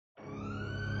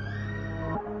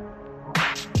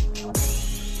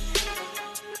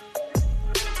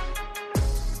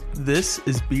This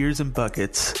is Beers and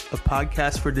Buckets, a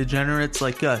podcast for degenerates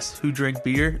like us who drink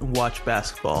beer and watch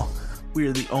basketball. We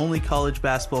are the only college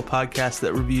basketball podcast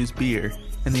that reviews beer,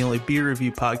 and the only beer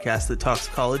review podcast that talks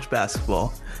college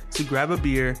basketball. So grab a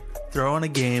beer, throw on a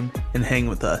game, and hang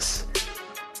with us.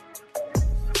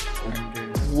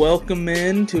 Welcome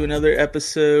in to another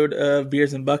episode of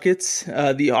Beers and Buckets,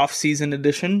 the off-season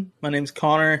edition. My name's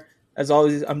Connor. As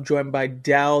always, I'm joined by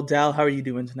Dal. Dal, how are you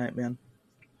doing tonight, man?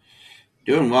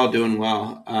 Doing well.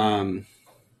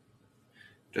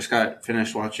 Just got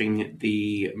finished watching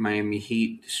the Miami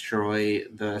Heat destroy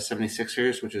the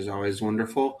 76ers, which is always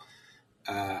wonderful.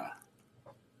 Doing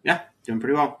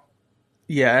pretty well.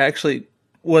 Yeah, I actually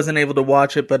wasn't able to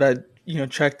watch it, but I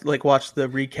watched the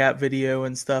recap video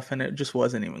and stuff, and it just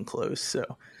wasn't even close.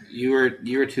 So you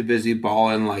were too busy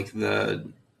balling like the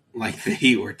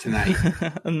Heat were tonight.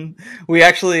 We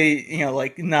actually,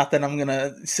 not that I'm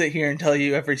gonna sit here and tell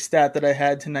you every stat that I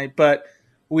had tonight, but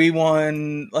we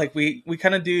won. Like we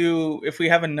kind of do. If we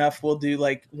have enough, we'll do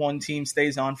like one team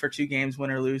stays on for 2 games,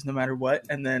 win or lose, no matter what,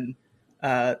 and then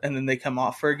they come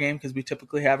off for a game because we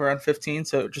typically have around 15,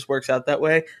 so it just works out that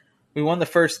way. We won the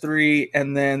first 3,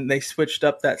 and then they switched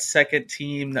up that second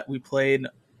team that we played.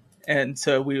 And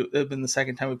so it had been the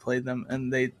second time we played them,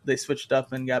 and they switched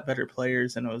up and got better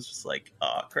players, and it was just like,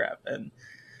 oh crap! And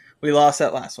we lost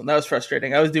that last one. That was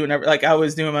frustrating. I was doing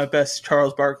my best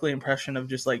Charles Barkley impression of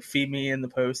just like feed me in the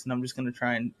post, and I'm just going to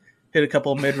try and hit a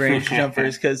couple of mid-range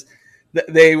jumpers because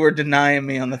they were denying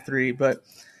me on the 3. But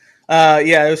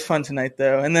it was fun tonight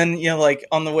though. And then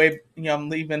on the way, I'm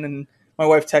leaving, and my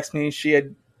wife texted me. She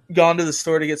had gone to the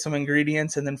store to get some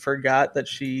ingredients, and then forgot that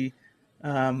she.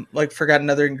 Forgot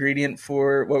another ingredient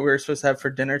for what we were supposed to have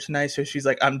for dinner tonight. So she's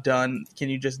like, I'm done. Can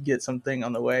you just get something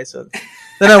on the way? So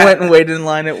then I went and waited in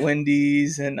line at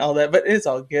Wendy's and all that, but it's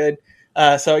all good.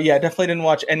 Definitely didn't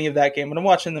watch any of that game, but I'm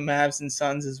watching the Mavs and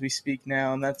Suns as we speak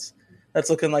now. And that's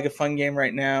looking like a fun game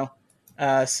right now.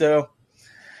 So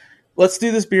let's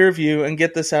do this beer review and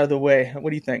get this out of the way. What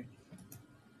do you think?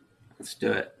 Let's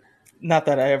do it. Not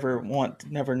that I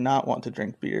never not want to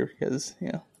drink beer because,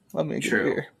 love me a good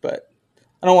beer, but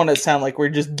I don't want to sound like we're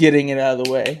just getting it out of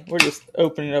the way. We're just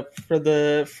opening up from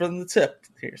the tip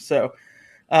here. So,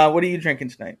 what are you drinking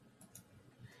tonight?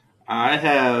 I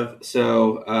have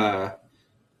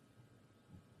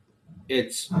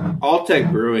it's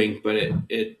Alltech Brewing, but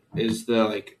it is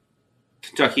the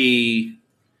Kentucky.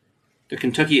 The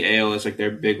Kentucky Ale is like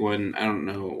their big one. I don't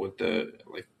know what the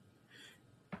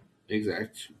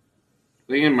exact.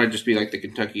 I think it might just be like the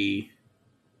Kentucky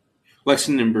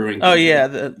Lexington Brewing Company. Oh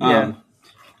yeah,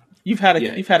 You've had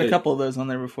a couple of those on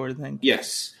there before, I think.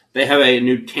 Yes. They have a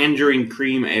new Tangerine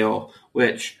Cream Ale,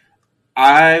 which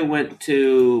I went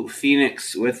to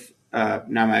Phoenix with now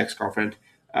my ex-girlfriend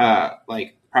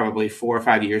probably 4 or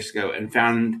 5 years ago and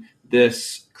found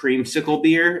this creamsicle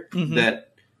beer that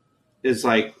was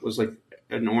like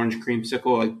an orange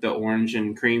creamsicle, like the orange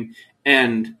and cream,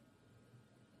 and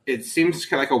it seems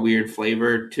kind of like a weird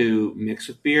flavor to mix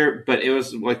with beer, but it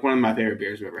was like one of my favorite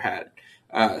beers I've ever had.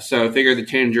 So I figured the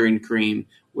Tangerine Cream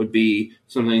would be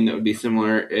something that would be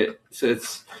similar.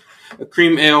 It's a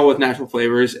cream ale with natural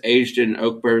flavors, aged in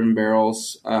oak bourbon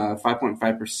barrels,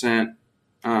 5.5%.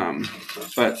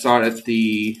 But saw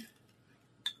it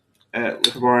at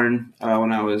Liquor Barn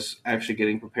when I was actually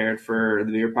getting prepared for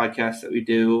the beer podcast that we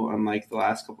do, unlike the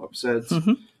last couple episodes.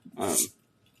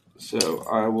 So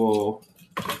I will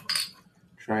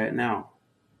try it now.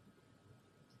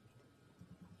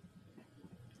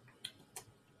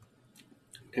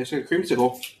 It's like a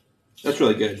creamsicle. That's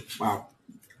really good. Wow.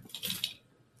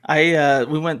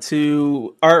 We went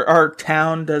to our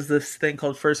town does this thing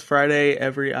called First Friday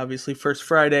obviously First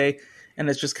Friday, and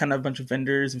it's just kind of a bunch of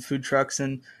vendors and food trucks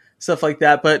and stuff like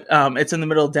that. But it's in the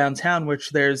middle of downtown,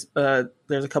 which there's a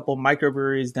couple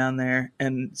microbreweries down there,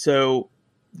 and so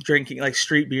drinking like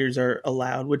street beers are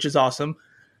allowed, which is awesome.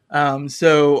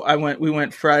 So we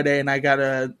went Friday, and I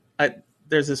got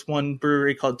there's this one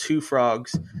brewery called Two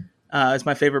Frogs. It's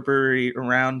my favorite brewery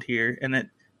around here, and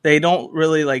they don't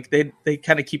really they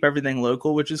kind of keep everything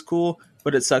local, which is cool,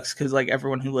 but it sucks because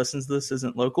everyone who listens to this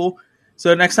isn't local.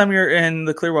 So next time you're in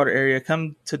the Clearwater area,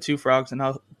 come to Two Frogs and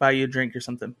I'll buy you a drink or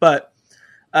something. But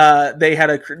they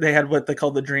had what they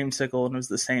call the Dreamsicle, and it was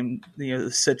the same,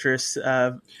 the citrus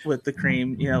with the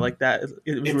cream, like that.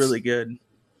 It was really good.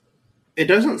 It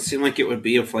doesn't seem like it would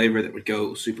be a flavor that would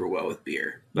go super well with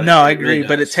beer. No, I agree, really,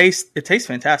 but it tastes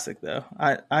fantastic though.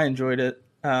 I enjoyed it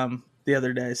the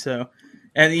other day. So,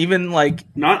 and even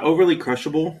not overly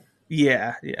crushable.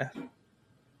 Yeah.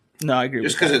 No, I agree.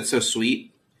 Just because it's so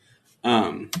sweet.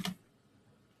 But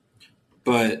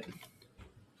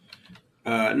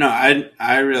No,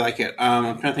 I really like it.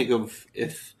 I'm trying to think of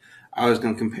if I was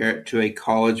going to compare it to a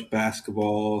college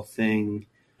basketball thing.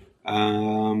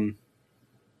 Um,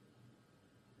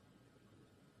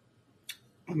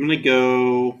 I'm going to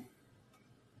go.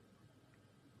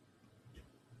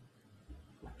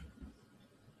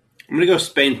 I'm going to go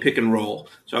Spain pick and roll.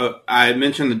 So I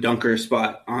mentioned the dunker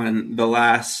spot on the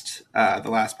last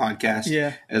podcast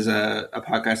Yeah. as a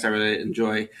podcast I really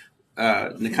enjoy.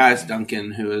 Nikias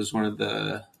Duncan, who is one of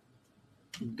the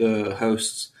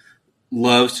hosts,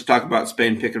 loves to talk about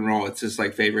Spain pick and roll. It's his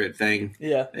like favorite thing.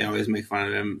 Yeah. They always make fun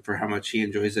of him for how much he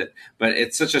enjoys it, but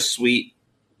it's such a sweet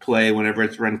play whenever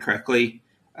it's run correctly.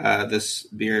 This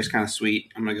beer is kind of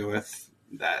sweet. I'm gonna go with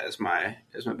that as my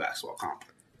basketball comp.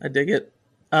 I dig it.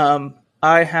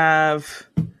 I have,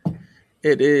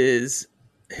 it is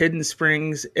Hidden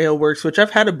Springs Ale Works, which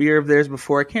I've had a beer of theirs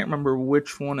before. I can't remember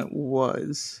which one it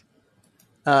was.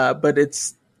 But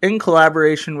it's in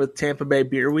collaboration with Tampa Bay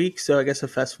Beer Week. So I guess a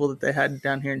festival that they had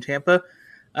down here in Tampa.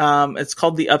 It's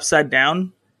called the Upside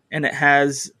Down, and it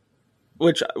has,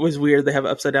 which was weird. They have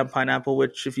upside down pineapple,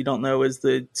 which if you don't know is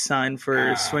the sign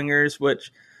for swingers, but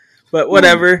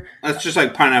whatever. That's just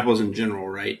like pineapples in general,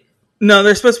 right? No,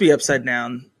 they're supposed to be upside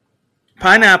down.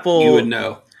 Pineapple. You would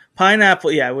know.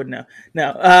 Pineapple, yeah, I would know.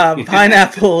 No,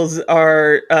 pineapples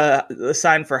are a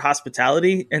sign for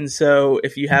hospitality, and so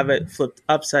if you have it flipped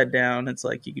upside down, it's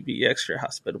like you could be extra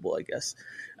hospitable, I guess.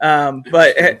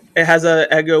 But it has a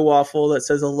Eggo waffle that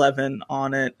says 11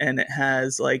 on it, and it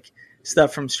has like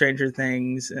stuff from Stranger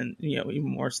Things and even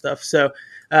more stuff. So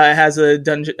it has a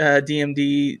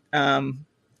DMD.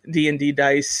 D&D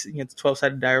dice, the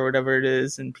 12-sided die or whatever it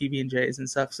is, and PB&Js and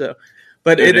stuff. So,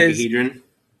 but it is,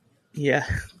 yeah,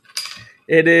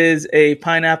 it is a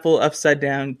pineapple upside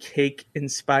down cake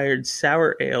inspired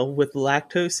sour ale with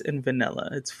lactose and vanilla.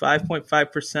 It's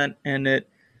 5.5% and it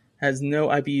has no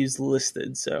IBUs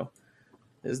listed. So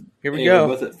here we go.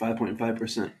 Both at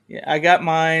 5.5%. Yeah, I got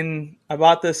mine. I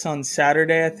bought this on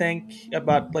Saturday, I think. I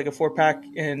bought like a 4-pack,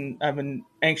 and I've been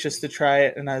anxious to try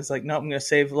it. And I was like, no, I'm going to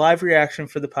save live reaction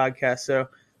for the podcast. So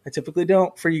I typically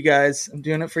don't for you guys. I'm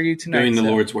doing it for you tonight. Doing the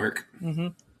Lord's work. Mm-hmm.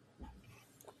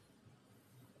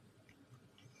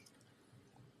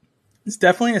 It's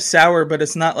definitely a sour, but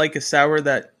it's not like a sour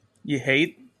that you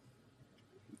hate.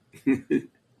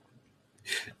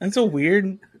 That's so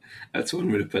weird. That's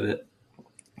one way to put it.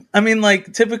 I mean,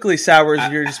 like, typically sours,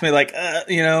 you're just like,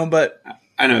 but...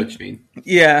 I know what you mean.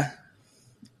 Yeah.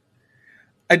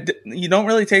 You don't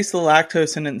really taste the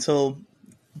lactose in it until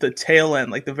the tail end,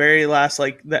 like the very last,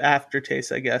 like, the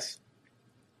aftertaste, I guess.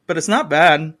 But it's not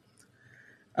bad.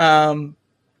 I mean,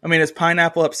 it's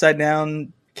pineapple upside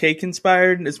down cake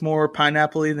inspired. It's more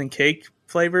pineapple-y than cake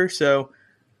flavor, so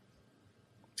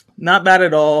not bad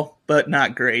at all, but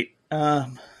not great.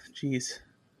 Jeez.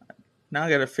 Now I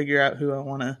got to figure out who I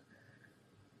want to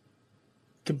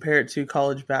compare it to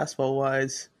college basketball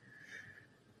wise.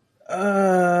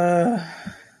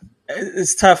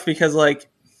 It's tough because like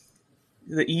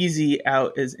the easy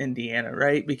out is Indiana,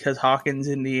 right? Because Hawkins,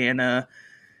 Indiana's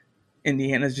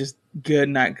just good,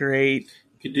 not great.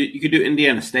 You could do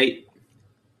Indiana State.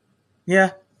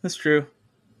 Yeah, that's true.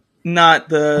 Not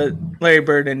the Larry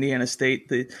Bird Indiana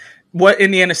State. What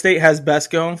Indiana State has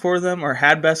best going for them, or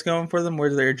had best going for them,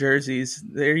 were their jerseys,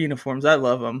 their uniforms. I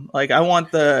love them. Like, I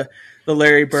want the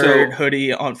Larry Bird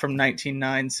hoodie from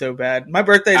 1909 so bad. My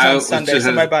birthday's on Sunday.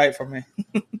 Somebody buy it for me.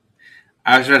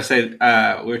 I was going to say,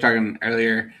 we were talking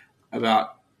earlier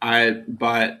about I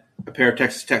bought a pair of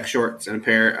Texas Tech shorts and a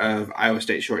pair of Iowa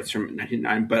State shorts from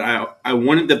 1909, but I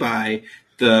wanted to buy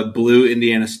the blue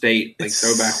Indiana State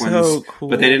throwback ones, cool.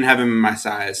 But they didn't have them in my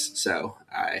size, so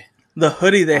the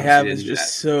hoodie they have is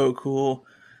just so cool.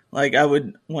 Like, I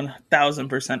would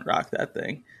 1,000% rock that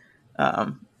thing.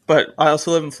 But I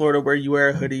also live in Florida where you wear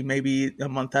a hoodie maybe a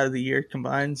month out of the year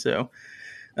combined. So,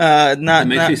 it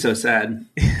makes me so sad.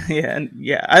 Yeah.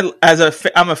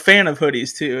 I'm a fan of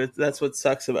hoodies too. That's what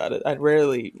sucks about it. I'd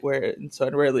rarely wear it, and so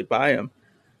I'd rarely buy them.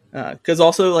 Because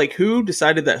also, like, who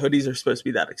decided that hoodies are supposed to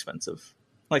be that expensive?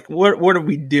 Like, what are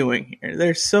we doing here?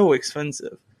 They're so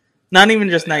expensive. Not even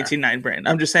just 1909 brand.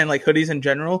 I'm just saying, like, hoodies in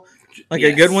general. Like,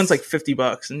 a good one's like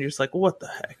 $50, and you're just like, what the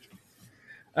heck?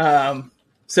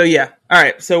 So yeah. All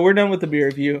right. So we're done with the beer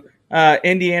review.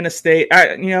 Indiana State.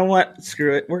 You know what?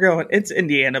 Screw it. We're going. It's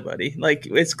Indiana, buddy. Like,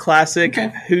 it's classic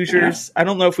Hoosiers. I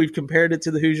don't know if we've compared it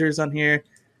to the Hoosiers on here,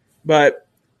 but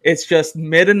it's just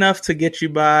mid enough to get you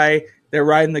by. They're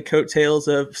riding the coattails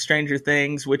of Stranger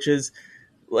Things, which is,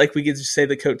 like, we could just say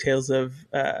the coattails of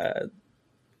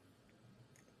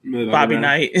Bobby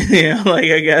Knight.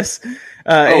 I guess.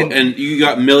 And you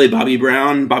got Millie Bobby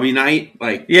Brown, Bobby Knight.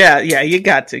 Yeah, you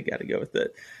got to go with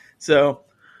it. So,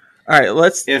 all right,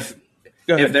 let's. If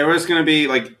there was going to be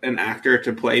an actor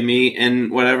to play me in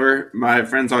whatever, my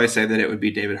friends always say that it would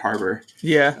be David Harbour.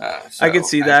 Yeah, I can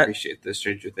see that. I appreciate the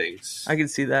Stranger Things. I can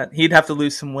see that. He'd have to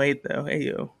lose some weight though. Hey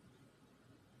yo.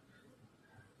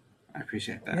 I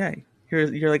appreciate that. Yeah,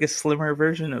 you're like a slimmer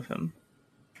version of him,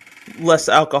 less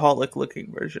alcoholic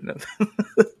looking version of him.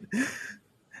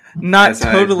 Not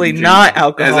totally not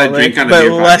alcoholic, but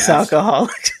less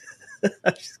alcoholic.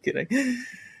 I'm just kidding.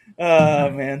 Oh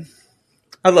man,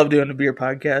 I love doing a beer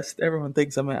podcast. Everyone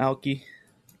thinks I'm an alkie.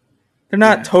 They're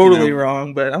not totally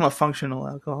wrong, but I'm a functional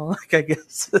alcoholic, I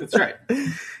guess. That's right.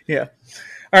 Yeah.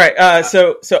 All right.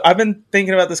 So I've been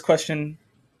thinking about this question,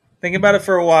 thinking about it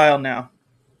for a while now.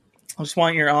 I just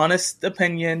want your honest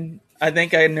opinion. I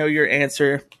think I know your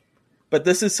answer, but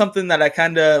this is something that I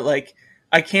kind of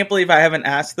I can't believe I haven't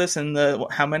asked this in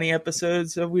how many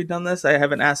episodes have we done this? I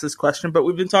haven't asked this question, but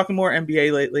we've been talking more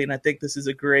NBA lately, and I think this is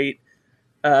a great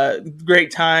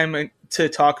time to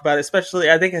talk about it. Especially,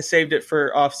 I think I saved it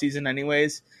for off season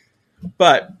anyways.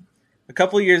 But a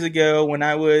couple of years ago, when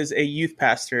I was a youth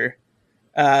pastor,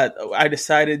 I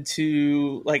decided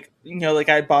to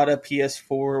I bought a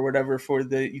PS4 or whatever for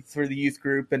the youth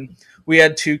group, and we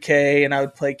had 2K, and I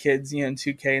would play kids, in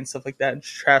 2K and stuff like that, and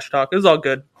trash talk. It was all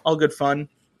good fun.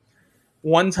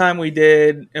 One time we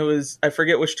did, I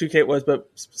forget which 2K it was, but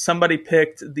somebody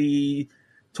picked the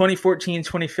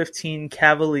 2014-2015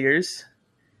 Cavaliers,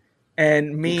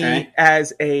 and me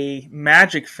as a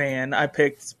Magic fan, I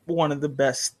picked one of the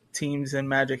best teams in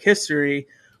Magic history,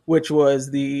 which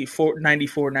was the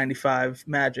 94-95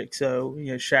 Magic. So,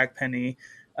 Shaq, Penny,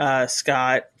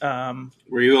 Scott.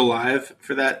 Were you alive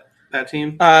for that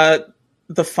team?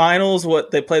 The finals,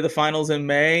 they play the finals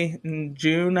in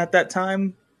June at that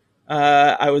time.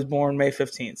 I was born May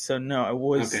 15th. So, no,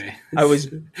 I was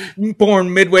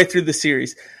born midway through the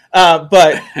series.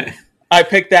 But I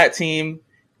picked that team,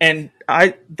 and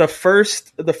the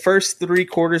first 3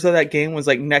 quarters of that game was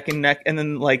neck and neck, and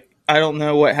then I don't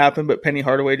know what happened, but Penny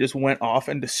Hardaway just went off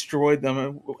and destroyed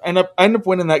them. I ended up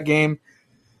winning that game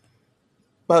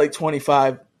by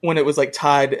 25 when it was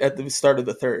tied at the start of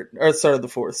the third or start of the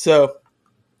fourth. So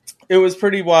it was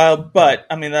pretty wild, but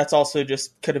I mean that's also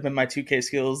just could have been my 2K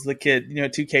skills. The kid,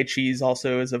 2K cheese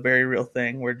also is a very real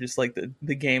thing where just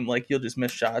the game you'll just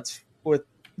miss shots with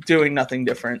doing nothing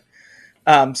different.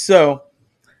 So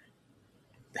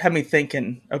had me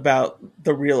thinking about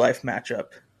the real life matchup.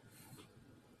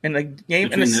 In a game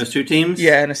between those two teams?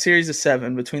 Yeah, in a series of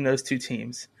 7 between those two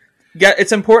teams. Yeah,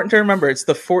 it's important to remember it's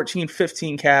the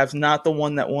 14-15 Cavs, not the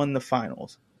one that won the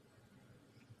finals.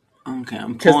 Okay,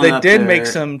 I'm because they did make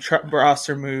some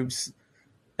roster moves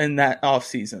in that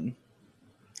offseason,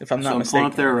 if I'm not mistaken.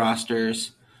 I'm pulling up their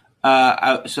rosters.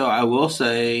 So I will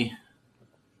say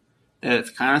that it's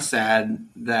kind of sad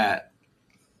that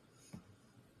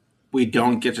we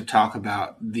don't get to talk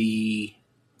about the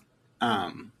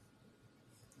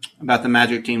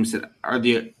Magic teams that are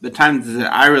the times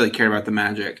that I really cared about the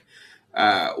Magic,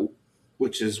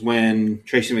 which is when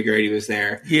Tracy McGrady was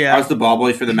there. Yeah. I was the ball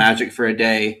boy for the Magic for a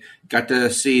day. Got to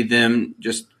see them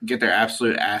just get their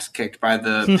absolute ass kicked by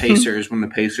the Pacers when the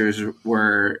Pacers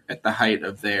were at the height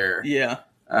of their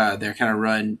kind of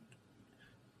run.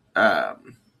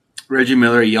 Reggie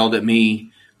Miller yelled at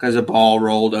me because a ball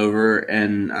rolled over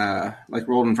and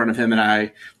rolled in front of him, and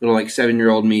I, little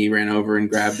 7-year-old me, ran over and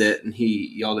grabbed it, and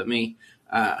he yelled at me.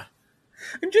 I'm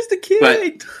just a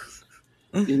kid.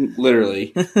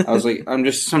 Literally, I was I'm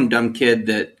just some dumb kid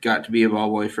that got to be a ball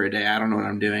boy for a day. I don't know what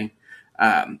I'm doing.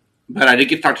 But I did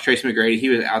get to talk to Tracy McGrady. He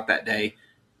was out that day.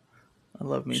 I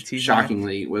love me too.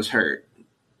 Shockingly, was hurt.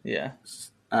 Yeah,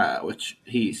 which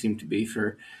he seemed to be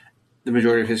for the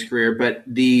majority of his career. But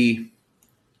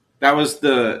those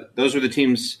were the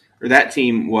teams, or that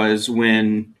team was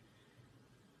when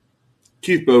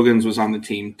Keith Bogans was on the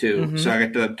team too. Mm-hmm. So I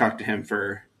got to talk to him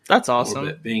for that's awesome. A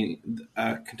little bit, being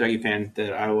a Kentucky fan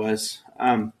that I was.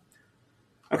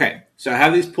 Okay, so I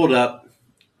have these pulled up.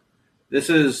 This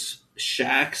is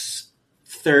Shaq's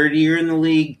 3rd year in the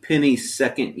league, Penny's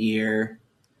 2nd year.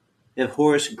 They have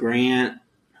Horace Grant.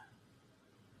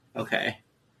 Okay.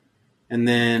 And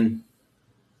then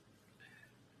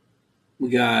we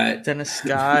got Dennis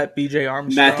Scott, B.J.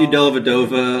 Armstrong, Matthew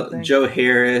Dellavedova, Joe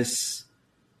Harris.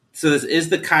 So this is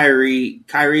the Kyrie.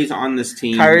 Kyrie's on this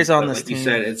team. Kyrie's on this team. Like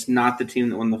you said, it's not the team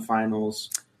that won the finals.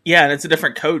 Yeah, and it's a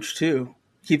different coach, too.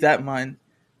 Keep that in mind.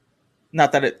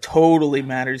 Not that it totally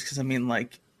matters, because, I mean,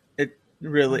 it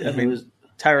really,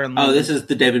 Tyronn Lue. Oh, this is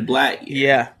the David Blatt year.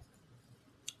 Yeah.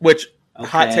 Which,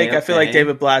 Hot take, I feel like okay.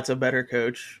 David Blatt's a better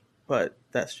coach, but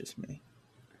that's just me.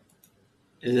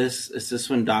 Is this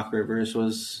when Doc Rivers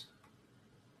was?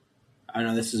 Oh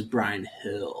no, this is Brian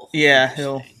Hill. Yeah,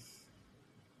 Hill.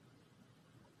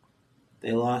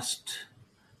 They lost.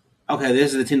 Okay,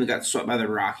 this is the team that got swept by the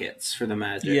Rockets for the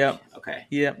Magic. Yep. Okay.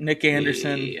 Yep. Nick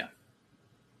Anderson. Yeah.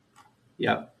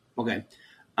 Yep. Okay.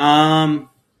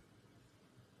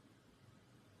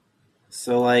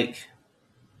 So like,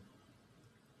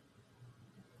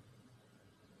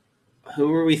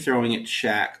 who are we throwing at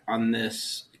Shaq on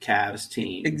this Cavs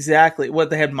team? Exactly. What,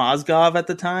 they had Mozgov at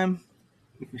the time?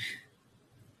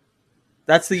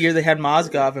 That's the year they had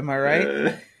Mozgov, am I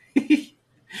right?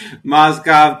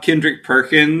 Mozgov, Kendrick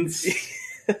Perkins,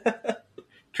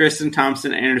 Tristan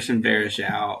Thompson, Anderson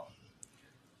Varejao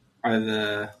are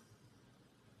the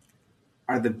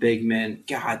big men.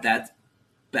 God, that's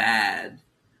bad.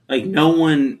 Like no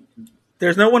one.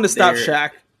 There's no one to stop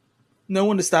Shaq. No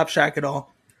one to stop Shaq at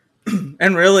all.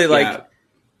 And really, like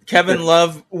Kevin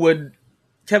Love would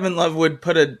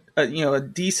put a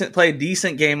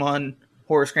decent game on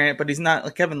Horace Grant, but he's not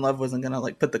like Kevin Love wasn't gonna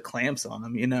like put the clamps on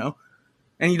him,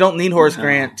 And you don't need Horace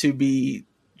Grant to be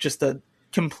just a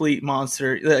complete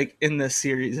monster like in this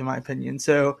series, in my opinion.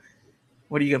 So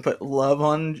what are you gonna put Love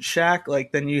on Shaq?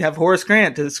 Like then you have Horace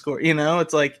Grant to score.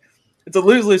 It's like it's a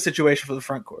lose-lose situation for the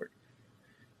front court.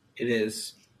 It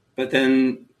is, but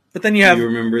then you have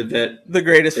remember that the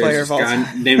greatest player of all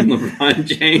time named LeBron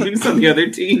James on the other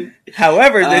team.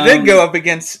 However, they did go up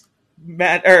against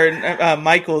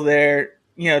Michael there,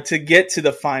 to get to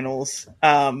the finals.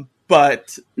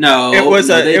 But no, it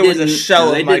was a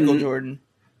shell of Michael Jordan.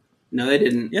 No, they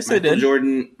didn't. Yes, they did.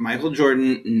 Michael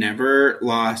Jordan never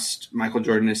lost. Michael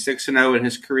Jordan is 6-0 in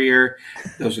his career.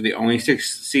 Those are the only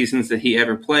 6 seasons that he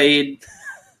ever played.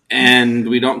 And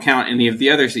we don't count any of the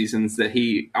other seasons that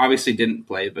he obviously didn't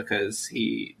play because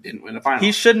he didn't win a final.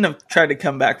 He shouldn't have tried to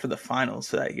come back for the finals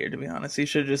for that year, to be honest. He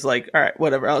should have just all right,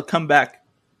 whatever. I'll come back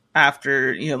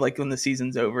after, like when the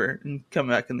season's over and come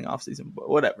back in the offseason, but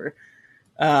whatever.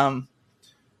 I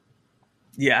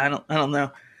don't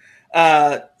know.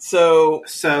 So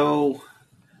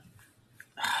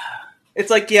it's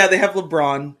like, they have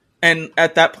LeBron. And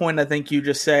at that point, I think you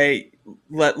just say,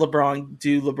 let LeBron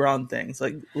do LeBron things.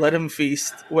 Like, let him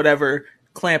feast, whatever,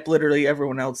 clamp literally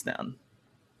everyone else down.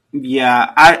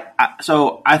 Yeah,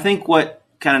 I think what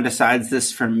kind of decides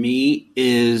this for me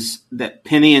is that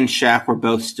Penny and Shaq were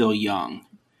both still young.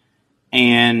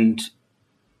 And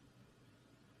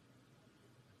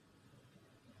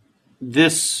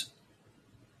this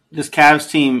Cavs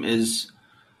team is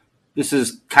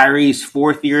Kyrie's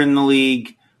 4th year in the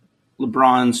league.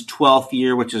 LeBron's 12th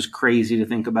year, which is crazy to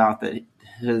think about that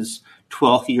his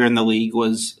 12th year in the league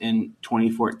was in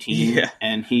 2014. Yeah.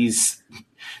 And he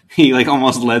like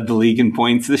almost led the league in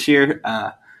points this year.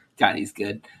 God, he's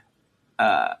good.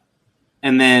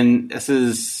 And then this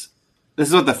is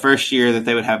what the first year that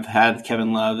they would have had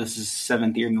Kevin Love. This is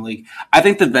 7th year in the league. I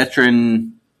think the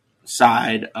veteran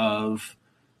side of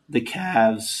the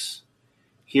Cavs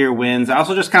here wins. I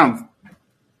also just kind of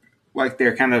like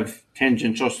their kind of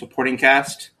tangential supporting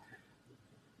cast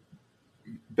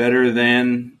better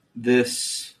than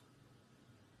this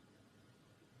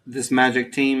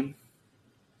Magic team.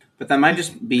 But that might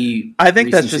just be. I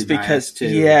think that's just because.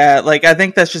 Yeah, like I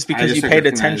think that's just because you paid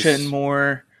attention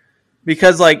more.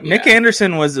 Because Nick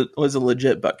Anderson was a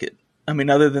legit bucket. I mean,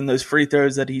 other than those free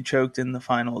throws that he choked in the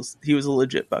finals, he was a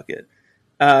legit bucket.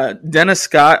 Dennis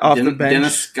Scott off the bench.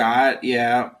 Dennis Scott,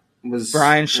 yeah.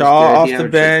 Brian Shaw off the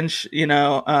bench,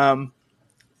 13,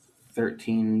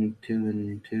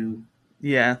 2-2.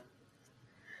 Yeah.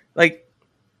 Like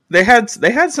they had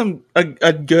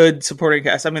a good supporting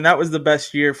cast. I mean, that was the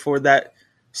best year for that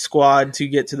squad to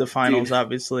get to the finals,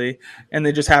 obviously. And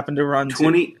they just happened to run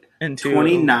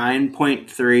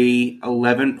 29.3,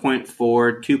 11.4,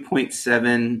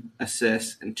 2.7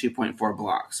 assists, and 2.4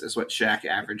 blocks is what Shaq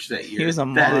averaged that year. He was a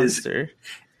monster.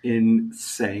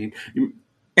 Insane.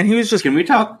 And he was just. Can we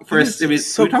talk for a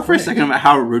second about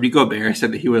how Rudy Gobert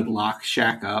said that he would lock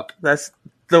Shaq up? That's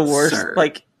the worst. Sir.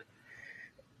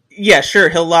 Yeah, sure,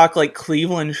 he'll lock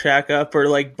Cleveland Shaq up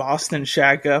or Boston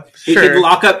Shaq up. Sure. He could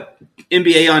lock up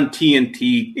NBA on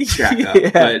TNT Shaq up,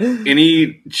 but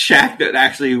any Shaq that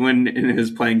actually went in his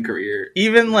playing career,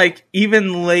 even late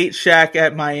Shaq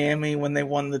at Miami when they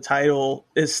won the title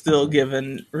is still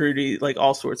giving Rudy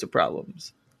all sorts of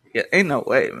problems. Yeah, ain't no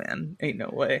way, man. Ain't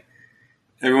no way.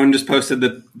 Everyone just posted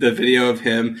the video of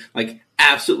him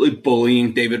absolutely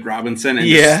bullying David Robinson and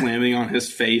just slamming on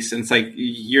his face, and it's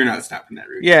you're not stopping that,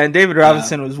 Rudy. Yeah, and David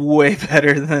Robinson was way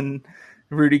better than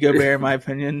Rudy Gobert, in my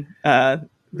opinion. The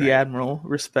Admiral,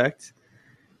 respect.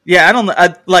 Yeah, I don't know.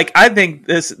 I think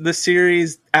this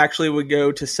series actually would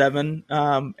go to 7,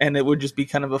 and it would just be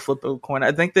kind of a flip of a coin.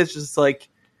 I think that's just like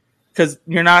because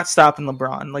you're not stopping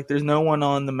LeBron. Like, there's no one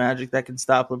on the Magic that can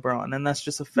stop LeBron, and that's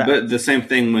just a fact. But the same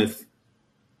thing with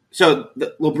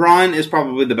LeBron is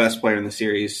probably the best player in the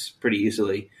series pretty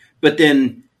easily. But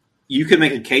then you could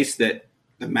make a case that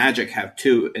the Magic have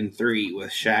 2 and 3 with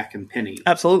Shaq and Penny.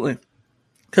 Absolutely,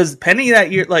 because Penny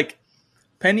that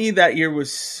year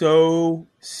was so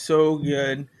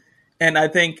good, and I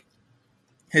think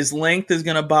his length is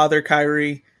going to bother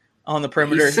Kyrie on the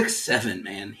perimeter. He's 6'7",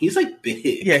 man. He's like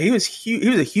big. Yeah, he was huge. He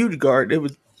was a huge guard. It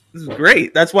was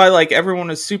great. That's why like everyone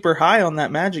was super high on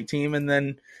that Magic team, and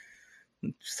then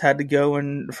just had to go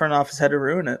and the front office had to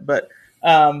ruin it. But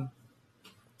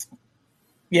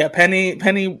yeah,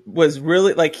 Penny was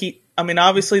really like I mean,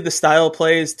 obviously the style of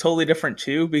play is totally different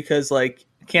too, because like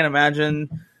I can't imagine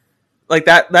like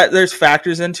that there's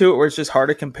factors into it where it's just hard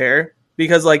to compare,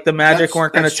 because like the Magic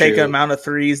weren't going to take an amount of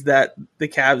threes that the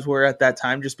Cavs were at that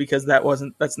time, just because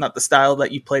that's not the style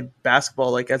that you played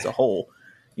basketball like as a whole,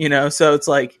 you know? So it's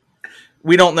like,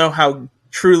 we don't know how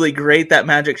truly great that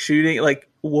Magic shooting like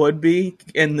would be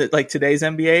in like today's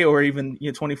NBA or even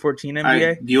 2014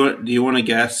 NBA. Do you want to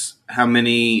guess how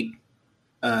many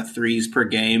threes per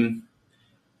game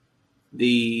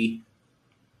each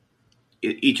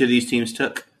of these teams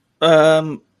took?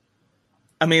 I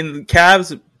mean, the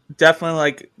Cavs definitely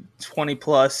like 20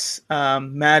 plus.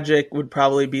 Magic would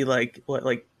probably be like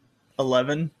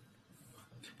 11?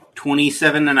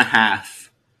 27 and a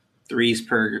half threes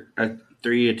per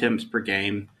 3 attempts per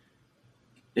game.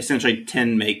 Essentially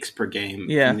 10 makes per game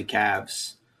from the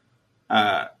Cavs.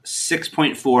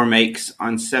 6.4 makes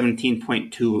on 17.2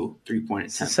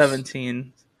 3-point attempts.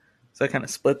 17. So I kind of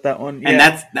split that one. And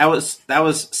that was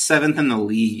 7th in the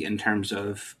league in terms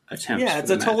of attempts. Yeah, it's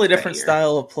a totally different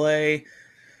style of play.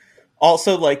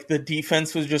 Also, like the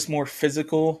defense was just more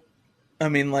physical. I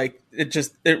mean, like it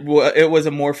was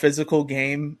a more physical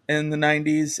game in the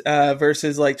 90s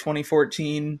versus like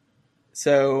 2014.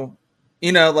 So,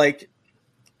 like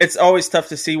it's always tough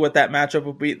to see what that matchup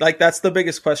will be. Like that's the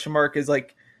biggest question mark is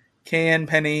like, can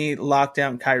Penny lock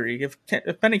down Kyrie? If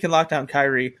Penny can lock down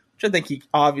Kyrie, which I think he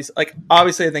obviously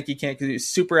I think he can because he's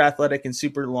super athletic and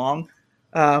super long.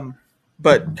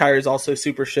 But Kyrie's also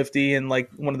super shifty and like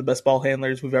one of the best ball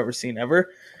handlers we've ever seen ever.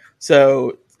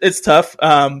 So it's tough.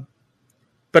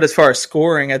 But as far as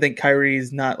scoring, I think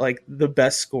Kyrie's not like the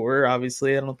best scorer.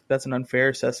 Obviously, I don't think that's an unfair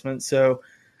assessment. So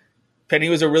Penny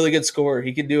was a really good scorer.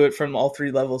 He could do it from all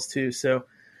 3 levels too. So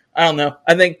I don't know.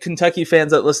 I think Kentucky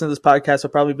fans that listen to this podcast will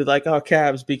probably be like, "Oh,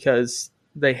 Cavs," because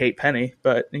they hate Penny.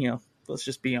 But let's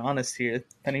just be honest here.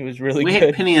 Penny was really good. We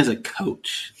hate Penny as a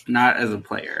coach, not as a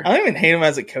player. I don't even hate him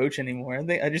as a coach anymore.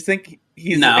 I just think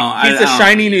he's a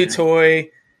shiny new toy,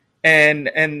 and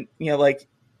like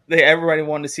everybody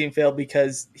wanted to see him fail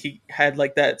because he had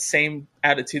like that same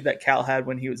attitude that Cal had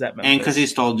when he was at Memphis, and because he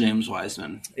stole James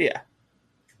Wiseman. Yeah.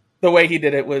 The way he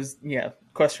did it was,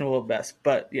 questionable at best,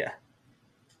 but yeah,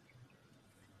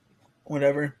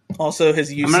 whatever. Also,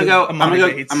 his use. I'm gonna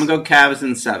go Cavs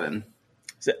in 7.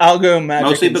 So I'll go Magic.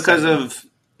 Mostly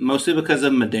because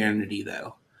of modernity,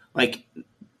 though. Like,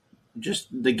 just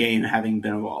the game having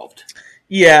been evolved.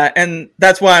 Yeah, and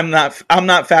that's why I'm not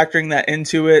factoring that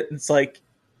into it. It's like,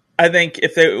 I think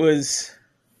if it was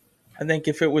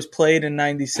played in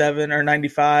 97 or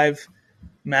 95,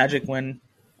 Magic win,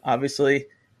 obviously.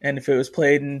 And if it was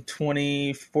played in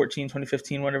 2014,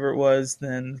 2015, whatever it was,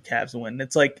 then the Cavs win.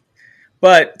 It's like,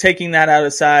 but taking that out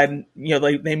aside,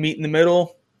 like they meet in the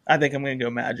middle, I think I'm going to go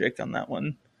Magic on that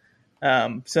one.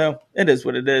 So it is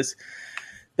what it is.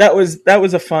 That was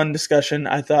a fun discussion.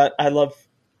 I thought I love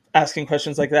asking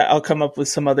questions like that. I'll come up with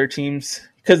some other teams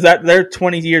because they're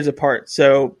 20 years apart.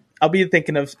 So I'll be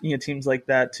thinking of teams like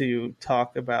that to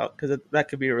talk about because that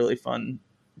could be a really fun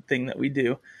thing that we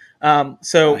do.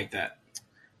 So I like that.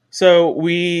 So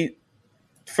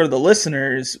for the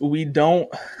listeners,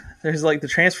 there's like the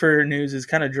transfer news is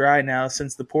kind of dry now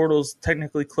since the portal's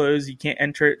technically closed. You can't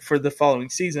enter it for the following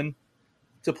season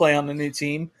to play on the new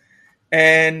team.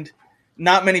 And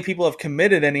not many people have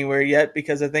committed anywhere yet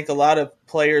because I think a lot of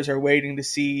players are waiting to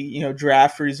see,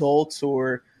 draft results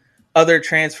or other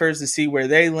transfers to see where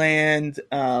they land.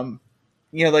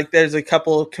 Like there's a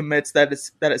couple of commits that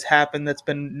has happened that's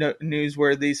been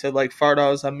newsworthy. So like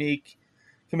Fardaws Amik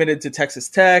committed to Texas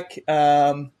Tech.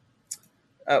 Adam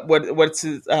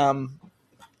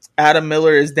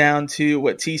Miller is down to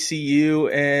TCU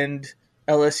and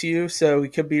LSU, so he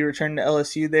could be returning to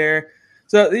LSU there.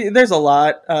 So there's a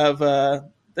lot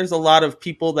of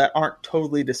people that aren't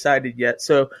totally decided yet.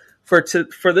 So for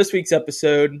this week's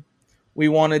episode, we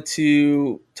wanted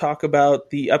to talk about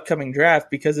the upcoming draft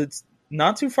because it's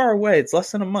not too far away. It's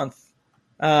less than a month.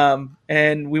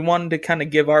 And we wanted to kind of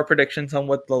give our predictions on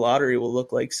what the lottery will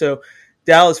look like. So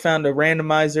Dallas found a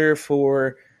randomizer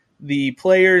for the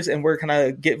players, and we're going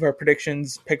to give our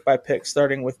predictions pick by pick,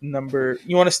 starting with number.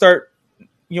 You want to start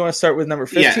with number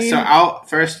 15? Yeah, so I'll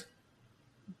first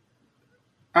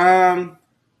and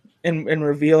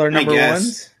reveal our number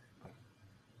ones.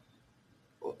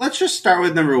 Let's just start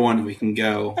with number 1 and we can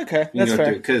go. Okay, that's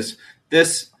fair. Because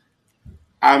this,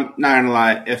 I'm not going to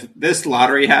lie, if this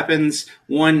lottery happens,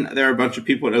 one, there are a bunch of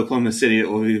people in Oklahoma City that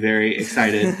will be very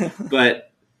excited.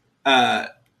 But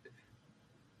the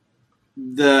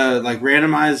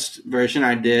randomized version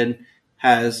I did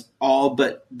has all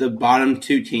but the bottom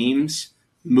 2 teams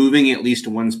moving at least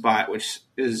one spot, which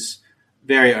is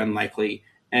very unlikely.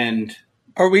 And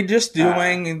are we just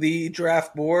doing the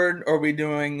draft board, or are we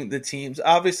doing the teams?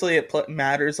 Obviously, it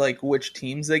matters like which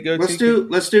teams they go to.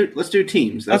 Let's do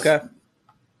teams. Okay.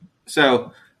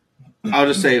 So I'll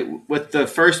just say with the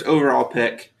first overall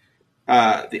pick,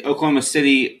 the Oklahoma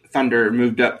City Thunder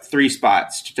moved up 3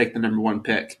 spots to take the number 1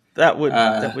 pick. That would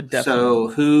definitely. So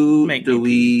who do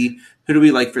we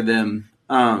like for them?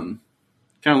 Kind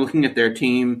of looking at their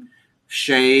team,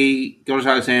 Shea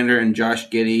Gilgeous-Alexander and Josh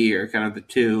Giddey are kind of the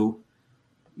 2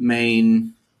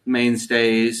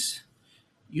 mainstays.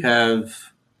 You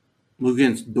have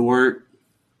Luguentz Dort,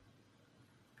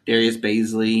 Darius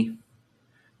Baisley.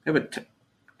 They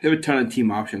have a ton of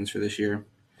team options for this year.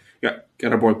 Got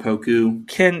our boy Poku.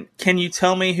 Can you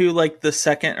tell me who like the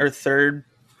second or third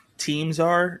teams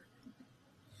are?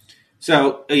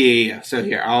 So yeah. So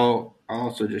here I'll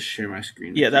also just share my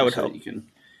screen. Yeah, that would help.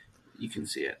 You can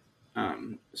see it.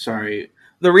 Sorry.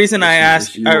 The reason I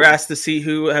asked to see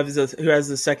who has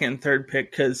the second and third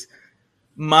pick, because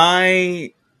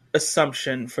my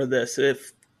assumption for this,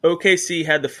 if OKC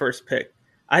had the first pick,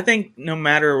 I think no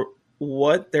matter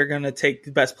what, they're going to take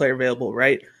the best player available,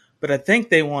 right? But I think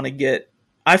they want to get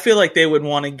 – I feel like they would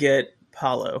want to get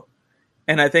Paolo.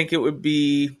 And I think it would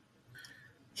be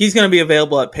 – he's going to be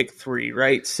available at pick 3,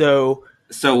 right? So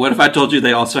what if I told you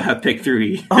they also have pick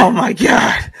 3? Oh, my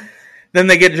God. Then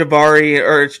they get Jabari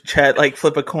or Chet, like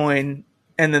flip a coin,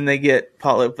 and then they get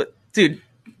Paolo. But, dude,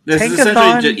 this is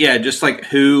essentially just like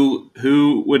who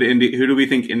do we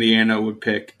think Indiana would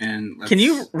pick? And can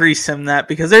you resim that,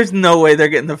 because there's no way they're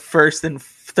getting the first and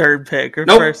third pick or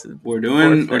nope. first. We're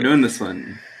doing this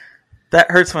one. That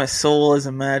hurts my soul as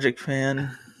a Magic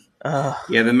fan.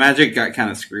 Yeah, the Magic got kind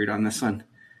of screwed on this one.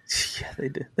 Yeah, they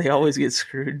did. They always get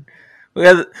screwed.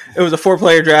 It was a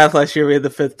 4-player draft last year. We had the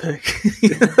 5th pick.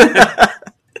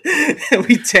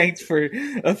 We tanked for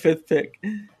a 5th pick.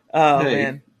 Oh, hey,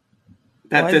 man.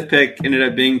 That 5th pick ended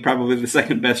up being probably the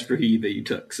second best rookie that you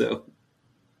took. So,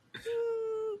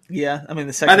 yeah, I mean,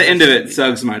 the second. By the end of it,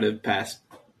 Suggs might have passed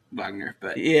Wagner,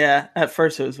 but yeah, at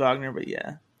first it was Wagner, but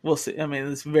yeah, we'll see. I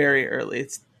mean, it's very early;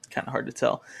 it's kind of hard to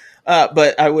tell.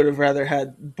 But I would have rather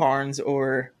had Barnes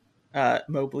or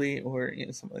Mobley or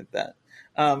something like that.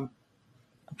 I'm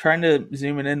trying to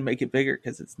zoom it in and make it bigger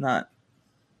because it's not.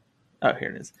 Oh,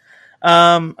 here it is.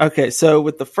 Okay, so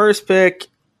with the first pick,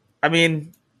 I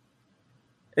mean,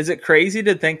 is it crazy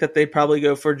to think that they'd probably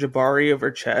go for Jabari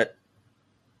over Chet?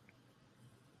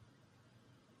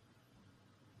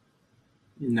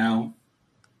 No.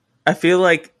 I feel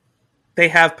like they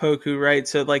have Poku, right?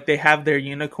 So, like, they have their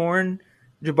unicorn.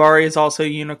 Jabari is also a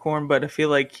unicorn, but I feel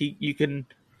like you can...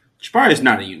 Jabari is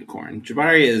not a unicorn.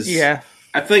 Jabari is... Yeah.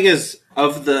 I think is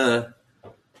of the...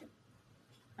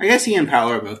 I guess he and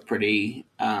Paolo are both pretty...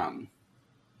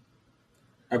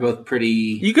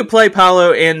 You could play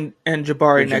Paolo and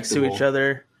Jabari next to each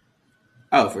other.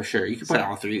 Oh, for sure. You could play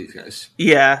all 3 of these guys.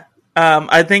 Yeah.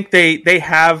 I think they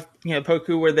have,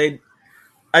 Poku where they...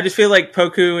 I just feel like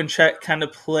Poku and Chet kind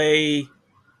of play...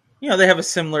 they have a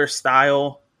similar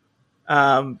style.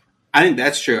 I think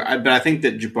that's true. But I think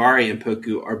that Jabari and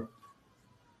Poku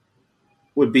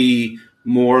would be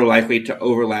more likely to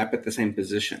overlap at the same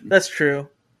position. That's true.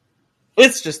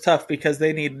 It's just tough because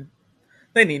they need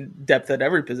depth at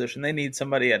every position. They need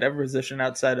somebody at every position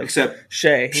outside of except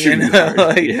Shea.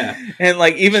 Yeah. And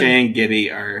like even Shea and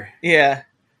Giddey are. Yeah.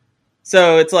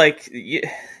 So it's like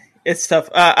it's tough.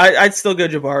 I'd still go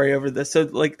Jabari over this. So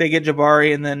like they get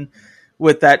Jabari, and then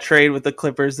with that trade with the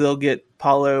Clippers, they'll get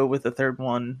Paolo with the third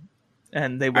one,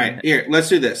 and they win. All right, here, let's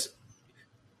do this.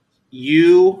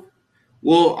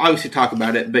 We'll obviously talk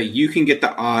about it, but you can get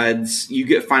the odds. You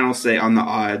get final say on the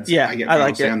odds. Yeah, I get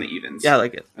final say on the evens. Yeah, I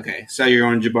like it. Okay, so you're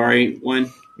on Jabari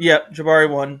 1? Yep, Jabari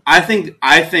 1. I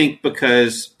think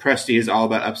because Presti is all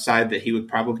about upside that he would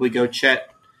probably go Chet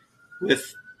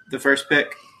with the first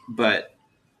pick. but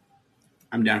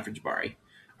I'm down for Jabari.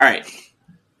 All right.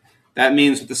 That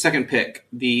means with the second pick,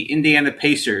 the Indiana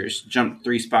Pacers jumped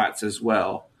 3 spots as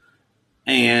well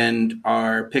and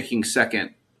are picking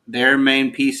second. Their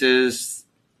main pieces,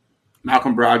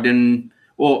 Malcolm Brogdon.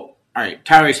 Well, all right,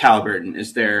 Tyrese Halliburton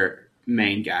is their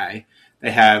main guy.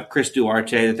 They have Chris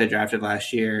Duarte that they drafted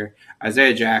last year,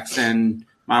 Isaiah Jackson,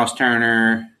 Miles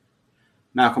Turner,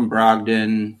 Malcolm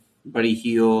Brogdon, Buddy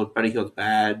Hield. Buddy Hield's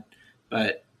bad,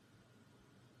 but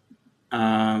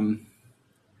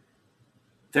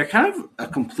they're kind of a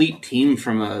complete team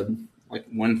from a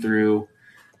 1 through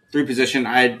 3 position.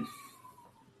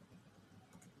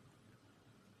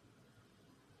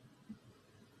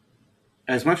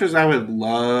 As much as I would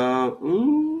love,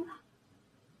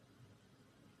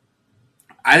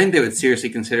 I think they would seriously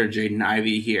consider Jaden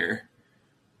Ivey here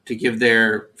to give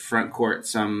their front court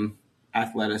some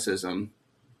athleticism,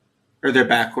 or their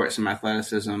backcourt some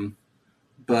athleticism.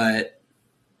 But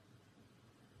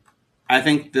I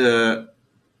think the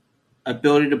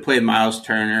ability to play Miles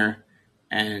Turner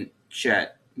and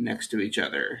Chet next to each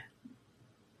other,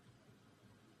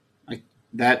 like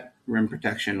that rim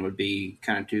protection would be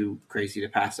kind of too crazy to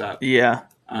pass up. Yeah.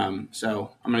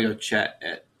 So I'm going to go Chet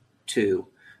at 2,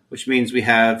 which means we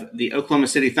have the Oklahoma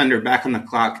City Thunder back on the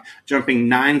clock, jumping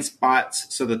 9 spots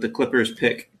so that the Clippers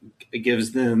pick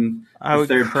gives them I would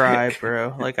third cry, pick.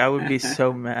 bro. Like, I would be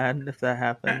so mad if that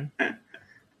happened. I'd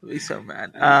be so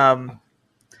mad.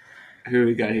 Who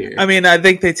we got here? I mean, I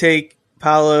think they take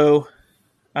Paolo.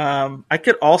 I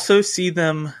could also see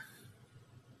them.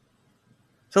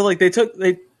 So, like,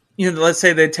 let's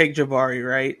say they take Jabari,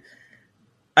 right?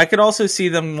 I could also see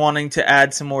them wanting to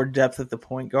add some more depth at the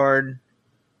point guard.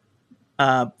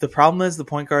 The problem is the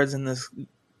point guards in this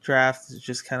draft is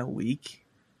just kind of weak.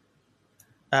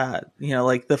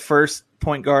 Like the first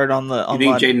point guard on the. You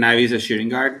think Jaden Ivey's a shooting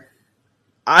guard?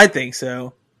 I think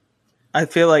so. I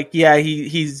feel like, yeah,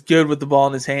 he's good with the ball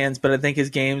in his hands, but I think his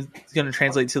game is going to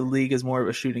translate to the league as more of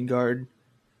a shooting guard.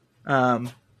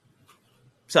 So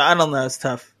I don't know. It's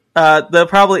tough. They'll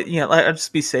probably, I'll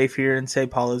just be safe here and say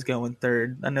Paulo's going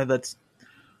third. I know that's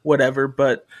whatever,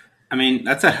 but I mean,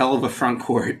 that's a hell of a front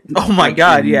court. Oh my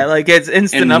God, yeah, like it's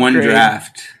instant in upgrade. one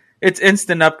draft. It's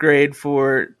instant upgrade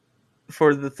for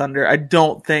the Thunder. I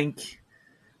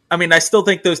still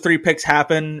think those 3 picks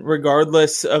happen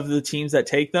regardless of the teams that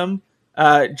take them.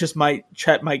 Chet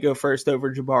might go first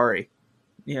over Jabari.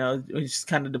 It just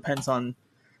kind of depends on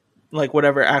like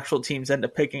whatever actual teams end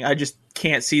up picking. I just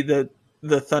can't see the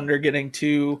Thunder getting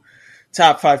 2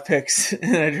 top 5 picks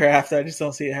in a draft. I just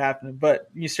don't see it happening. But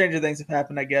stranger things have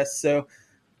happened, I guess. So,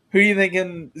 who are you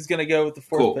thinking is going to go with the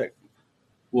 4th pick?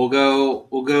 We'll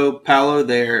go Paolo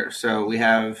there. So we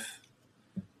have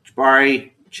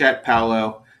Jabari, Chet,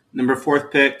 Paolo. Number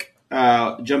 4th pick,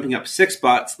 jumping up 6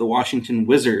 spots, the Washington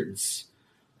Wizards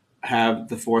have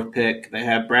the 4th pick. They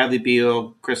have Bradley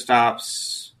Beal,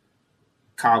 Kristaps,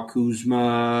 Kyle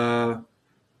Kuzma,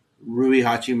 Rui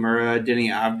Hachimura, Denny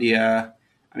Avdia.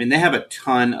 I mean, they have a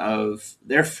ton of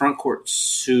their front court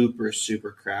super,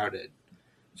 super crowded.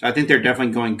 So I think they're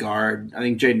definitely going guard. I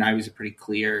think Jaden Ivey's a pretty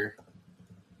clear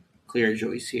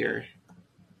choice here.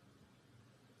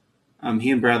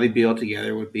 He and Bradley Beal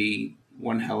together would be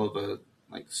one hell of a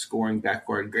scoring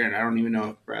backcourt. Granted, I don't even know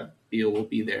if Brad Beal will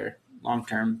be there long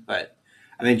term, but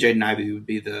I think Jaden Ivey would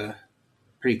be the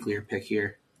pretty clear pick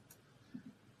here.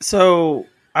 So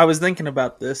I was thinking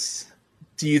about this.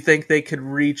 Do you think they could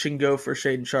reach and go for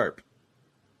Shaedon Sharpe?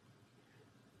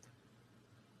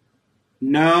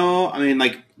 No, I mean,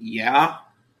 yeah,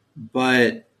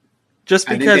 but just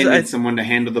because I think they need someone to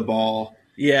handle the ball.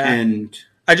 Yeah, and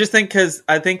I just think because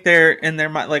I think they're in their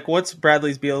mind. Like, what's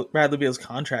Bradley Beal's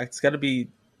contract? It's got to be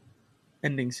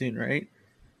ending soon, right?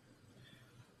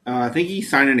 I think he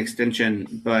signed an extension,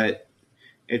 but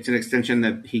it's an extension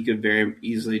that he could very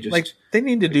easily just they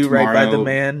need to do right by the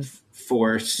man.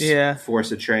 Force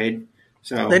a trade.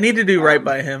 So they need to do right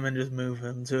by him and just move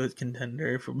him to a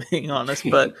contender, for being honest.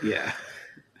 But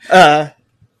yeah,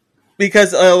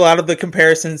 because a lot of the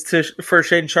comparisons for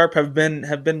Shaedon Sharpe have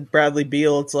been Bradley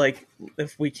Beal. It's like,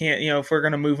 if we can't, if we're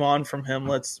going to move on from him,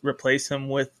 let's replace him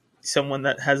with someone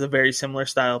that has a very similar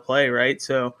style of play, right?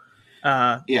 So,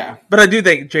 yeah. But I do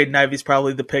think Jaden Ivey's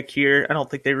probably the pick here. I don't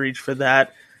think they reach for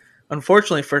that.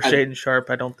 Unfortunately for Shaedon Sharpe,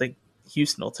 I don't think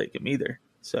Houston will take him either.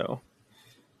 So,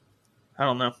 I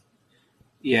don't know.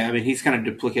 Yeah, I mean, he's kind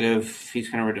of duplicative. He's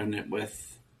kind of redundant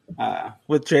with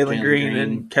Jalen Green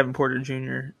and Kevin Porter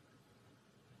Jr.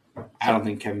 I don't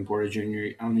think Kevin Porter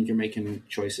Jr. I don't think you're making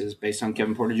choices based on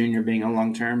Kevin Porter Jr. being a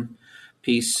long-term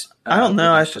piece. I don't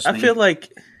know. I feel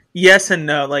like yes and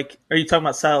no. Like, are you talking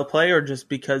about style of play or just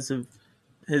because of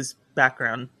his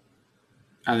background.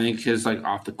 I think his like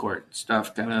off the court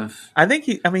stuff kind of. I think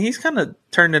he's kind of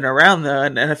turned it around though,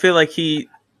 and I feel like it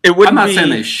I'm wouldn't not be. saying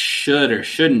they should or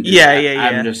shouldn't do Yeah, that. yeah,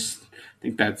 yeah. I'm just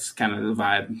think that's kind of the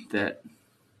vibe that.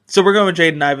 So we're going with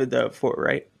Jaden Ivey though for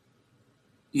right.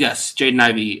 Yes, Jaden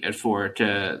Ivey at 4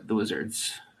 to the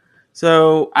Wizards.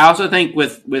 So I also think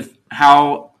with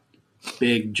how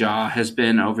big Ja has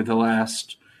been over the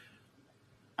last,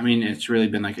 I mean, it's really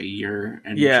been like a year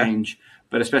and change,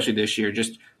 but especially this year,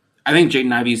 just I think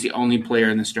Jaden Ivey is the only player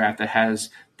in this draft that has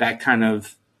that kind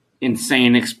of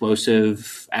insane,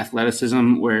 explosive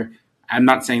athleticism. Where I'm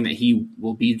not saying that he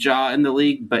will be Ja in the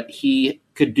league, but he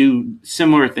could do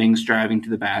similar things driving to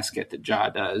the basket that Ja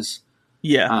does.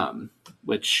 Yeah.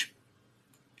 Which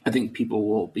I think people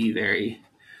will be very,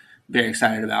 very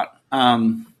excited about.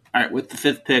 All right, with the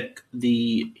 5th pick,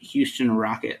 the Houston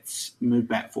Rockets moved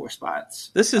back 4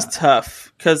 spots. This is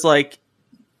tough because, like,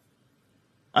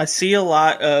 I see a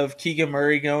lot of Keegan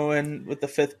Murray going with the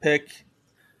 5th pick,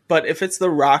 but if it's the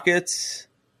Rockets,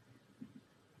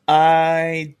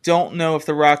 I don't know if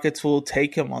the Rockets will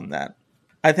take him on that.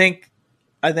 I think,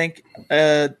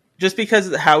 just because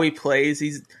of how he plays,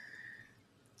 he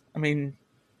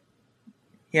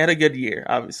had a good year,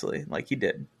 obviously, like he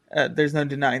did. There's no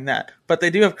denying that. But they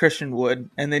do have Christian Wood,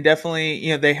 and they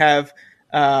definitely, they have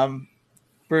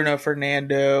Bruno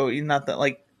Fernando. Not that,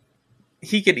 like,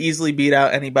 he could easily beat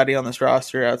out anybody on this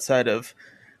roster outside of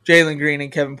Jalen Green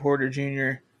and Kevin Porter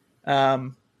Jr.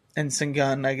 And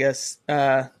Sengun, I guess.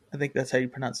 I think that's how you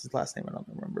pronounce his last name. I don't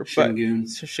remember.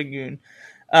 Şengün.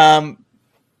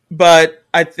 But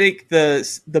I think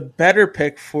the better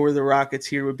pick for the Rockets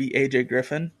here would be AJ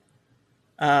Griffin.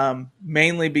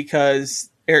 Mainly because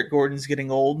Eric Gordon's getting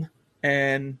old,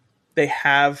 and they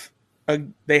have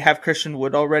Christian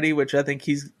Wood already, which I think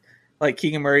he's like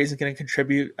Keegan Murray isn't going to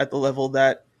contribute at the level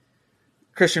that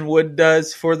Christian Wood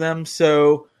does for them.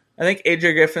 So I think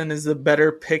AJ Griffin is the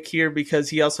better pick here because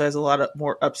he also has a lot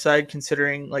more upside,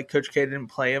 considering like Coach K didn't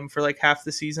play him for like half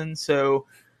the season. So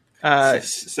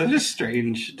such a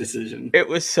strange decision. It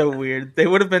was so weird. They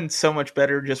would have been so much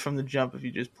better just from the jump if he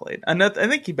just played. I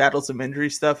think he battled some injury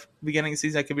stuff beginning of the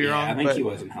season. I could be wrong. I think he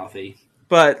wasn't healthy.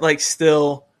 But like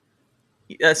still,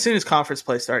 as soon as conference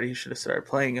play started, he should have started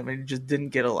playing him. And he just didn't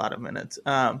get a lot of minutes.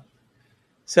 But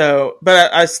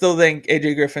I still think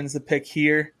AJ Griffin's the pick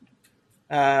here.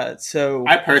 So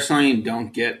I personally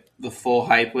don't get the full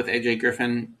hype with AJ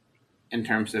Griffin in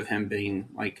terms of him being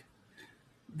like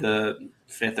the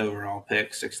 5th overall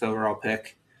pick, 6th overall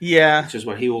pick. Yeah. Which is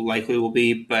what he will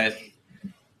be. But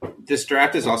this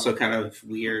draft is also kind of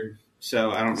weird.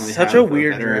 So I don't really have a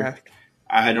weird draft.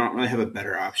 I don't really have a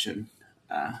better option.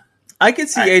 I could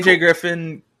see AJ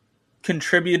Griffin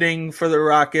contributing for the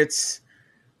Rockets.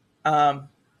 Kind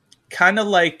of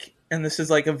like, and this is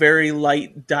like a very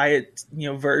light diet,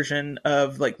 version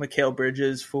of like Mikal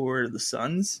Bridges for the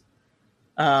Suns.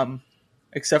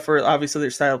 Except for obviously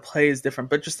their style of play is different,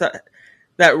 but just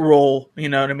that role, you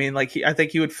know what I mean? Like I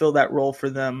think he would fill that role for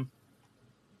them.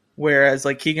 Whereas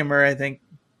like Keegan Murray, I think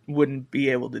wouldn't be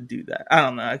able to do that. I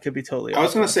don't know. I could be totally. I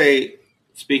was going to say,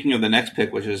 speaking of the next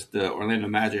pick, which is the Orlando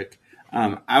Magic,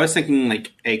 I was thinking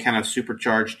like a kind of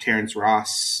supercharged Terrence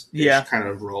Ross kind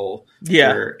of role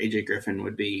where AJ Griffin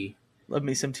would be. Love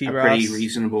me some T. A Ross. pretty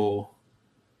reasonable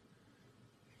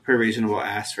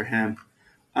ask for him.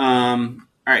 All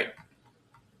right.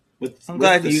 I'm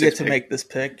glad you get to make this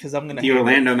pick because I'm going to. The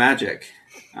Orlando Magic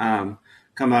come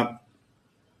up.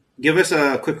 Give us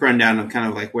a quick rundown of kind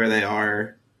of like where they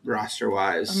are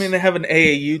roster-wise. I mean, they have an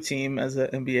AAU team as an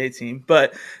NBA team,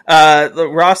 but the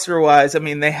roster-wise, I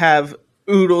mean, they have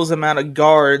oodles amount of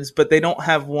guards, but they don't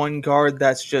have one guard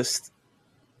that's just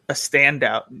a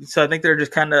standout. So I think they're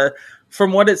just kind of,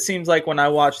 from what it seems like when I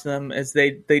watch them, is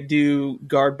they do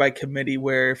guard by committee,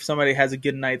 where if somebody has a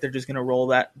good night, they're just going to roll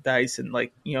that dice and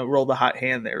roll the hot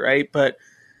hand there, right? But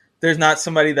there's not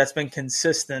somebody that's been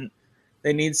consistent.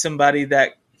 They need somebody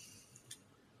that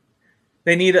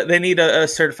they need a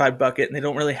certified bucket, and they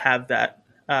don't really have that.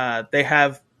 They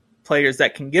have players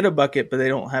that can get a bucket, but they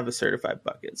don't have a certified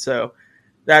bucket. So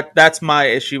that's my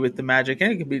issue with the Magic,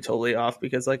 and it can be totally off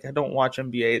because like I don't watch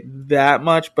NBA that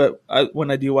much, but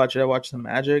when I do watch it, I watch the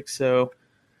Magic. So,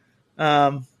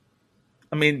 I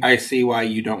mean, I see why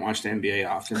you don't watch the NBA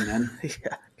often, then.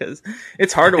 Yeah, because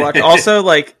it's hard to watch. Also,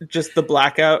 like just the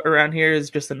blackout around here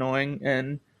is just annoying,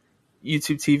 and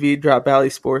YouTube TV dropped Bally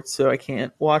Sports, so I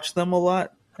can't watch them a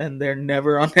lot, and they're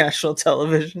never on national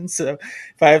television. So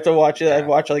if I have to watch it, I'd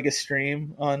watch like a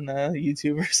stream on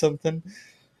YouTube or something.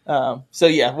 So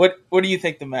yeah, what do you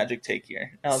think the Magic take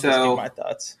here? I'll just give my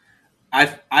thoughts.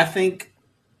 I think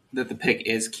that the pick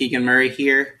is Keegan Murray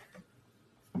here,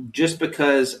 just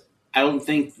because I don't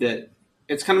think that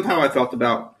it's kind of how I felt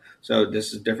about. So this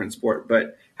is a different sport,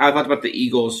 but how I felt about the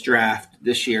Eagles draft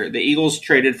this year. The Eagles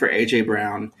traded for AJ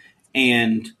Brown,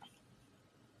 and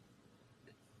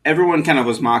everyone kind of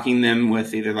was mocking them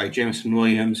with either like Jameson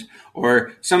Williams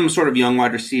or some sort of young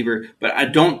wide receiver. But I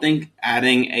don't think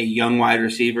adding a young wide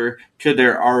receiver to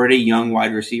their already young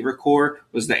wide receiver core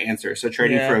was the answer. So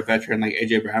trading for a veteran like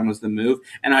AJ Brown was the move.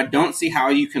 And I don't see how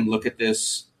you can look at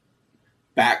this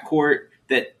backcourt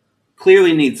that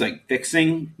clearly needs like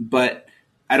fixing, but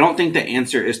I don't think the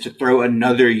answer is to throw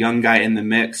another young guy in the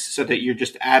mix so that you're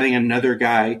just adding another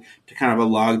guy to kind of a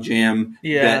log jam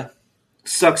that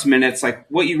sucks minutes. Like,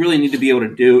 what you really need to be able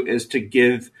to do is to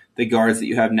give the guards that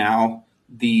you have now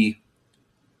the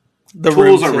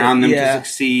tools around them to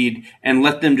succeed and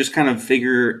let them just kind of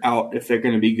figure out if they're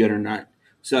going to be good or not.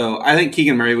 So I think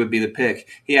Keegan Murray would be the pick.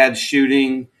 He adds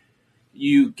shooting,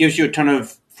 gives you a ton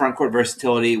of front court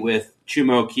versatility with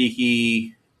Chumo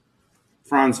Kiki,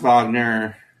 Franz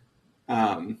Wagner,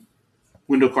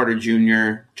 Wendell Carter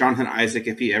Jr., Jonathan Isaac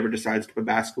if he ever decides to play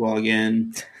basketball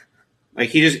again. Like,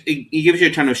 he gives you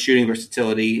a ton of shooting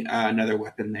versatility, another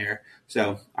weapon there.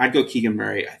 So I'd go Keegan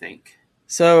Murray, I think.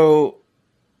 So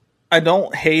I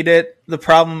don't hate it. The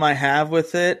problem I have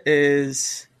with it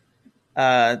is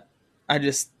Jonathan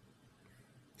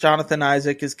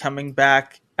Isaac is coming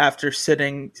back after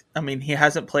sitting. I mean, he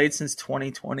hasn't played since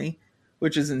 2020,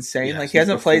 which is insane. Yeah, like, he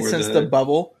hasn't played since the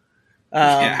bubble.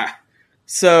 Yeah.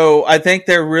 So I think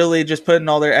they're really just putting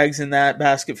all their eggs in that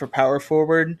basket for power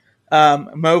forward.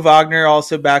 Mo Wagner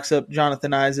also backs up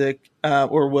Jonathan Isaac,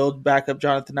 or will back up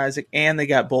Jonathan Isaac, and they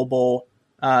got Bol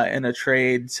in a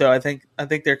trade. So I think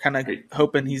they're kind of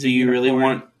hoping he's. Do you really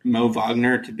want Mo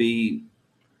Wagner to be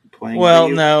playing? Well,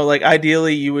 no. Like,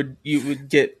 ideally, you would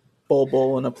get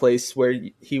Bol in a place where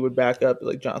he would back up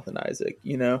like Jonathan Isaac,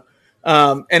 you know.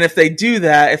 And if they do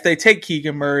that, if they take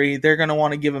Keegan Murray, they're going to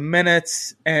want to give him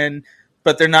minutes,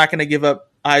 but they're not going to give up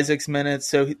Isaac's minutes,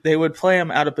 so they would play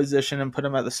him out of position and put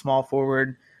him at the small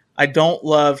forward. I don't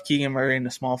love Keegan Murray in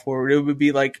the small forward. It would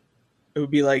be like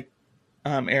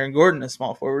Aaron Gordon in a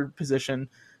small forward position,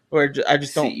 where I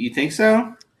just don't. You think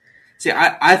so? See,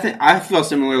 I think I feel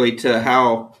similarly to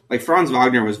how like Franz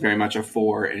Wagner was very much a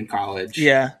 4 in college,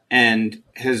 and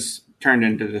has turned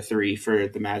into the 3 for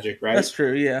the Magic, right? That's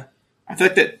true. Yeah, I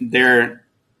think that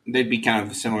they'd be kind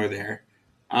of similar there.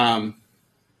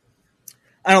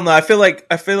 I don't know. I feel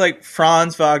like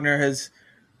Franz Wagner has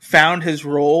found his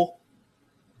role,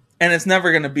 and it's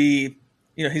never going to be,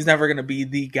 he's never going to be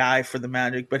the guy for the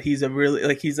Magic. But he's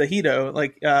he's a Hito,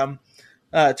 like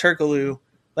Turkoglu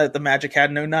that the Magic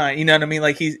had in 09. You know what I mean?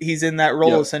 Like, he's in that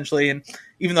role essentially. And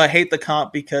even though I hate the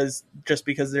comp because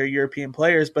they're European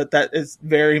players, but that is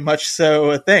very much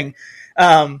so a thing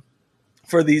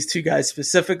for these two guys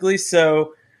specifically.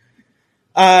 So,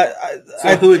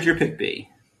 who would your pick be?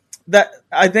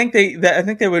 I think they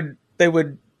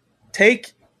would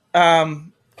take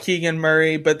Keegan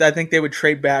Murray, but I think they would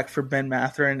trade back for Ben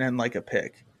Mathurin and like a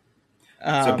pick.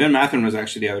 So Ben Mathurin was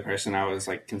actually the other person I was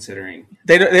like considering.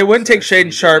 They wouldn't take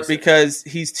Shaedon Sharpe because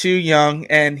he's too young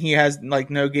and he has like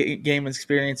no game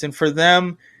experience, and for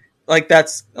them, like,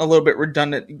 that's a little bit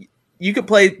redundant. You could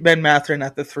play Ben Mathurin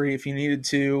at the 3 if you needed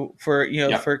to for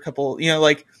a couple,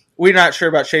 like. We're not sure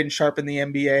about Shaedon Sharpe in the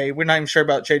NBA. We're not even sure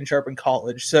about Shaedon Sharpe in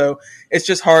college. So it's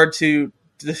just hard to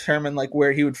determine like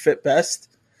where he would fit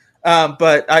best.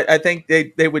 But I think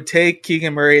they would take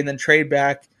Keegan Murray and then trade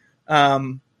back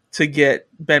to get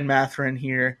Ben Mathurin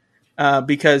here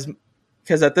because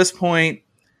at this point,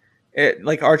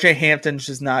 RJ Hampton's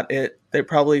just not it. They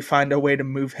probably find a way to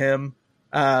move him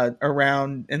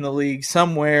around in the league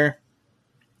somewhere,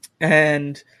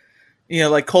 and.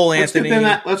 Like Cole Anthony.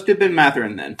 Let's do Ben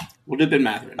Mathurin then. We'll do Ben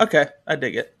Mathurin. Okay, I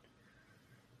dig it.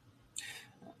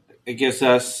 It gives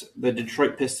us the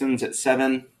Detroit Pistons at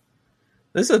 7.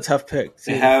 This is a tough pick.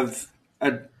 They have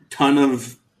a ton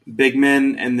of big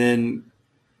men, and then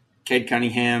Cade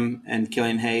Cunningham and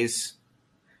Killian Hayes.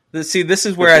 This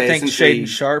is where I think Shaedon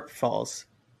Sharpe falls,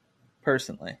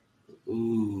 personally.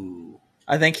 Ooh.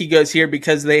 I think he goes here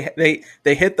because they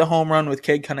hit the home run with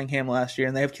Cade Cunningham last year,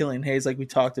 and they have Killian Hayes like we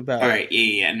talked about. All right,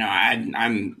 yeah, no,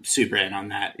 I'm super in on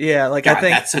that. Yeah, like, God, I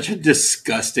think that's such a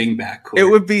disgusting backcourt. It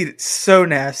would be so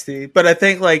nasty, but I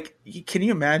think like, can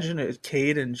you imagine it,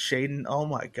 Cade and Shaedon? Oh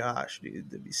my gosh, dude,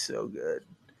 that'd be so good.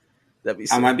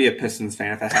 I might be a Pistons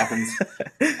fan if that happens.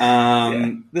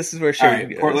 This is where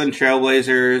Shaedon goes. Portland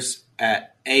Trailblazers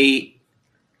at 8.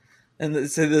 And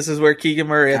so this is where Keegan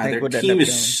Murray, I think, would end up going. Their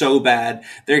team is so bad.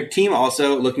 Their team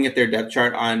also, looking at their depth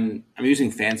chart I'm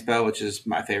using Fanspo, which is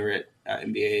my favorite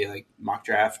NBA like mock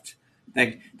draft.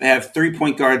 They have 3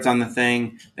 point guards on the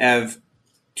thing. They have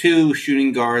 2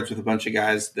 shooting guards with a bunch of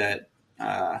guys that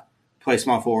play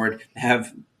small forward. They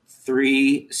have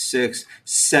 3, 6,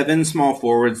 7 small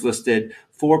forwards listed,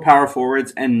 4 power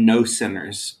forwards, and no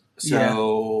centers.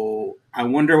 So I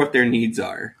wonder what their needs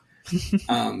are.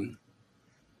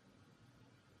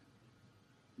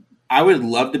 I would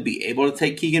love to be able to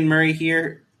take Keegan Murray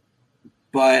here,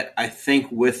 but I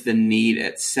think with the need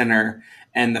at center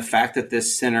and the fact that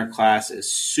this center class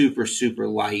is super, super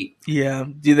light. Yeah.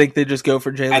 Do you think they just go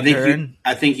for Jalen Duren?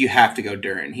 I think you have to go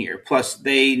Duren here. Plus,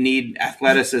 they need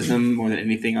athleticism more than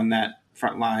anything on that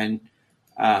front line.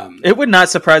 It would not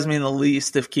surprise me in the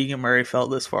least if Keegan Murray fell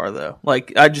this far, though.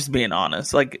 Like, I'm just being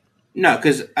honest. Like, no,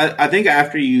 because I think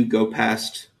after you go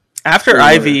past... After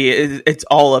Ivy, it's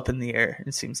all up in the air,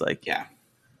 it seems like. Yeah.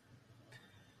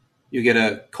 You get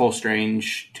a Cole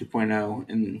Strange 2.0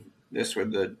 in this where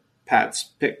the Pats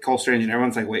pick Cole Strange and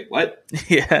everyone's like, wait, what?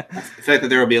 Yeah. The fact that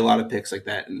there will be a lot of picks like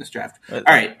that in this draft. All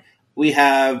right. We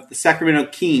have the Sacramento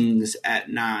Kings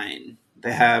at 9.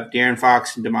 They have De'Aaron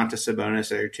Fox and Domantas Sabonis.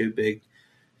 They're 2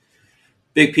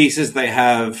 big pieces. They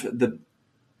have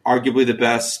arguably the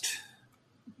best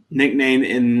nickname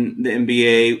in the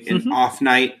NBA, an off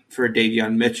night for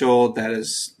Davion Mitchell. That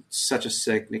is such a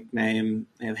sick nickname.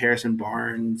 They have Harrison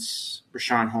Barnes,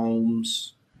 Rashawn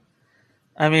Holmes.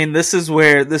 I mean, this is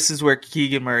where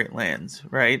Keegan Murray lands,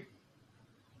 right?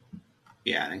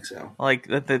 Yeah, I think so. Like,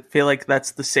 I feel like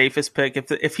that's the safest pick.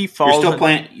 If he falls,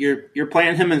 you're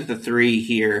playing him at the 3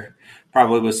 here,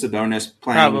 probably with Sabonis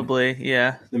playing. Probably,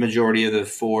 yeah. The majority of the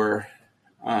 4.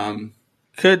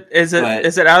 Is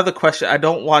it out of the question? I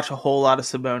don't watch a whole lot of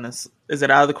Sabonis. Is it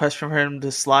out of the question for him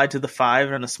to slide to the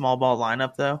 5 in a small ball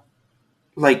lineup, though?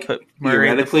 Like,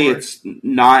 theoretically, it's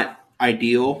not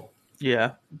ideal.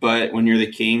 Yeah. But when you're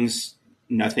the Kings,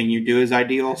 nothing you do is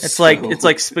ideal. It's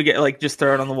like spaghetti, like just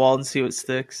throw it on the wall and see what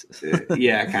sticks.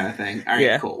 Yeah, kind of thing. All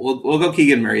right, cool. We'll go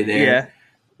Keegan Murray there. Yeah,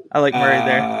 I like Murray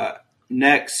there.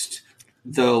 Next,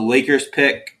 the Lakers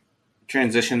pick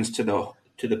transitions to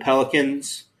the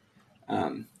Pelicans.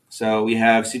 So we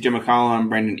have CJ McCollum,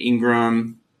 Brandon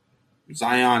Ingram,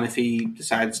 Zion if he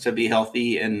decides to be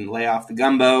healthy and lay off the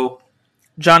gumbo.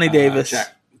 Johnny Davis.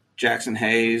 Jackson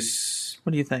Hayes.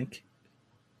 What do you think?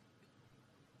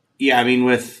 Yeah, I mean,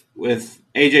 with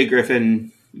AJ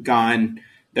Griffin gone,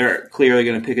 they're clearly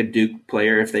going to pick a Duke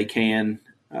player if they can.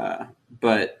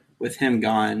 But with him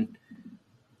gone,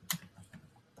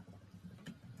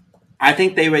 I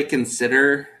think they would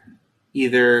consider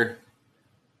either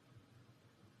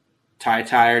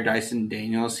Ty or Dyson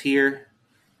Daniels here,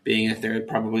 being that they're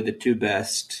probably the 2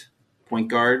 best point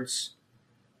guards.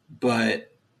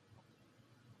 But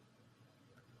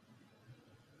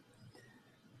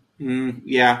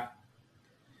yeah.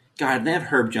 God, they have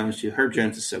Herb Jones too. Herb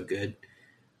Jones is so good.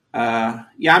 Yeah,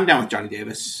 I'm down with Johnny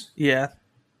Davis. Yeah.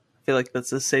 I feel like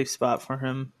that's a safe spot for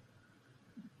him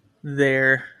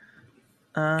there.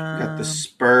 Got the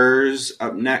Spurs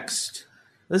up next.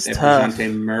 This is tough.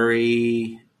 DeJounte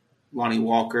Murray, Lonnie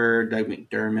Walker, Doug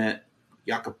McDermott,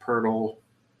 Jakob Poeltl,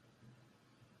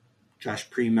 Josh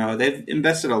Primo. They've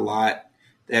invested a lot.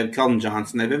 They have Keldon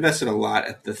Johnson. They've invested a lot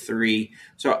at the 3.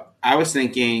 So I was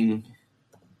thinking,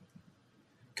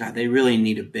 God, they really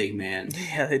need a big man.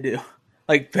 Yeah, they do.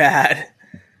 Like, bad.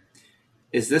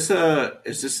 Is this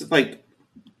like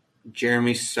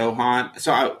Jeremy Sohan?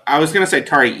 So I was going to say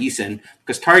Tari Eason,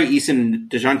 because Tari Eason and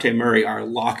DeJounte Murray are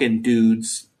locking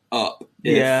dudes up.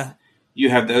 Yeah. You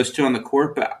have those 2 on the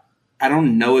court, but I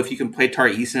don't know if you can play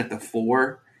Tari Eason at the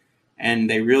 4, and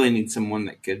they really need someone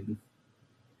that could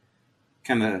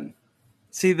kind of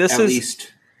see this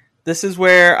is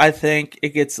where I think it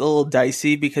gets a little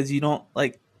dicey, because you don't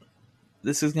like.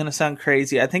 This is going to sound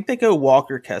crazy. I think they go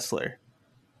Walker Kessler.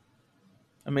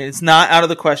 I mean, it's not out of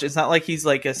the question. It's not like he's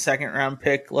like a second-round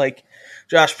pick like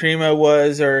Josh Primo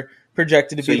was or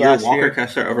projected to be last year. So you're Walker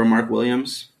Kessler over Mark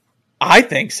Williams? I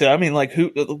think so. I mean, like,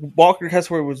 Walker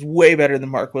Kessler was way better than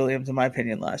Mark Williams, in my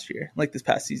opinion, last year, like this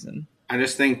past season. I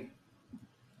just think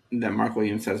that Mark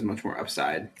Williams has much more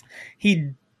upside.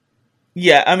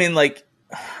 Yeah, I mean, like,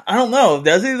 I don't know.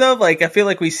 Does he, though? Like, I feel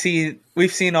like we've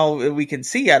seen all we can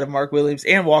see out of Mark Williams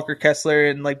and Walker Kessler,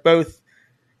 and, like, both,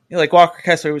 you know, like, Walker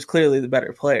Kessler was clearly the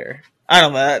better player. I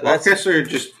don't know. Walker Kessler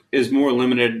just is more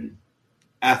limited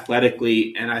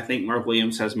athletically, and I think Mark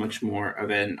Williams has much more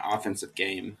of an offensive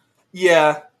game.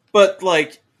 Yeah, but,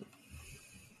 like,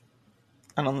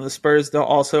 I don't know, the Spurs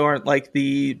aren't like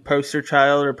the poster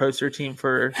child or poster team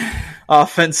for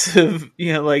offensive,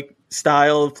 you know, like,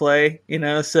 style of play, you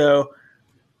know, so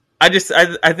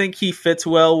I think he fits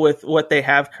well with what they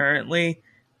have currently,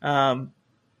 Um,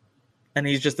 and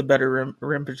he's just a better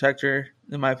rim protector,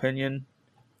 in my opinion.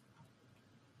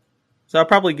 So I'll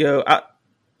probably go.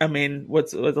 I mean,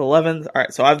 what's 11th? All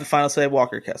right, so I have the final say.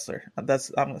 Walker Kessler. I'm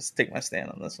going to take my stand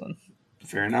on this one.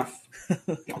 Fair enough.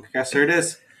 Walker Kessler it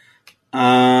is. You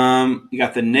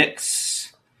got the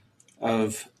Knicks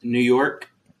of New York.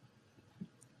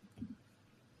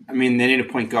 I mean, they need a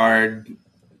point guard.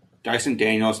 Dyson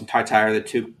Daniels and Ty Tyler, the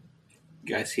two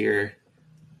guys here.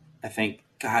 I think,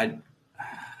 God,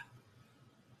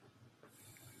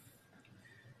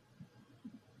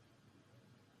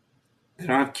 they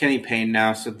don't have Kenny Payne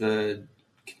now, so the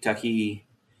Kentucky.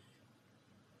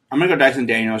 I'm going to go Dyson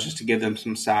Daniels just to give them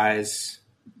some size.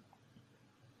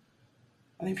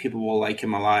 I think people will like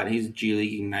him a lot. He's a G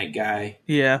League Ignite guy.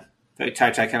 Yeah. I feel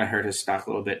like Ty kind of hurt his stock a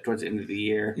little bit towards the end of the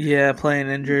year. Yeah, playing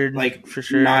injured, like for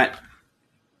sure. Not.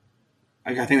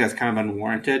 Like I think that's kind of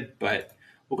unwarranted, but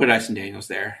we'll go Dyson Daniels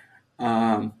there.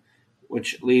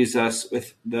 Which leaves us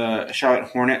with the Charlotte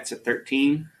Hornets at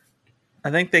 13. I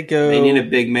think they go. They need a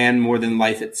big man more than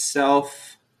life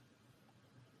itself.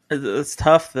 It's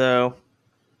tough though.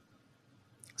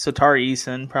 So Tari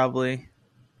Eason probably.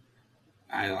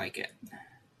 I like it.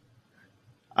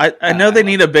 I know they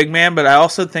need a big man, but I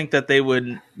also think that they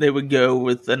would go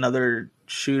with another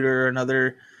shooter,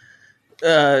 another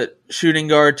shooting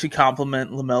guard to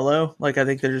complement LaMelo. Like I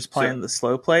think they're just playing the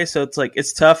slow play, so it's like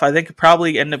it's tough. I think it'd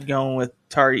probably end up going with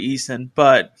Tari Eason,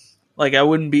 but like it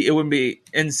wouldn't be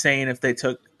insane if they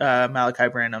took Malachi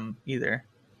Branham either,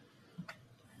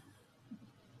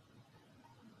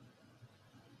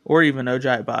 or even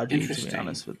Ojai Baji. To be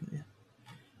honest with you,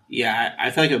 yeah, I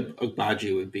feel like a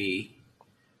Baji would be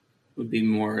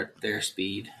more their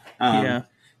speed. Yeah.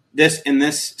 In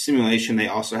this simulation, they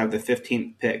also have the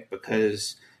 15th pick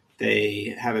because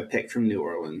they have a pick from New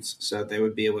Orleans, so they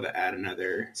would be able to add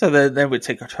another. So they would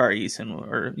take a Tari Eason,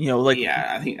 or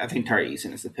yeah, I think Tari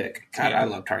Eason is the pick. God, yeah. I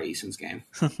love Tari Eason's game.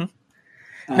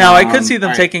 Now I could see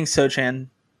them taking Sochan,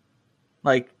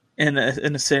 like in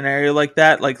a scenario like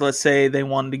that. Like let's say they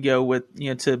wanted to go with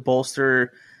to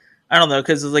bolster. I don't know,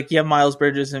 because it's like you have Miles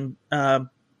Bridges and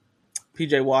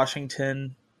PJ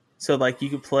Washington, so like you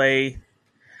could play.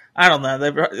 I don't know.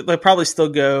 They probably still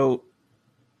go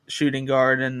shooting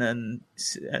guard and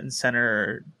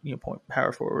center, or point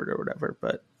power forward or whatever.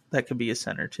 But that could be a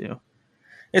center too.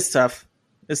 It's tough.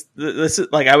 This is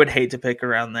like I would hate to pick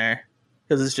around there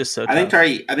because it's just so. I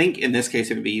think in this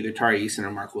case it would be either Tari Eason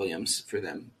or Mark Williams for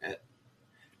them at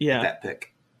that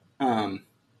pick. All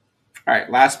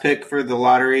right, last pick for the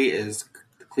lottery is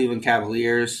the Cleveland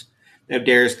Cavaliers. They have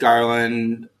Darius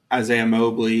Garland, Evan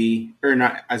Mobley,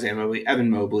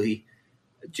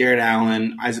 Jared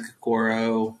Allen, Isaac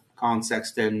Okoro, Colin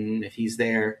Sexton, if he's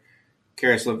there,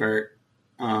 Karis LeVert.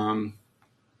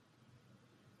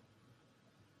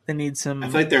 They need some. I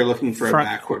feel like they're looking for a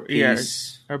backcourt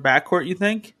piece. Yeah, or backcourt, you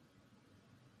think?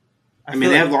 I mean,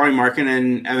 they have Lauri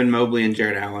Markkanen, Evan Mobley, and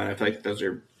Jared Allen. I feel like those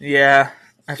are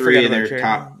three of their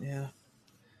top. Yeah,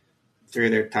 three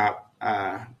of their top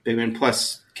big men.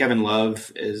 Plus, Kevin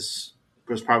Love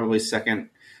was probably second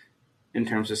in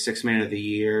terms of 6th man of the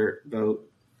year vote.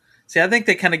 See, I think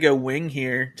they kind of go wing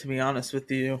here, to be honest with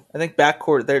you. I think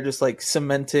backcourt, they're just like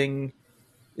cementing.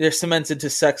 They're cemented to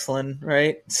Sexland,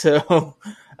 right? So,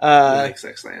 like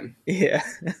Sexland. Yeah.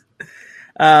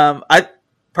 I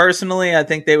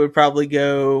think they would probably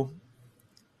go.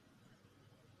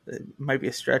 It might be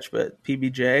a stretch, but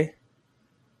PBJ.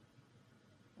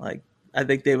 Like, I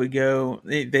think they would go.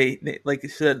 They like you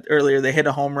said earlier, they hit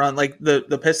a home run. Like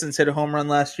the Pistons hit a home run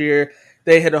last year.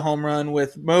 They hit a home run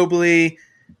with Mobley.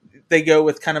 They go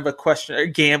with kind of a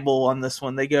gamble on this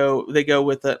one. They go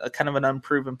with a kind of an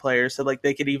unproven player. So like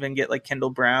they could even get like Kendall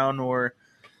Brown or.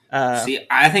 See,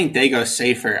 I think they go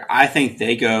safer. I think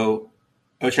they go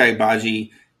Ochai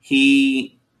Agbaji.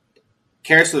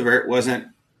 Karis LeVert wasn't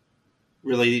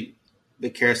really the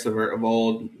Karis LeVert of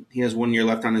old. He has 1 year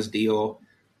left on his deal.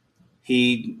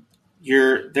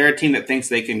 They're a team that thinks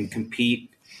they can compete,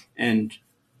 and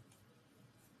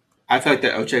I feel like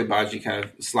that Ochai Agbaji kind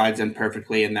of slides in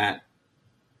perfectly in that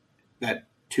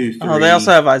 2-3. Oh, they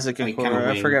also have Isaac Okoro. Kind of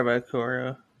I forgot about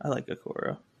Okoro. I like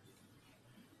Okoro.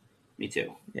 Me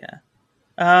too. Yeah.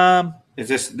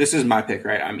 This is my pick,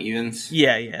 right? I'm evens.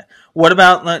 Yeah. What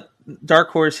about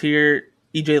dark horse here?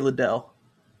 EJ Liddell.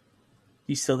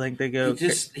 You still think they go?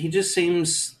 He just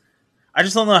seems. I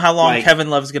just don't know how long Kevin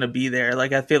Love's going to be there.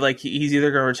 Like I feel like he's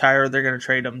either going to retire or they're going to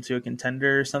trade him to a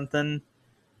contender or something.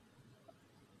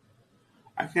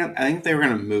 I think if they were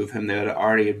going to move him, they would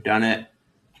already have done it.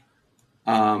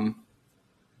 I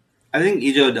think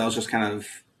EJ Liddell's just kind of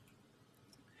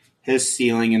his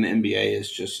ceiling in the NBA is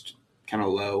just kind of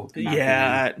low. In my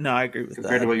Yeah, opinion, no, I agree with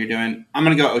compared that. to what you're doing. I'm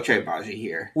going to go Ochai Agbaji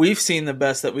here. We've seen the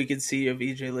best that we could see of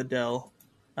EJ Liddell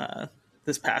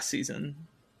this past season.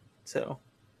 So,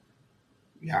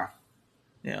 Yeah.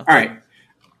 yeah. All right.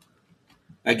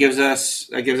 That gives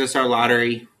us our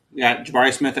lottery. We got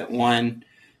Jabari Smith at 1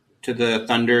 to the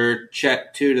Thunder,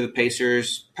 Chet 2 to the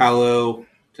Pacers, Paolo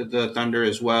to the Thunder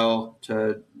as well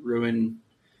to ruin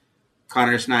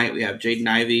Connor's night. We have Jaden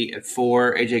Ivey at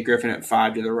 4, AJ Griffin at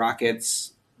 5 to the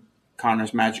Rockets,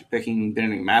 Connor's Magic picking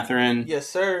Benedict Mathurin. Yes,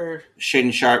 sir.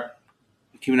 Shaden Sharp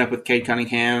teaming up with Cade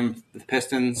Cunningham with the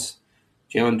Pistons,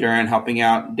 Jalen Duren helping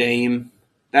out Dame.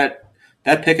 That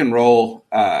pick and roll,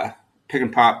 pick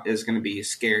and pop is going to be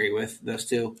scary with those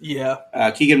two.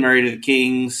 Yeah. Keegan Murray to the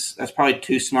Kings. That's probably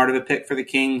too smart of a pick for the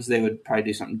Kings. They would probably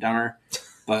do something dumber.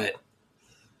 But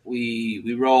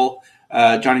we roll.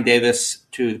 Johnny Davis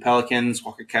to the Pelicans.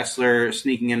 Walker Kessler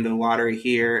sneaking into the lottery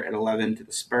here at 11 to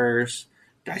the Spurs.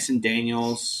 Dyson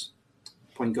Daniels,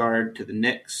 point guard, to the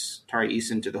Knicks. Tari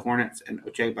Eason to the Hornets. And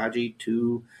Ochai Agbaji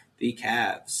to the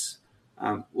Cavs.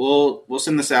 We'll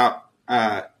send this out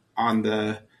on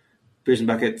the Beers and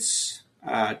Buckets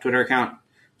Twitter account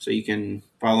so you can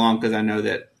follow along, because I know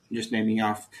that just naming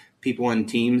off people and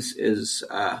teams is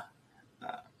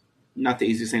not the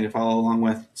easiest thing to follow along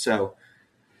with. So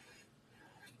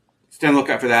stay on the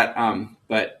lookout for that.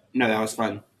 But no, that was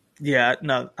fun. Yeah,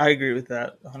 no, I agree with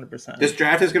that 100%. This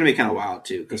draft is going to be kind of wild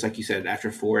too, because like you said,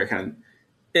 after 4, it kind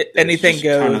of anything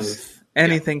goes.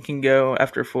 Anything can go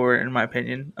after 4, in my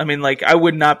opinion. I mean, like, I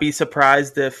would not be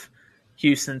surprised if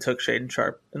Houston took Shaden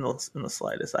Sharp in the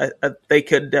slightest. They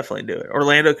could definitely do it.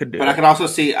 Orlando could do it. But I could also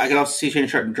see Shaden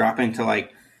Sharp dropping to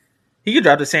like he could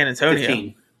drop to San Antonio.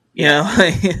 15. You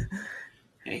know,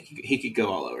 yeah, he could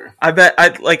go all over.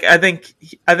 I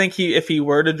think he if he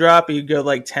were to drop, he'd go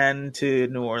like 10 to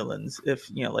New Orleans. If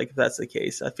that's the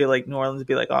case, I feel like New Orleans would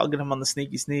be like, oh, I'll get him on the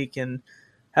sneaky sneak and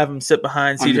have him sit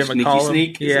behind CJ McCollum.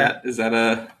 Sneak? Yeah, is that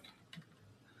a?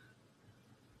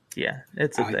 Yeah,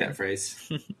 it's a I like thing. that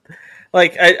phrase.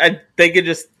 Like they could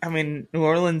just. I mean, New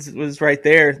Orleans was right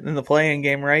there in the play-in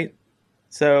game, right?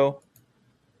 So,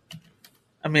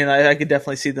 I mean, I could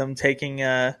definitely see them taking.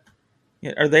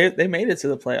 Or they made it to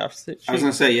the playoffs. I was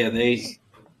gonna say, yeah, they.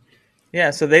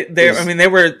 Yeah, so they were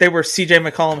CJ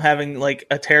McCollum having like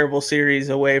a terrible series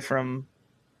away from,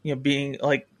 being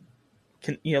like,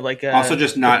 also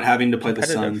just not having to play the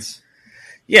Suns.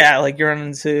 Yeah, like you're running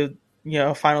into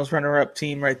a finals runner-up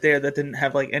team right there that didn't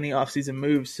have like any offseason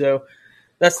moves. So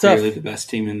that's clearly tough. The best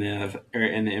team in the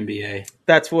NBA.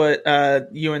 That's what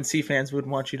UNC fans would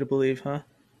want you to believe, huh?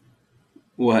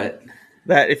 What?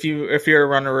 That if you're a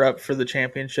runner-up for the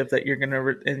championship, that you're gonna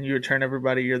and you return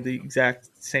everybody, you're the exact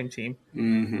same team.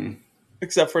 Mm-hmm.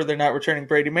 Except for they're not returning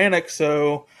Brady Manick.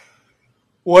 So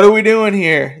what are we doing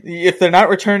here? If they're not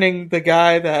returning the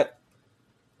guy that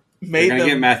made them,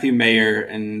 get Matthew Mayer,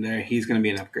 and he's going to be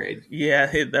an upgrade.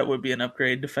 Yeah, that would be an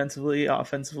upgrade defensively,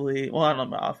 offensively. Well, I don't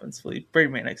know about offensively.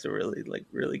 Brady Manick's a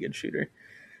really good shooter.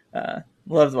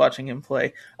 Loved watching him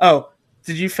play. Oh,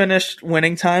 did you finish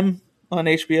Winning Time on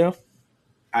HBO?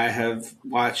 I have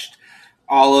watched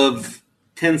all of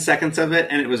 10 seconds of it,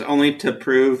 and it was only to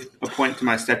prove a point to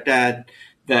my stepdad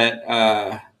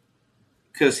that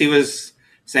because he was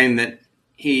saying that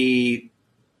he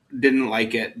didn't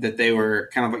like it, that they were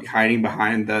kind of like hiding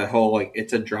behind the whole like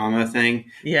it's a drama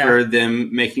thing for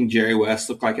them, making Jerry West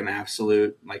look like an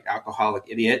absolute like alcoholic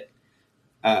idiot.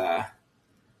 And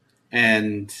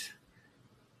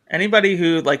anybody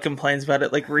who like complains about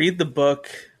it, like read the book.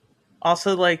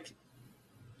 Also, like,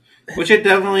 which it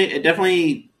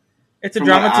definitely it's a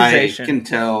dramatization. I can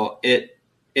tell it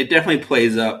definitely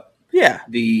plays up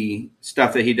the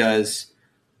stuff that he does.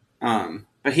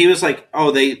 But he was like,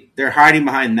 oh, they're hiding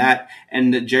behind that,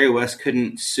 and that Jerry West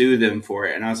couldn't sue them for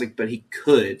it. And I was like, but he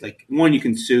could. Like, one, you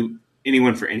can sue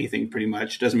anyone for anything pretty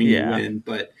much. Doesn't mean you win,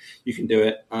 but you can do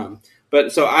it.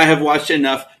 But so I have watched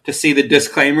enough to see the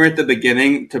disclaimer at the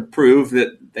beginning to prove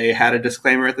that they had a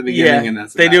disclaimer at the beginning. Yeah, and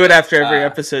they do it after every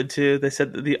episode too. They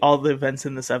said that all the events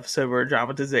in this episode were a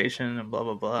dramatization and blah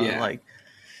blah blah. Yeah. Like,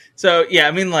 so yeah,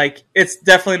 I mean, like, it's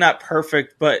definitely not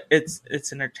perfect, but it's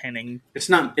entertaining. It's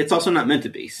not. It's also not meant to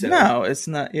be. So. No, it's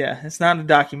not. Yeah, it's not a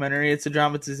documentary. It's a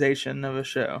dramatization of a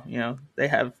show.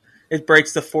 It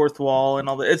breaks the fourth wall and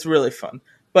all that. It's really fun.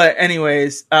 But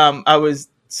anyways, I was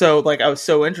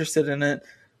so interested in it.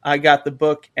 I got the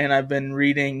book, and I've been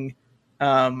reading.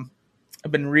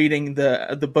 I've been reading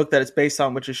the book that it's based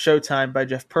on, which is Showtime by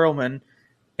Jeff Pearlman,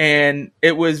 and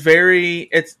it was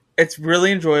it's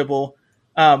really enjoyable.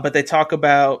 But they talk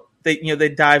about they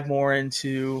dive more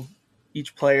into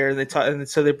each player. And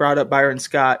so they brought up Byron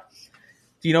Scott,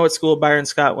 Do you know what school Byron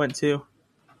Scott went to?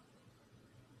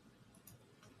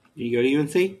 Did you go to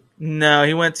UNC? No,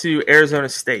 he went to Arizona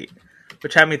State,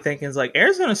 which had me thinking is like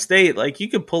Arizona State, like you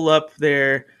could pull up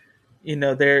their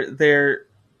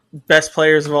best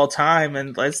players of all time,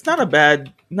 and it's not a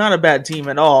bad team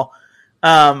at all.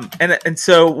 And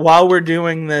so while we're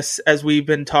doing this, as we've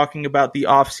been talking about the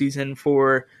off season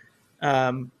for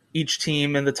each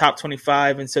team in the top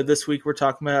 25, and so this week we're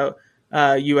talking about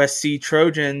USC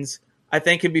Trojans. I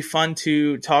think it'd be fun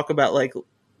to talk about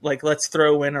like let's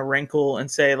throw in a wrinkle and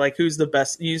say like who's the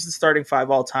best. Use the starting 5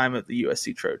 all time of the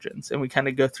USC Trojans, and we kind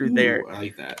of go through there. I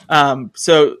like that.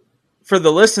 So for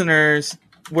the listeners,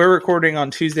 we're recording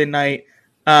on Tuesday night.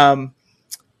 The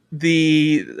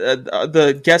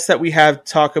guest that we have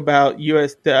talk about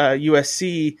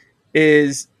USC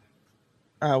is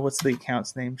what's the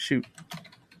account's name? Shoot,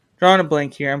 drawing a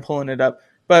blank here. I'm pulling it up,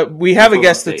 but we have a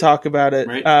guest to talk about it.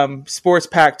 Right? Sports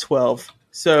Pac 12.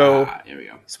 So here we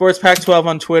go. Sports Pac 12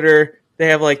 on Twitter. They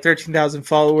have like 13,000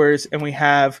 followers, and we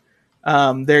have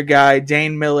their guy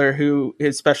Dane Miller, who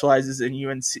specializes in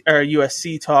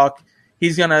USC talk.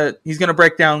 He's gonna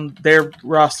break down their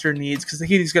roster needs because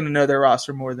he's gonna know their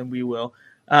roster more than we will.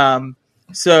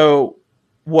 So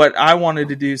what I wanted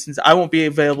to do, since I won't be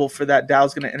available for that,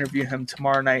 Dow's gonna interview him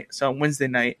tomorrow night. So on Wednesday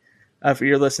night, for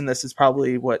your listen, this is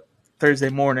probably Thursday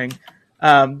morning.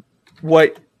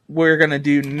 What we're gonna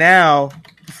do now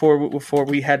before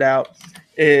we head out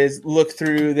is look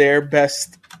through their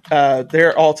best,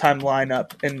 their all-time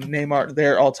lineup and name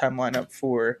their all-time lineup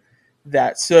for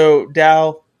that. So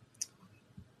Dow.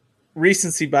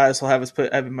 Recency bias will have us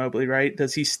put Evan Mobley, right?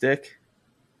 Does he stick?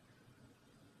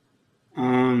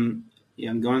 Yeah,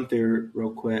 I'm going through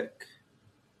real quick.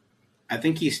 I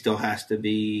think he still has to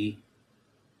be.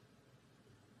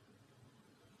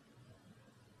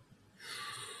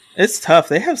 It's tough.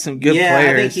 They have some good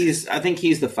players. I think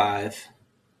he's the 5.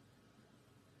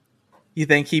 You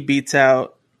think he beats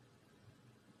out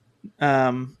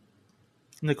Nikola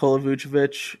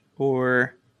Vucevic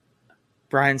or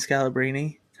Brian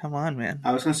Scalabrine? Come on, man.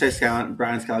 I was going to say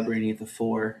Brian Scalabrine at the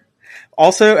 4.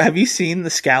 Also, have you seen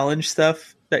the Scallenge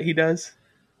stuff that he does?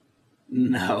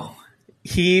 No.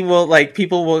 He will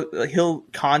he'll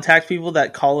contact people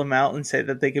that call him out and say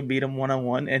that they can beat him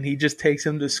one-on-one, and he just takes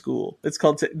him to school. It's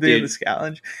called the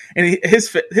Scallenge. And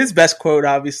his best quote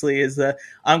obviously is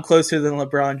I'm closer than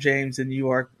LeBron James than you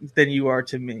are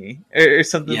to me, or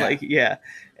something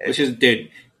Which is, dude,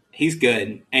 he's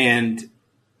good and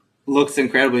looks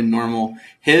incredibly normal.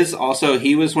 He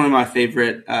was one of my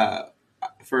favorite.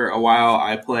 For a while,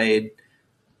 I played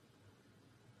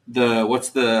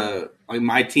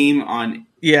my team on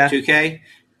 2K,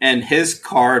 and his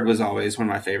card was always one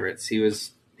of my favorites. He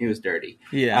was dirty.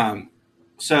 Yeah.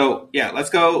 Let's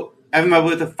go. Evan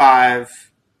Mobley at the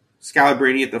 5,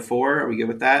 Scalabrine at the 4. Are we good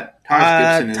with that?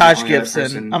 Taj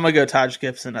Gibson. I'm gonna go Taj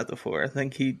Gibson at the 4. I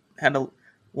think he had a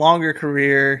longer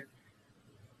career.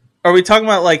 Are we talking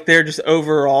about like their just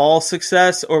overall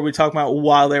success, or are we talking about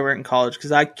while they were in college?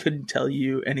 Because I couldn't tell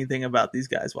you anything about these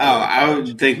guys. I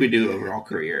would think we do overall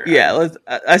career. Yeah,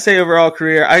 I say overall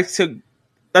career.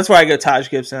 That's why I go Taj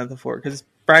Gibson at the 4, because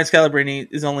Brian Scalabrine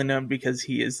is only known because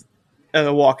he is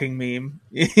a walking meme.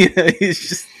 He's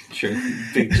just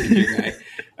big ginger guy.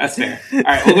 That's fair. All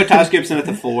right, we'll go Taj Gibson at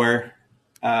the 4.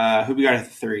 Who we got at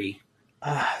the 3?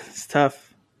 It's tough.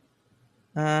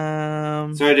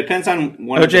 So it depends on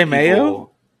one. OJ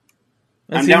Mayo.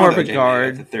 I'm down more of a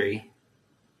guard. At the 3.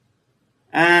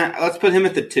 Let's put him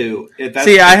at the 2.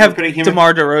 I have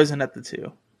DeMar DeRozan at the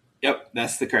 2. Yep,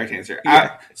 that's the correct answer.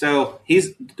 Yeah. So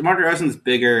DeMar DeRozan's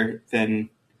bigger than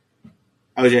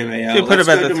OJ Mayo. You put him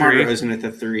at the DeMar 3. DeRozan at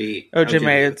the 3. OJ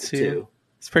Mayo at the 2.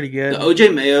 It's pretty good. The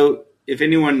OJ Mayo. If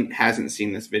anyone hasn't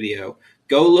seen this video,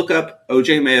 go look up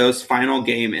OJ Mayo's final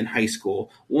game in high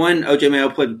school. OJ Mayo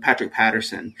played with Patrick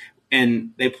Patterson,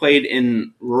 and they played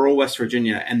in rural West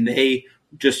Virginia, and they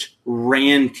just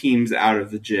ran teams out of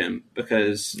the gym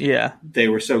because they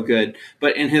were so good.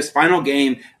 But in his final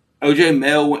game, OJ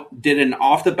Mayo did an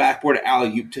off-the-backboard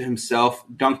alley-oop to himself,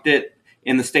 dunked it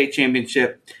in the state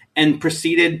championship, and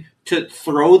proceeded to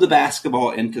throw the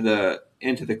basketball into the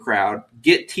crowd,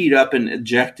 get teed up and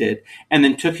ejected, and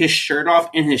then took his shirt off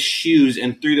and his shoes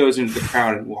and threw those into the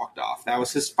crowd and walked off. That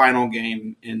was his final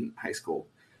game in high school,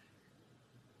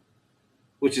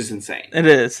 which is insane. It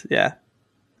is, yeah.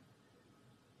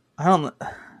 I don't know. All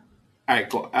right,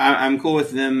 cool. I'm cool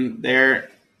with them there.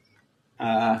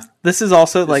 This is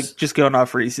also like just going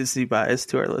off recency bias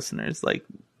to our listeners. Like,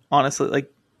 honestly,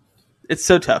 like it's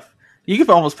so tough. You could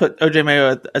almost put OJ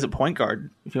Mayo as a point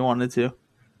guard if you wanted to.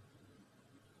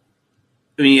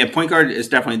 I mean, yeah, point guard is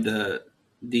definitely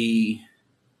the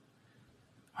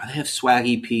Oh, they have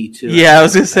Swaggy P too. Yeah, I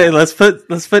was gonna say let's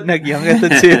put Nick Young at the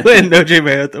 2 and OJ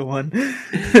Mayo at the 1.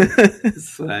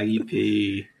 Swaggy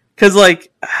P. Because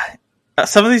like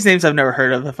some of these names I've never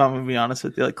heard of. If I'm gonna be honest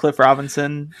with you, like Cliff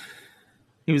Robinson,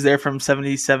 he was there from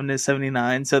 77 to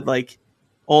 79. So like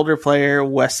older player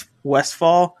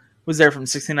Westfall was there from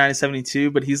 69 to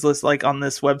 72, but he's listed like on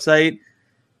this website.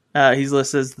 He's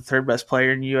listed as the third best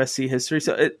player in USC history.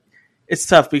 So it's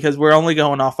tough because we're only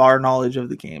going off our knowledge of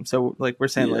the game. So like we're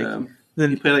saying like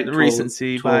the played like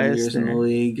recency 12 bias years there. in the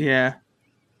league. Yeah.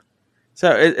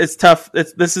 So it's tough.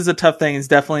 This is a tough thing. It's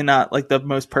definitely not like the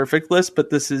most perfect list, but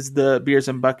this is the Beers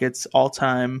and Buckets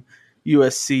all-time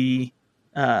USC.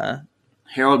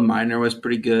 Harold Miner was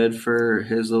pretty good for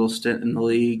his little stint in the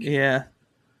league. Yeah.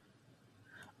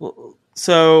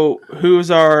 So who's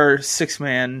our 6th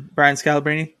man? Brian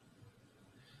Scalabrine?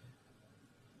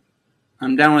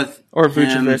 I'm down with or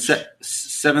Vucevic.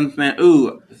 7th man.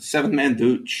 Ooh, 7th man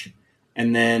Vooch,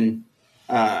 and then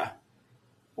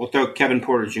we'll throw Kevin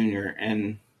Porter Jr.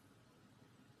 in.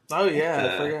 Oh yeah,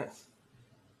 I forgot.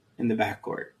 In the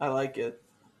backcourt. I like it.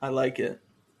 Well,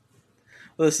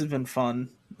 this has been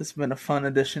fun. This has been a fun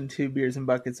addition to Beers and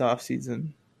Buckets off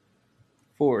season,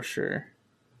 for sure.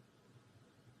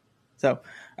 So,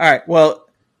 all right. Well,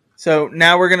 so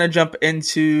now we're gonna jump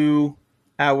into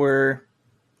our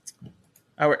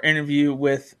interview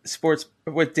with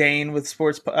Dane with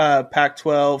Sports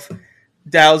Pac-12.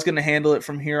 Dow's gonna handle it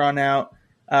from here on out,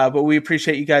 but we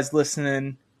appreciate you guys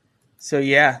listening. So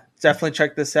yeah, definitely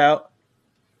check this out.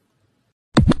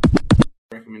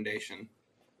 Recommendation.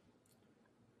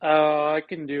 I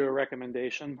can do a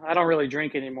recommendation. I don't really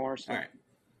drink anymore. So. All right.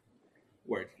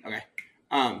 Word. Okay.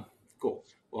 Cool.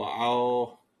 Well,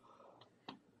 I'll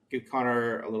give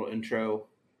Connor a little intro.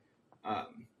 I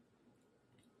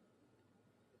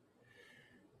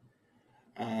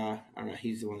don't know.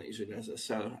 He's the one that usually does this,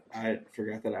 so I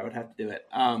forgot that I would have to do it.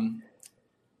 All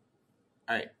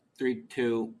right. 3,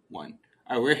 2, 1.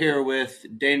 All right. We're here with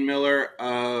Dane Miller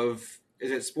of,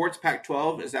 is it Sports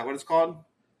Pac-12? Is that what it's called?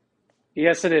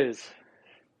 Yes, it is.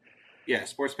 Yeah,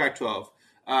 Sports Pac-12.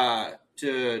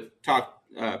 To talk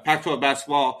Pac-12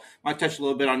 basketball, might touch a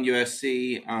little bit on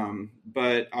USC,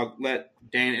 but I'll let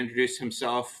Dane introduce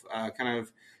himself. Kind of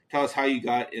tell us how you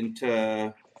got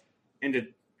into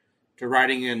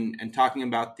writing and talking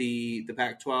about the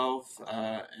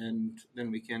Pac-12, and then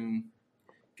we can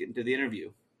get into the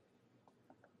interview.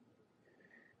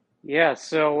 Yeah.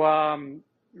 So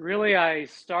really, I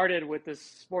started with this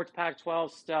Sports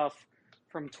Pac-12 stuff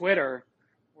from Twitter,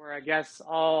 where I guess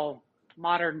all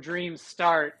modern dreams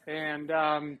start. And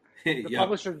the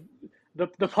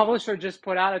publisher just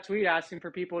put out a tweet asking for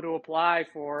people to apply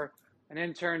for an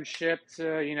internship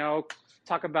to,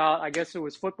 talk about, I guess it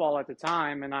was football at the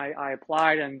time. And I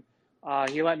applied, and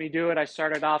he let me do it. I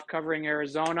started off covering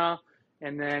Arizona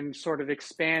and then sort of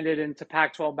expanded into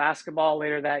Pac-12 basketball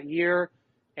later that year.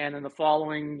 And in the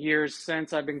following years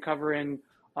since, I've been covering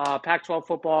Pac-12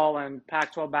 football and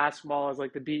Pac-12 basketball as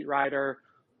like the beat writer,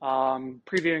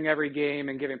 previewing every game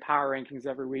and giving power rankings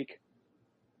every week.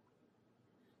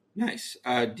 Nice.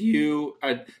 Do you?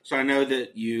 So I know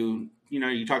that you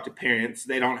talk to parents.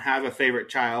 They don't have a favorite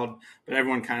child, but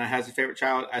everyone kind of has a favorite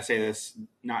child. I say this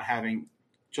not having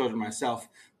children myself,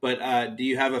 but do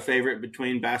you have a favorite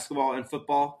between basketball and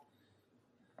football?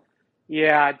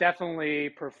 Yeah, I definitely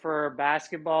prefer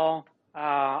basketball.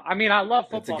 I mean, I love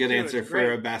football. That's a good answer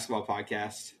for a basketball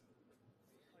podcast.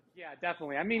 Yeah,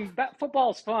 definitely. I mean,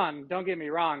 football is fun. Don't get me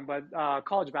wrong, but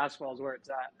college basketball is where it's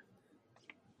at.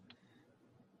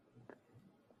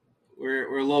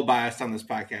 We're a little biased on this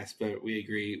podcast, but we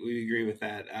agree with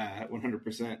that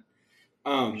 100%.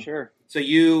 Sure. So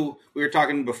we were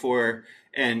talking before,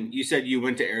 and you said you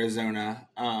went to Arizona.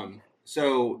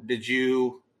 So did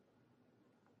you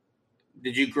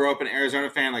grow up an Arizona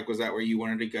fan? Like, was that where you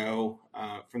wanted to go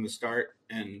from the start?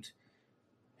 And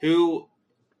who?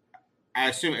 I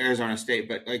assume Arizona State,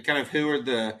 but like, kind of who are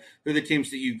the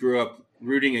teams that you grew up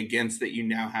rooting against that you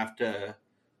now have to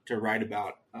write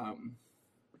about? Kind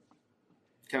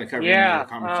of covering the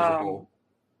conference as a whole.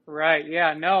 Right.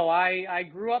 Yeah. No, I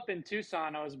grew up in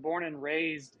Tucson. I was born and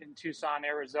raised in Tucson,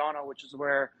 Arizona, which is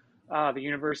where the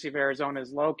University of Arizona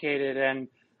is located. And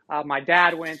my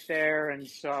dad went there, and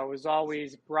so I was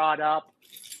always brought up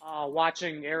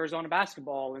watching Arizona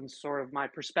basketball, and sort of my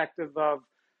perspective of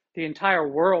the entire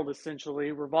world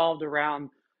essentially revolved around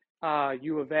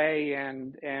U of A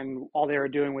and all they were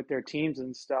doing with their teams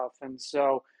and stuff. And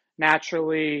so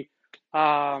naturally,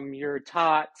 you're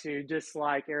taught to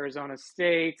dislike Arizona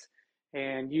State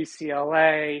and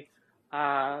UCLA,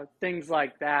 things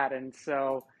like that. And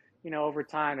so over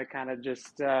time, it kind of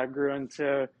just grew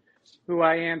into who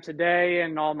I am today,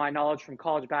 and all my knowledge from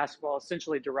college basketball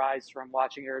essentially derives from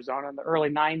watching Arizona in the early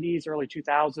 90s, early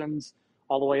 2000s,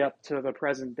 all the way up to the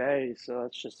present day. So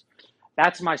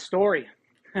that's my story.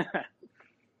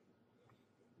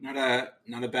 Not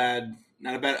a bad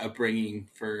upbringing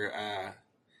for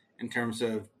in terms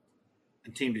of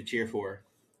a team to cheer for.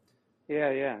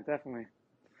 Yeah, definitely.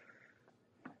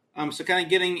 So kind of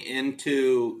getting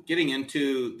into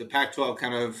the Pac-12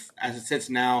 kind of as it sits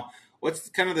now, what's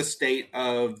kind of the state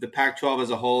of the Pac-12 as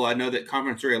a whole? I know that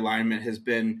conference realignment has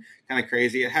been kind of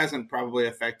crazy. It hasn't probably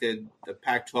affected the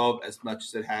Pac-12 as much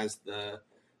as it has the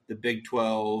Big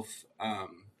 12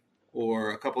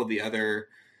 or a couple of the other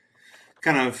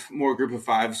kind of more group of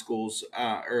five schools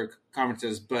or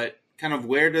conferences. But kind of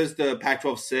where does the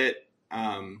Pac-12 sit?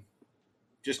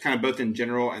 Just kind of both in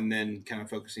general and then kind of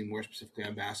focusing more specifically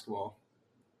on basketball.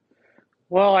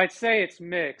 Well, I'd say it's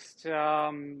mixed.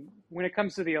 When it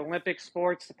comes to the Olympic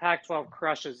sports, the Pac-12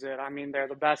 crushes it. I mean, they're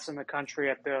the best in the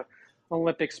country at the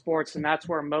Olympic sports, and that's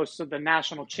where most of the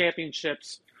national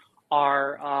championships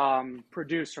are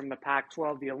produced from the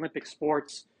Pac-12, the Olympic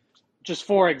sports. Just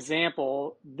for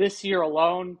example, this year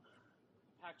alone,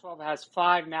 Pac-12 has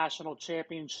 5 national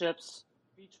championships: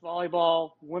 beach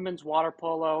volleyball, women's water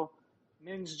polo,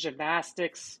 men's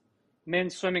gymnastics,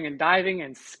 men's swimming and diving,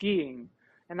 and skiing.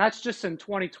 And that's just in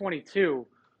 2022.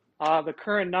 The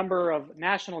current number of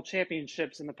national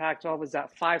championships in the Pac-12 is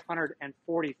at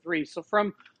 543. So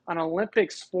from an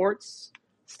Olympic sports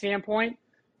standpoint,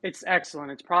 it's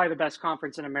excellent. It's probably the best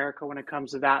conference in America when it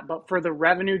comes to that. But for the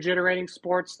revenue generating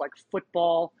sports like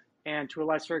football and to a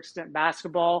lesser extent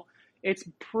basketball, it's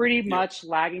pretty much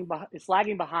lagging. It's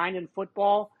lagging behind in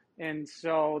football. And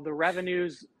so the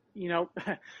revenues,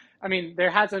 I mean, there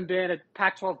hasn't been a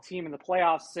Pac-12 team in the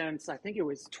playoffs since I think it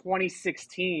was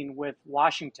 2016 with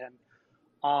Washington.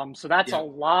 So that's a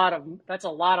lot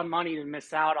of money to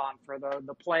miss out on for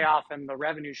the playoff and the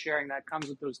revenue sharing that comes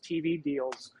with those TV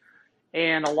deals.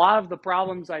 And a lot of the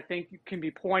problems I think can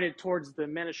be pointed towards the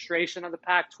administration of the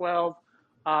Pac-12,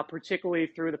 particularly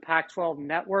through the Pac-12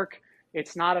 network.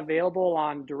 It's not available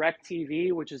on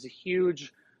DirecTV, which is a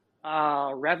huge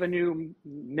revenue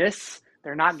miss.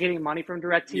 They're not getting money from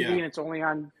DirecTV, and it's only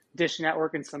on Dish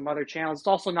Network and some other channels. It's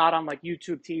also not on like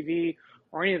YouTube TV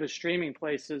or any of the streaming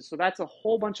places. So that's a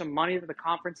whole bunch of money that the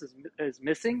conference is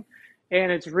missing,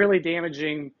 and it's really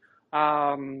damaging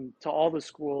to all the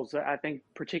schools, I think,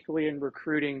 particularly in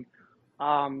recruiting.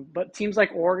 But teams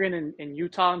like Oregon and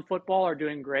Utah in football are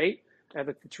doing great.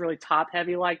 It's really top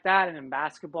heavy like that. And in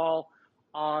basketball,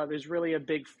 there's really a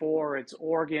big four. It's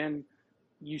Oregon,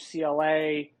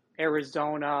 UCLA,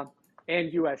 Arizona,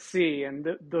 and USC. And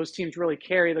those teams really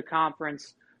carry the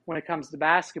conference when it comes to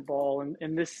basketball.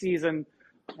 And this season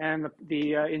and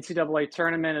the NCAA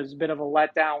tournament is a bit of a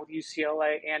letdown with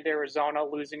UCLA and Arizona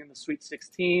losing in the Sweet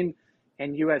 16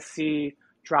 and USC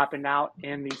dropping out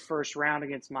in the first round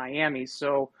against Miami.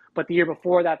 So, but the year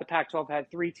before that, the Pac-12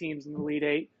 had 3 teams in the Elite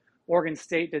Eight. Oregon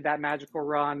State did that magical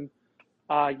run,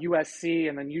 USC,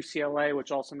 and then UCLA,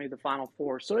 which also made the Final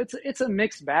Four. So it's a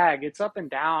mixed bag. It's up and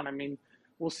down. I mean,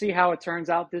 we'll see how it turns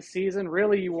out this season.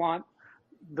 Really, you want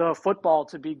the football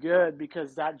to be good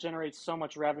because that generates so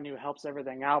much revenue, helps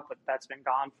everything out. But that's been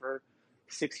gone for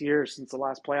 6 years since the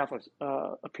last playoff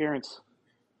appearance.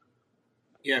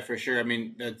 Yeah, for sure. I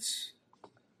mean,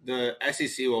 the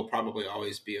SEC will probably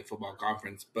always be a football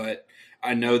conference, but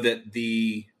I know that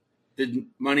the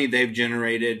money they've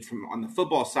generated from on the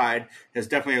football side has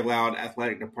definitely allowed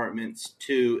athletic departments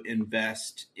to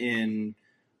invest in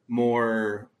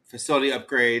more facility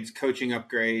upgrades, coaching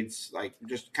upgrades, like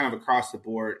just kind of across the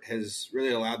board has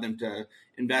really allowed them to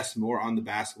invest more on the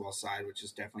basketball side, which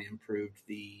has definitely improved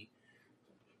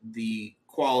the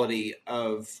quality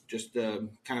of just the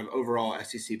kind of overall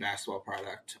SEC basketball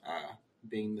product,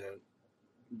 being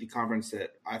the conference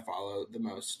that I follow the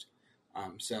most.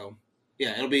 So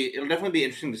yeah, it'll definitely be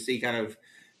interesting to see kind of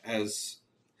as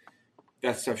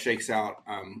that stuff shakes out,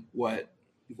 what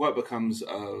becomes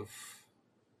of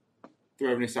the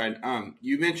revenue side.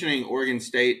 You mentioning Oregon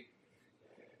State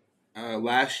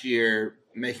last year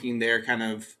making their kind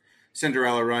of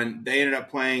Cinderella run. They ended up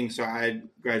playing, so I had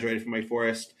graduated from Wake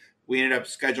Forest. We ended up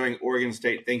scheduling Oregon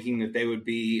State thinking that they would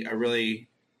be a really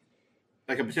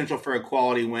like a potential for a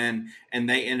quality win, and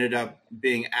they ended up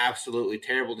being absolutely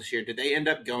terrible this year. Did they end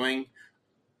up going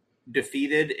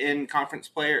defeated in conference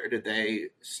play, or did they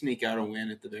sneak out a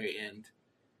win at the very end?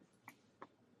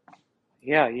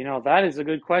 Yeah, that is a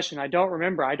good question. I don't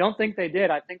remember. I don't think they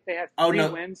did. I think they had 3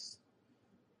 wins.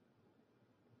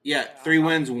 Yeah, 3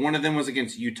 wins. One of them was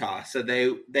against Utah, so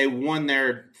they won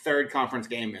their third conference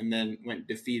game and then went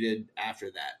defeated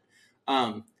after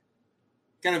that.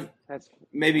 Kind of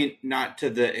maybe not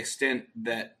to the extent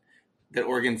that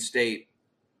Oregon State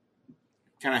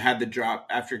kind of had the drop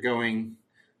after going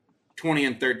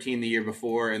 20-13 the year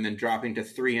before and then dropping to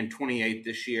 3-28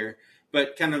 this year.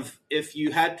 But kind of if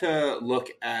you had to look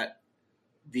at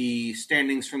the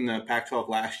standings from the Pac-12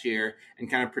 last year and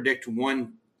kind of predict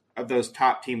one of those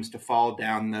top teams to fall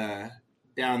down the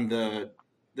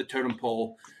totem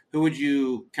pole, who would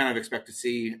you kind of expect to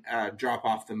see drop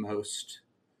off the most?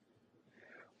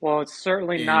 Well, it's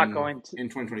certainly not going to in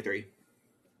 2023.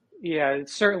 Yeah,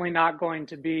 it's certainly not going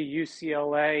to be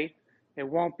UCLA. It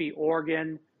won't be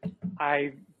Oregon.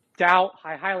 I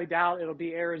highly doubt it'll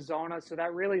be Arizona. So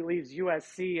that really leaves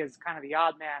USC as kind of the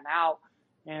odd man out.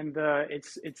 And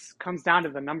it's comes down to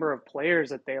the number of players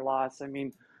that they lost. I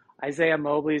mean, Isaiah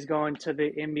Mobley's going to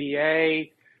the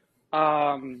NBA,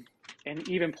 and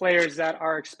even players that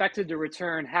are expected to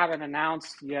return haven't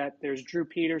announced yet. There's Drew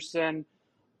Peterson,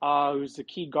 who's the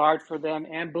key guard for them,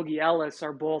 and Boogie Ellis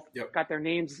are both got their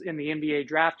names in the NBA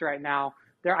draft right now.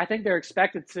 I think they're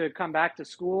expected to come back to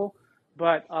school,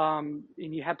 but and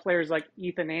you have players like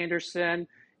Ethan Anderson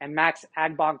and Max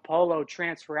Agbonkpolo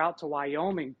transfer out to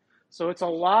Wyoming. So it's a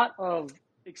lot of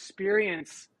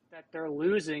experience that they're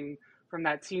losing from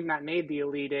that team that made the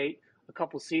Elite Eight a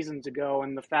couple seasons ago,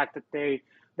 and the fact that they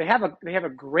have a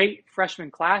great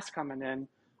freshman class coming in.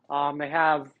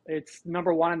 It's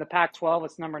number 1 in the Pac-12.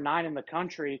 It's number 9 in the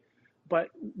country. But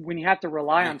when you have to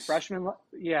rely on freshmen, like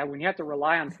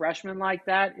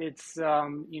that, it's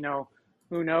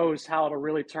who knows how it'll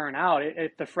really turn out.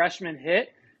 If the freshmen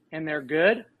hit and they're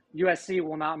good, USC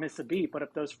will not miss a beat. But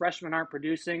if those freshmen aren't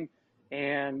producing,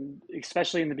 and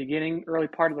especially in the beginning, early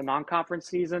part of the non-conference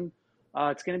season,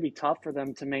 it's going to be tough for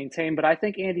them to maintain. But I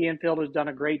think Andy Enfield has done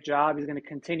a great job. He's going to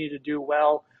continue to do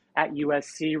well at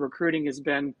USC. Recruiting has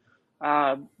been,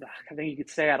 I think you could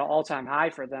say, at an all-time high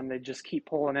for them. They just keep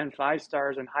pulling in 5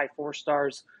 stars and high 4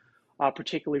 stars,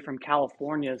 particularly from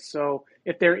California. So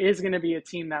if there is going to be a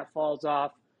team that falls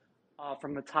off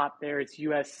from the top there, it's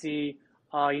USC.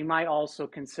 You might also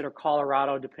consider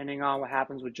Colorado, depending on what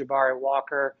happens with Jabari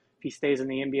Walker, if he stays in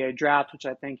the NBA draft, which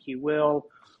I think he will.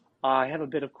 I have a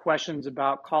bit of questions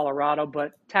about Colorado,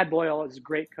 but Tad Boyle is a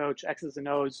great coach, X's and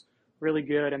O's, really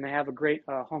good, and they have a great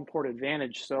home court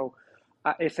advantage. So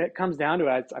if it comes down to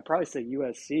it, I'd probably say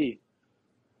USC.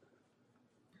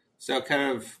 So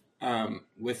kind of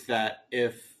with that,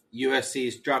 if USC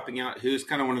is dropping out, who's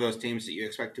kind of one of those teams that you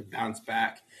expect to bounce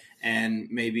back and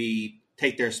maybe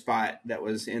take their spot that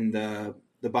was in the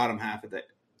bottom half of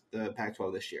the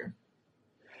Pac-12 this year?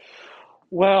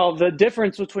 Well, the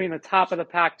difference between the top of the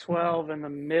Pac-12 and the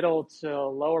middle to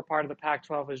lower part of the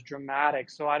Pac-12 is dramatic.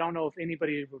 So I don't know if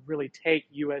anybody would really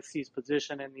take USC's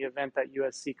position in the event that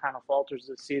USC kind of falters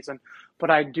this season. But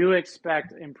I do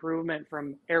expect improvement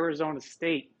from Arizona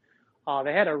State.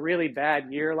 They had a really bad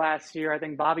year last year. I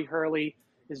think Bobby Hurley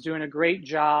is doing a great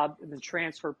job in the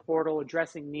transfer portal,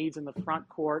 addressing needs in the front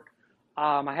court.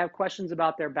 I have questions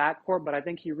about their backcourt, but I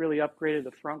think he really upgraded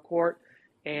the front court.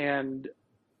 And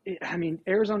I mean,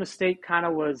 Arizona State kind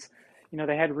of was,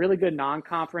 they had really good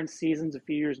non-conference seasons a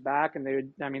few years back, and they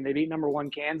beat number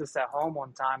 1 Kansas at home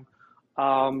one time.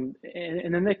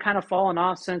 And then they've kind of fallen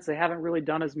off since. They haven't really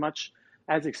done as much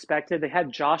as expected. They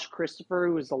had Josh Christopher,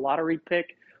 who was the lottery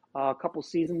pick a couple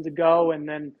seasons ago, and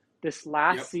then this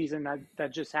last season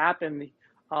that just happened,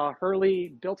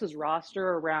 Hurley built his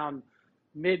roster around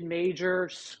mid-major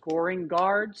scoring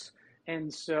guards,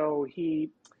 and so he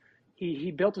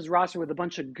built his roster with a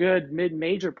bunch of good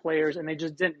mid-major players, and they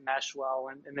just didn't mesh well,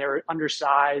 and they were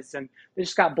undersized, and they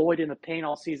just got bullied in the paint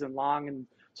all season long. And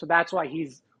so that's why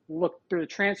he's looked through the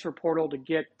transfer portal to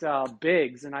get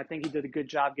bigs, and I think he did a good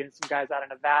job getting some guys out of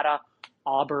Nevada,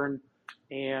 Auburn,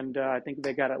 and I think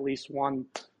they got at least one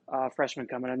freshman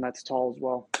coming in that's tall as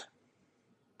well.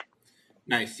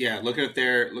 Nice, yeah. Looking at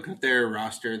their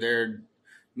roster, their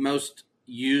most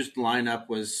used lineup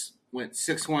went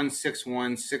 6'1", 6'1",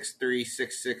 6'3",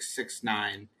 6'6",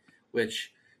 6'9",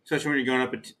 which, especially when you're going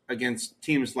up against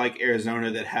teams like Arizona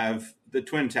that have the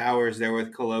Twin Towers there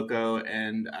with Koloko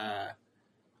and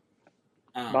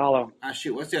Ballo.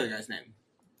 What's the other guy's name?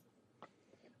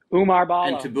 Umar Ballo.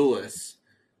 And Tabulis.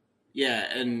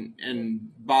 Yeah, and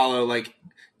Ballo, like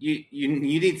you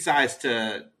need size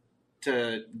to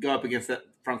go up against that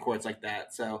front courts like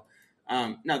that. So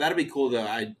no, that'll be cool though.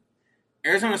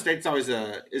 Arizona State's always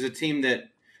is a team that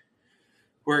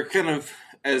we're kind of,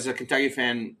 as a Kentucky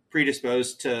fan,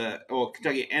 predisposed to, well,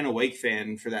 Kentucky and a Wake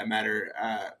fan for that matter,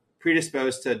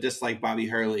 predisposed to dislike Bobby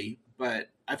Hurley. but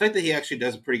I think that he actually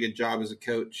does a pretty good job as a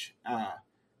coach.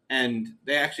 And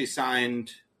they actually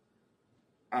signed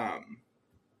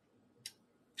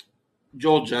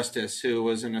Joel Justice, who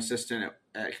was an assistant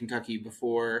at Kentucky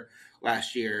before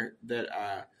last year,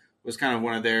 that was kind of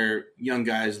one of their young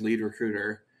guys, lead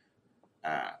recruiter,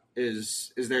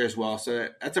 is there as well. So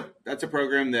that's a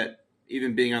program that,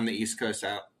 even being on the East Coast,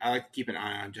 I like to keep an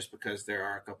eye on, just because there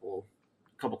are a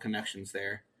couple connections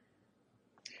there.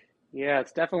 Yeah,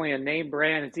 it's definitely a name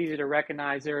brand. It's easy to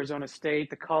recognize Arizona State,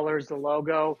 the colors, the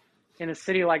logo. In a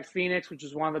city like Phoenix, which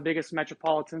is one of the biggest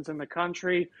metropolitans in the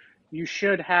country, you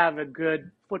should have a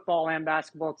good football and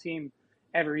basketball team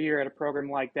every year at a program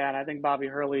like that. I think Bobby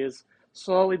Hurley is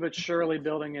slowly but surely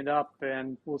building it up,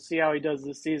 and we'll see how he does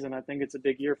this season. I think it's a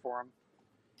big year for him.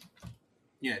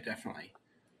 Yeah, definitely.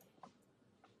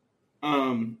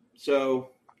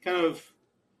 So kind of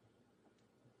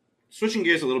switching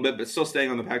gears a little bit, but still staying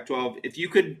on the Pac-12. If you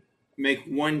could make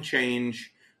one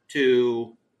change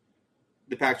to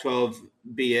the Pac-12,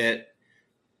 be it,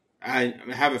 I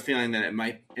have a feeling that it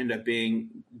might end up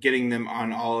being getting them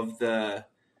on all of the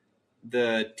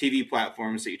TV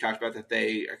platforms that you talked about that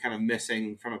they are kind of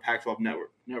missing from a Pac-12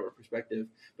 network perspective.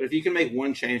 But if you can make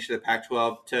one change to the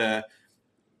Pac-12 to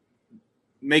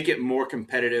make it more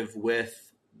competitive with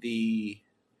the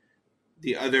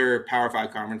other Power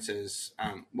 5 conferences,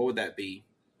 what would that be?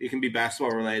 It can be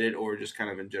basketball related or just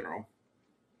kind of in general.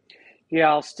 Yeah,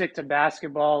 I'll stick to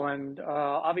basketball. And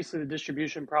obviously, the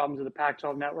distribution problems of the Pac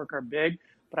 12 network are big.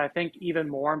 But I think even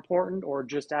more important, or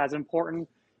just as important,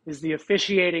 is the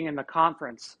officiating in the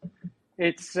conference.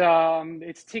 It's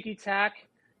ticky tack.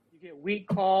 You get weak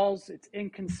calls. It's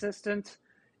inconsistent.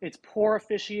 It's poor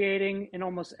officiating in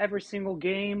almost every single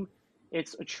game.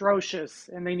 It's atrocious,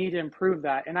 and they need to improve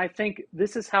that. And I think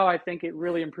this is how I think it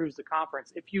really improves the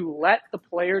conference. If you let the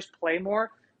players play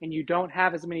more and you don't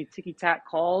have as many ticky tack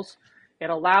calls, it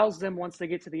allows them, once they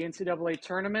get to the NCAA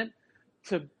tournament,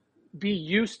 to be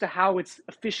used to how it's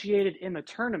officiated in the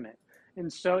tournament.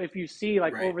 And so if you see,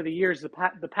 like, Right. over the years, the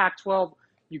Pac-12,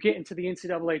 you get into the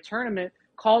NCAA tournament,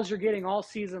 calls you're getting all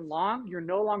season long, you're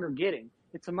no longer getting.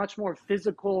 It's a much more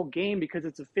physical game because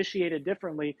it's officiated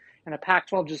differently, and the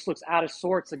Pac-12 just looks out of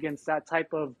sorts against that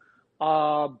type of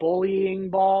bullying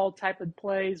ball type of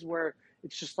plays, where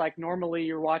it's just like, normally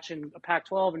you're watching a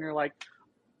Pac-12 and you're like,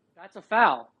 that's a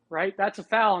foul, right? That's a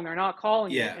foul, and they're not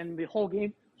calling Yeah. it, and the whole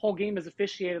game is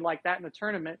officiated like that in the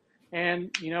tournament,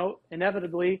 and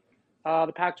inevitably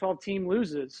the Pac-12 team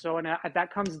loses. So, and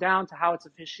that comes down to how it's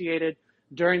officiated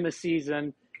during the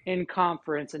season in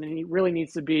conference, and it really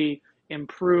needs to be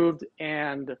improved,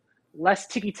 and less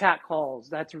ticky-tack calls.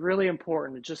 That's really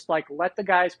important. Just like, let the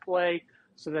guys play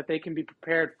so that they can be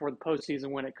prepared for the postseason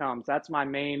when it comes. That's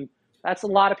a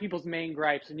lot of people's main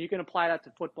gripes, and you can apply that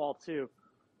to football too.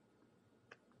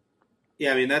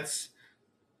 Yeah, I mean,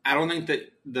 I don't think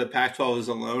that the Pac-12 is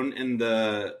alone in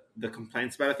the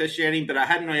complaints about officiating, but I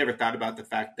hadn't really ever thought about the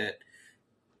fact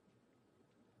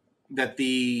that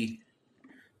the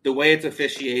way it's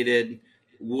officiated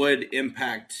would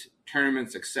impact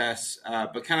tournament success.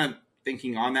 But kind of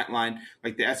thinking on that line,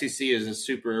 like, the SEC is a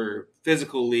super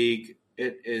physical league.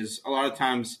 It is a lot of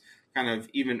times kind of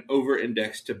even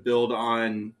over-indexed to build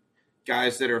on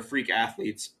guys that are freak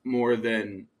athletes more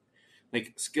than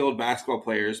like skilled basketball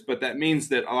players. But that means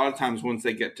that a lot of times once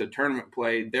they get to tournament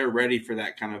play, they're ready for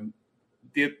that kind of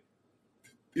the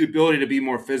ability to be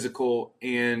more physical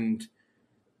and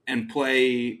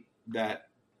play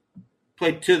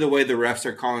to the way the refs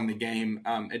are calling the game.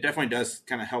 It definitely does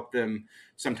kind of help them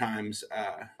sometimes.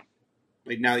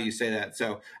 Like, now that you say that,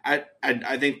 so I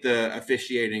think the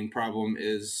officiating problem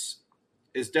is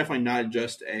definitely not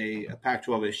just a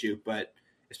Pac-12 issue, but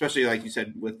especially, like you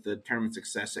said, with the tournament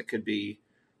success, it could be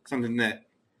something that,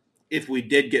 if we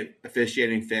did get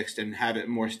officiating fixed and have it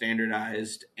more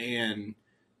standardized and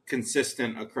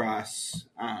consistent across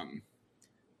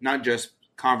not just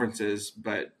conferences,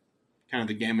 but kind of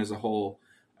the game as a whole,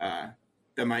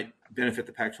 that might benefit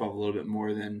the Pac-12 a little bit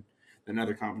more than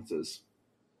other conferences.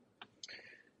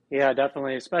 Yeah,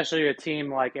 definitely, especially a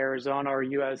team like Arizona or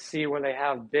USC, where they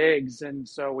have bigs. And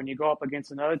so when you go up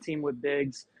against another team with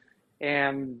bigs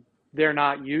and they're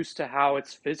not used to how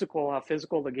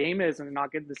physical the game is, and they're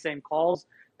not getting the same calls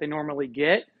they normally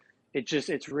get,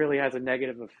 it really has a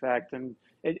negative effect. And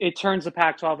it turns the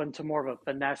Pac-12 into more of a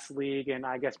finesse league, and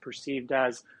I guess perceived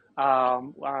as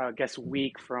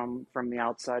weak from the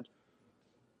outside.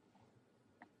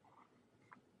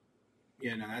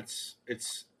 Yeah, no, it's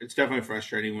definitely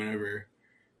frustrating whenever,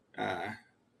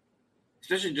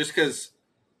 especially just because,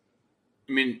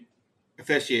 I mean,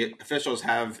 officials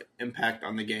have impact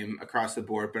on the game across the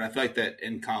board, but I feel like that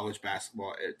in college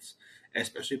basketball, it's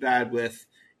especially bad with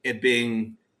it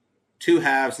being 2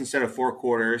 halves instead of 4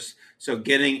 quarters. So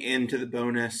getting into the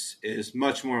bonus is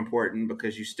much more important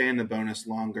because you stay in the bonus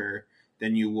longer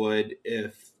than you would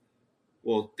if,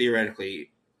 well,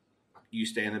 theoretically, you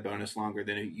stay in the bonus longer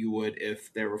than you would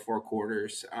if there were 4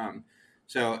 quarters.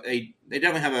 So they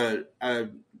definitely have a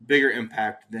bigger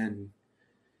impact than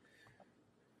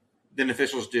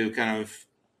officials do, kind of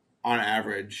on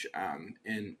average,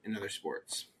 in other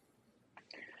sports.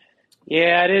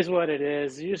 Yeah, it is what it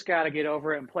is. You just got to get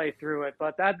over it and play through it.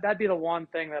 But that'd be the one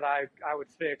thing that I would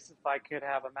fix if I could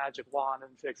have a magic wand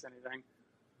and fix anything.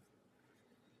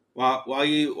 While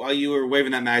you were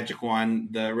waving that magic wand,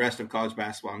 the rest of college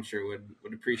basketball, I'm sure,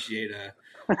 would appreciate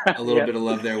a little Yep, bit of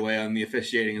love their way on the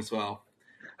officiating as well.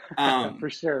 for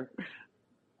sure.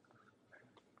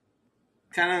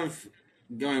 Kind of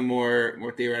going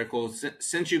more theoretical,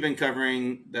 since you've been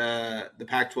covering the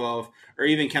Pac-12, or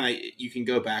even kind of you can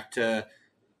go back to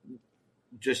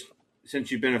just since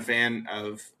you've been a fan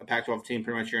of a Pac-12 team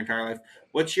pretty much your entire life.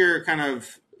 What's your kind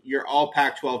of your all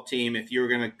Pac-12 team if you were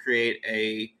going to create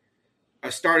a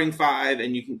starting five,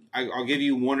 and you can I'll give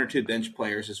you 1 or 2 bench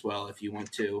players as well if you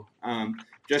want to.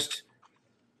 Just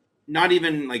not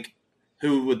even like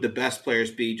who would the best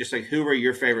players be, just like who are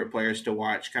your favorite players to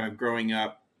watch kind of growing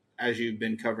up as you've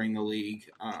been covering the league.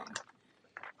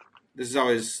 This is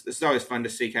always fun to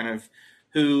see kind of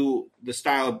who the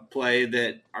style of play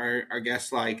that our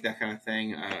guests like, that kind of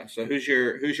thing. So who's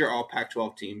your all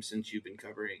Pac-12 team since you've been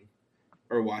covering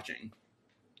or watching?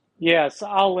 Yes,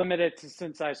 I'll limit it to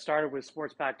since I started with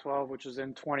Sports Pac-12, which was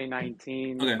in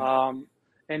 2019. Okay, And that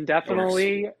works.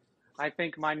 definitely, I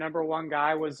think my number one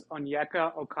guy was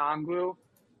Onyeka Okongwu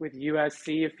with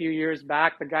USC a few years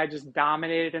back. The guy just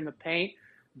dominated in the paint,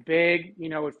 big,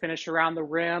 would finish around the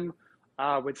rim,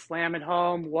 would slam it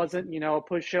home, wasn't, a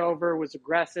pushover, was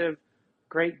aggressive,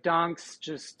 great dunks.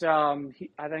 Just,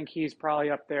 I think he's probably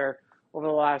up there over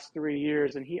the last 3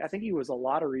 years. And I think he was a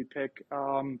lottery pick.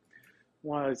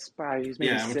 He's maybe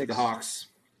Yeah, I went to the 6. Hawks.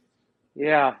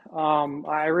 Yeah,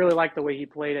 I really like the way he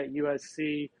played at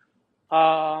USC.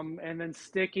 And then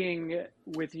sticking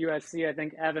with USC, I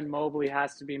think Evan Mobley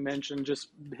has to be mentioned. Just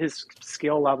his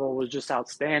skill level was just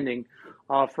outstanding.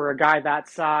 For a guy that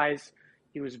size,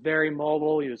 he was very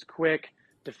mobile. He was quick,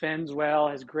 defends well,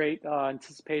 has great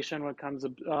anticipation when it comes to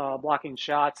blocking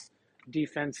shots.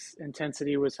 Defense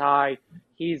intensity was high.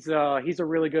 He's a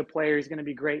really good player. He's going to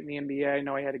be great in the NBA. I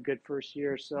know he had a good first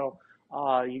year, so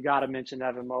you got to mention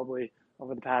Evan Mobley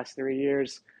over the past 3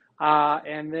 years.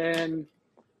 And then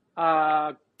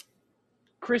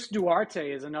Chris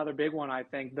Duarte is another big one, I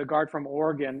think, the guard from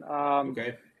Oregon.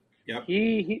 Okay. Yep.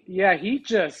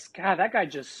 That guy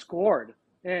just scored.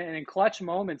 And in clutch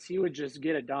moments, he would just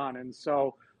get it done. And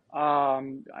so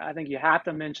I think you have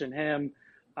to mention him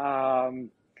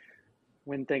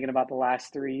when thinking about the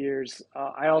last 3 years.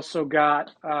 I also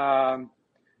got Jaden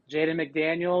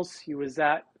McDaniels. He was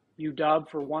at UW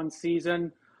for one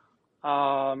season. He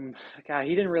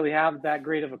didn't really have that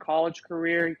great of a college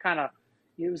career. It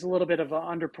was a little bit of an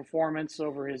underperformance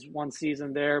over his one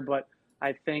season there, but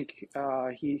I think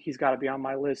he's got to be on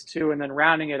my list too. And then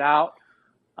rounding it out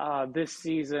this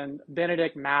season,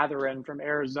 Benedict Mathurin from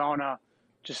Arizona.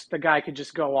 Just the guy could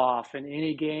just go off in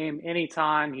any game,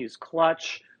 anytime. He's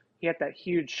clutch. He had that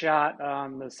huge shot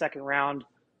the second round of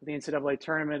the NCAA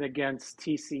tournament against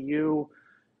TCU.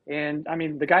 And, I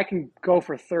mean, the guy can go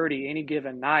for 30 any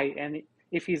given night. And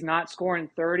if he's not scoring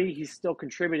 30, he's still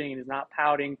contributing and he's not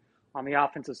pouting on the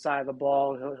offensive side of the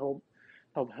ball.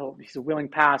 He's a willing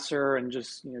passer and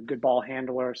just good ball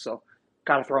handler. So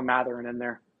got to throw Mathurin in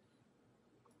there.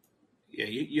 Yeah,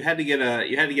 you had to get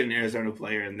an Arizona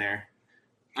player in there.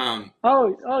 Yeah.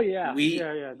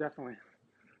 Yeah, definitely.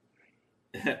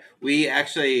 We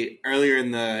actually earlier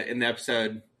in the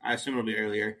episode, I assume it'll be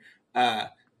earlier,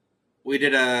 we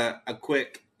did a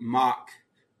quick mock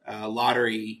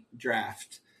lottery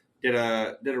draft. Did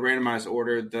a randomized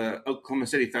order. The Oklahoma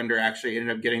City Thunder actually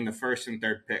ended up getting the first and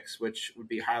third picks, which would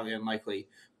be highly unlikely.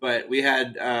 But we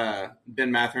had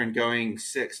Ben Mathurin going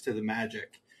 6 to the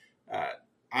Magic.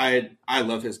 I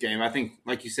love his game. I think,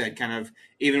 like you said, kind of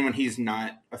even when he's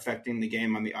not affecting the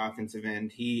game on the offensive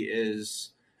end, he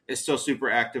is still super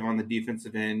active on the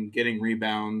defensive end, getting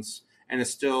rebounds, and is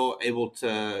still able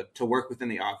to work within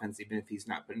the offense even if he's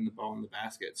not putting the ball in the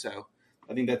basket. So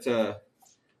I think that's a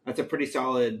pretty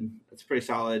solid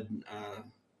five.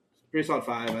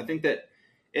 I think that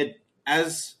it,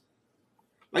 as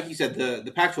like you said,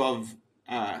 the Pac-12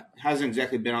 hasn't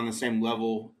exactly been on the same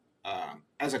level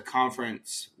as a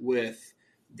conference with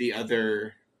the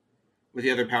other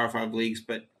Power Five leagues.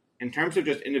 But in terms of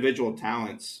just individual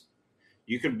talents,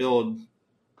 you could build.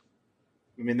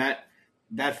 I mean that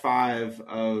five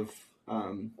of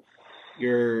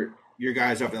your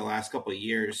guys over the last couple of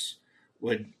years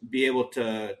would be able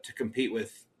to compete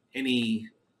with any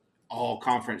all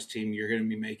conference team you're going to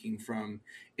be making from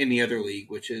any other league,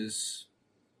 which is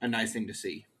a nice thing to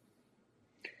see.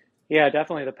 Yeah,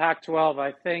 definitely. The Pac-12,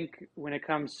 I think, when it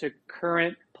comes to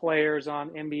current players on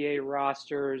NBA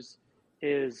rosters,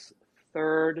 is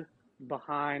third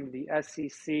behind the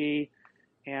SEC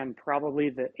and probably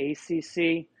the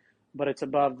ACC, but it's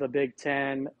above the Big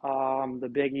Ten, the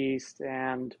Big East,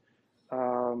 and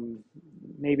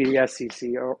maybe the SEC,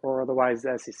 or otherwise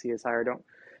the SEC is higher. I don't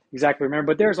exactly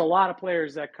remember. But there's a lot of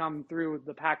players that come through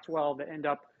the Pac-12 that end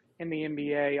up in the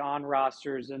NBA on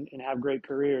rosters and have great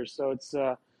careers. So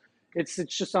it's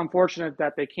just unfortunate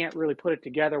that they can't really put it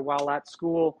together while at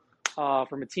school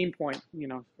from a team point,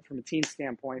 from a team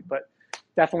standpoint. But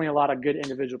definitely a lot of good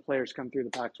individual players come through the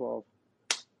Pac-12.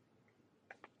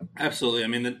 Absolutely. I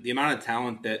mean, the amount of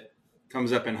talent that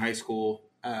comes up in high school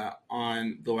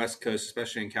on the West Coast,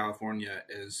 especially in California,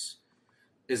 is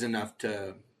enough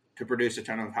to produce a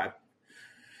ton of high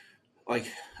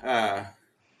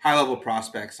level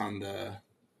prospects on the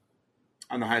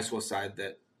high school side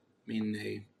that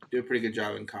they do a pretty good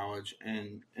job in college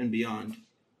and beyond.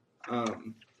 I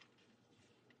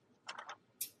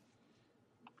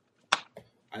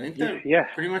think that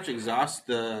pretty much exhausts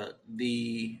the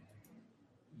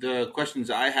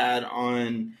questions I had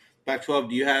on Pac-12.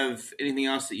 Do you have anything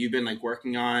else that you've been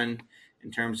working on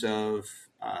in terms of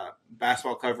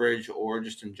basketball coverage or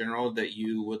just in general that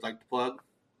you would like to plug?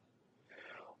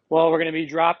 Well, we're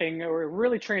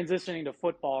really transitioning to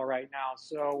football right now.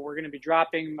 So we're going to be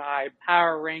dropping my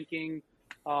power ranking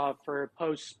for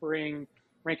post-spring,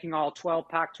 ranking all 12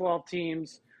 Pac-12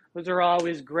 teams. Those are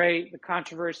always great. The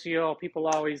controversial, people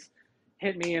always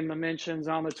hit me in the mentions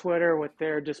on the Twitter with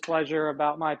their displeasure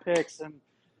about my picks. And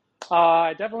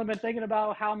I definitely been thinking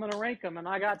about how I'm going to rank them. And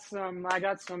I got some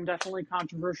definitely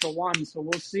controversial ones. So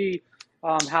we'll see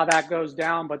how that goes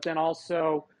down. But then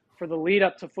also for the lead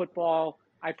up to football,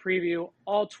 I preview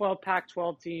all 12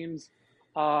 Pac-12 teams.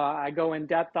 I go in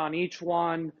depth on each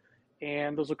one,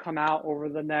 and those will come out over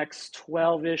the next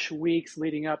 12-ish weeks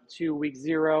leading up to week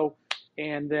 0.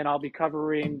 And then I'll be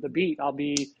covering the beat. I'll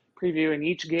be previewing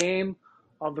each game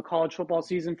of the college football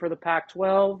season for the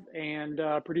Pac-12 and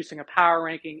producing a power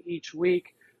ranking each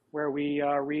week where we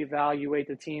reevaluate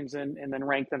the teams and then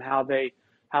rank them how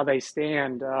they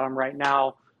stand right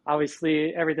now.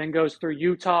 Obviously, everything goes through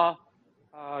Utah.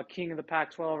 King of the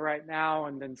Pac-12 right now,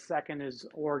 and then second is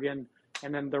Oregon,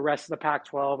 and then the rest of the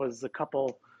Pac-12 is a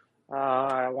couple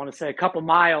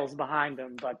miles behind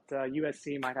them, but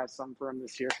USC might have some for them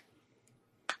this year.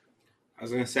 I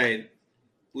was going to say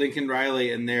Lincoln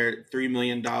Riley and their $3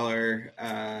 million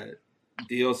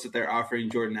deals that they're offering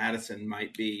Jordan Addison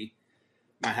might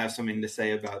have something to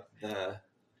say about the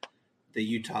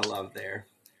Utah love there.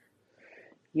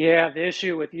 Yeah, the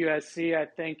issue with USC, I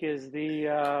think, is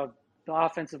the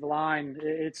offensive line.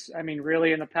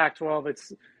 Really in the Pac-12,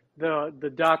 it's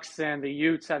the Ducks and the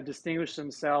Utes have distinguished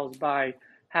themselves by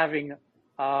having,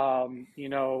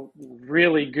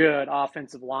 really good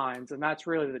offensive lines, and that's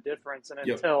really the difference. And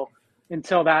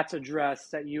until that's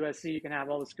addressed at USC, you can have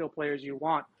all the skill players you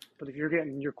want, but if you're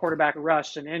getting your quarterback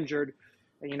rushed and injured,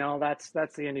 that's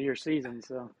the end of your season.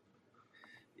 So.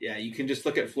 Yeah, you can just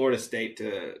look at Florida State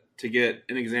to get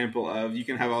an example of you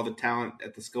can have all the talent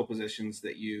at the skill positions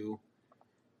that you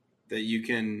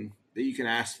can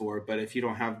ask for, but if you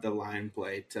don't have the line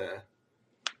play to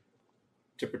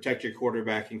protect your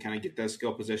quarterback and kind of get those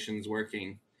skill positions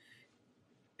working,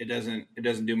 it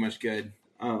doesn't do much good.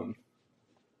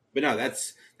 But no,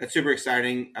 that's super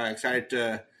exciting. Excited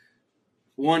to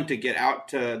get out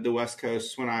to the West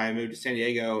Coast when I move to San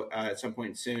Diego at some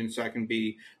point soon, so I can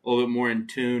be a little bit more in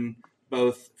tune,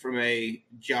 both from a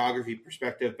geography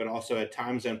perspective, but also a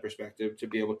time zone perspective, to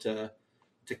be able to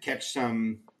catch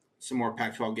some more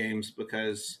Pac-12 games,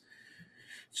 because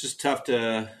it's just tough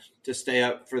to stay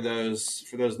up for those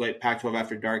late Pac-12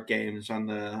 after dark games on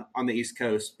the East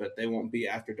Coast, but they won't be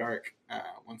after dark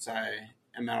once I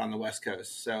am out on the West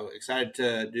Coast. So excited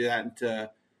to do that and to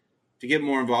get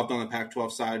more involved on the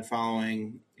Pac-12 side,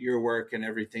 following your work and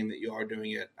everything that you are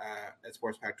doing at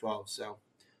Sports Pac-12. So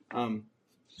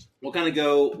we'll kind of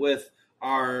go with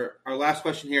our last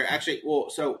question here. Actually,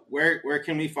 so where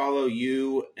can we follow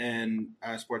you and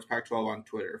Sports Pac-12 on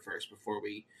Twitter first before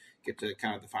we get to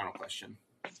kind of the final question?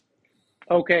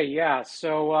 Okay, yeah.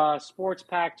 So Sports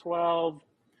Pac-12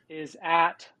 is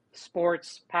at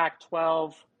Sports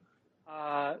Pac-12.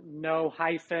 no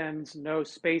hyphens, no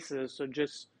spaces, so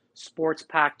just Sports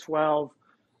Pack 12.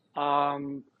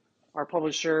 Our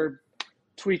publisher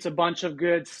tweets a bunch of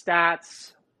good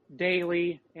stats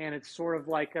daily, and it's sort of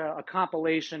like a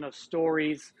compilation of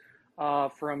stories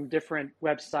from different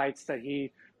websites that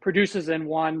he produces in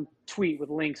one tweet with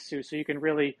links to, so you can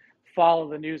really follow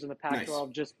the news in the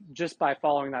Pac-12 just by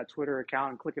following that Twitter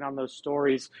account and clicking on those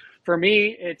stories. For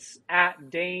me, it's at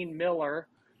Dane Miller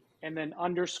and then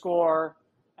underscore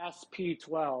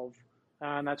SP12.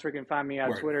 And that's where you can find me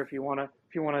on Twitter if you want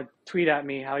to tweet at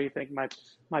me how you think my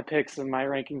picks and my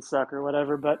rankings suck or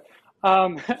whatever. But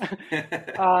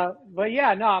but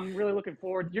yeah, no, I'm really looking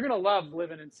forward. You're gonna love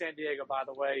living in San Diego, by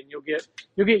the way, and you'll get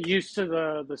used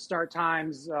to the start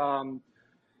times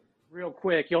real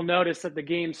quick. You'll notice that the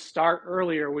games start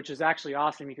earlier, which is actually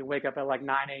awesome. You can wake up at like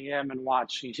 9 a.m. and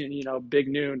watch, Big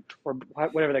Noon or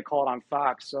whatever they call it on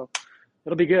Fox. So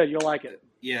it'll be good. You'll like it.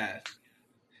 Yeah.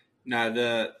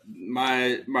 No,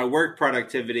 my work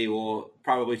productivity will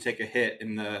probably take a hit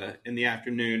in the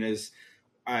afternoon as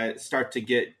I start to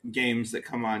get games that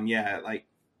come on. Yeah, like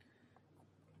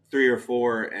 3 or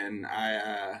 4, and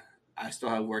I still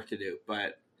have work to do.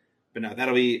 But no,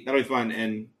 that'll be fun.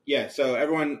 And yeah, so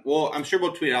everyone, well, I'm sure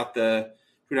we'll tweet out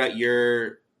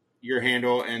your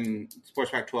handle and Sports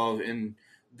Pack 12 in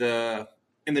the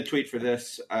tweet for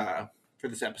this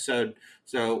episode.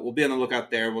 So we'll be on the lookout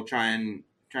there. We'll try and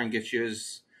get you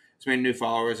as many new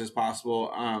followers as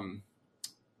possible.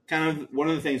 Kind of one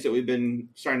of the things that we've been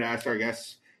starting to ask our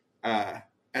guests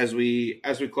as we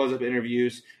close up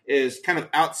interviews is kind of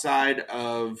outside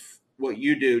of what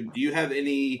you do. Do you have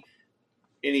any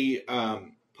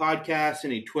podcasts,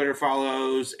 any Twitter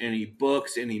follows, any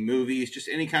books, any movies, just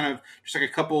any kind of just like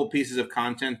a couple of pieces of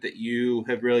content that you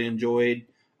have really enjoyed?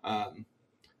 I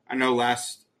know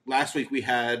last week we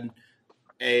had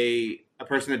a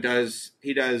person that does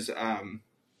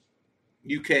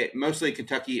UK, mostly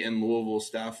Kentucky and Louisville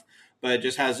stuff, but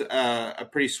just has a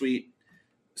pretty sweet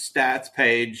stats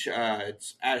page.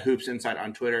 It's at Hoops Insight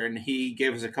on Twitter, and he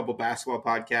gave us a couple basketball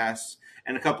podcasts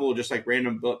and a couple just like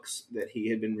random books that he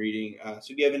had been reading.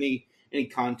 So do you have any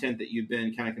content that you've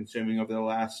been kind of consuming over the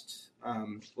last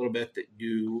little bit that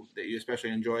you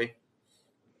especially enjoy?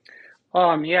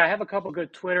 Yeah, I have a couple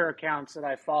good Twitter accounts that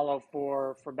I follow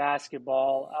for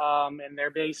basketball, and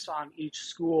they're based on each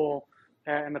school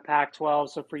in the Pac-12.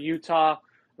 So for Utah,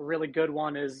 a really good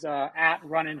one is at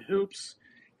Runnin' Hoops.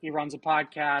 He runs a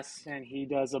podcast and he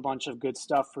does a bunch of good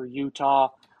stuff for Utah.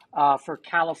 For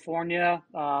California,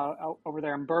 over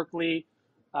there in Berkeley,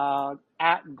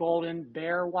 at Golden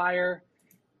Bear Wire.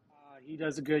 He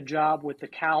does a good job with the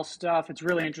Cal stuff. It's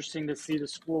really interesting to see the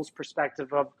school's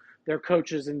perspective of their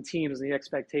coaches and teams and the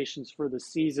expectations for the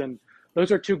season.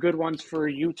 Those are two good ones for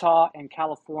Utah and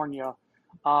California.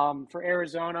 For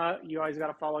Arizona, you always got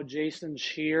to follow Jason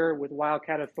Scheer with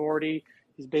Wildcat Authority.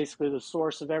 He's basically the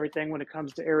source of everything when it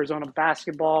comes to Arizona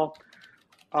basketball.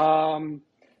 And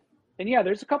yeah,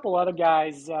 there's a couple other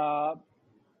guys. Husky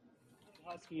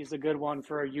is a good one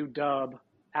for a UW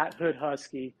at Hood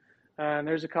Husky. And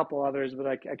there's a couple others, but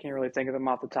I can't really think of them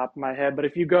off the top of my head. But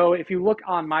if you look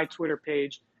on my Twitter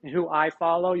page and who I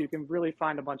follow, you can really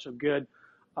find a bunch of good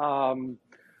blogs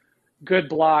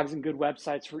and good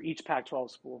websites for each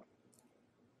Pac-12 school.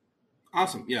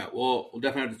 Awesome. Yeah, we'll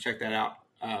definitely have to check that out.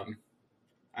 I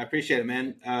appreciate it,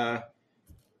 man.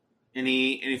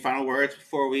 Any final words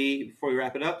before we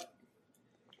wrap it up?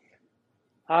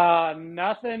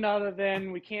 Nothing other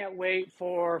than we can't wait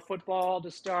for football to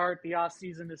start. The off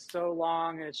season is so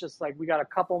long, and it's just like we got a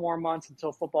couple more months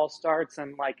until football starts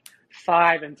and like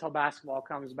 5 until basketball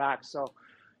comes back. So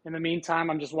in the meantime,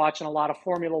 I'm just watching a lot of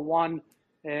Formula One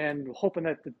and hoping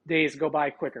that the days go by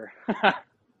quicker.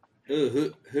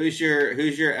 Ooh, who's your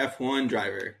F1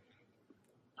 driver?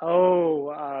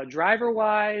 Driver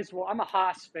wise, well, I'm a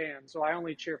Haas fan, so I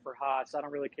only cheer for Haas. I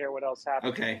don't really care what else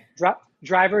happens. Okay.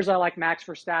 Drivers, I like Max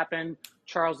Verstappen,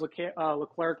 Charles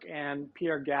Leclerc, and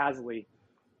Pierre Gasly.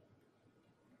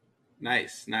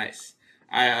 Nice.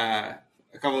 I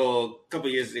a couple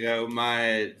years ago,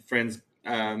 my friends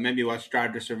made me watch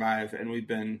Drive to Survive, and we've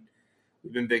been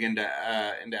big into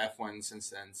F1 since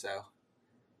then. So.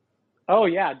 Oh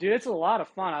yeah, dude, it's a lot of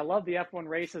fun. I love the F1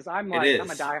 races. I'm a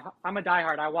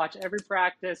diehard. I watch every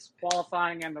practice,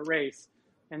 qualifying, and the race.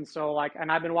 And so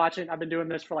and I've been doing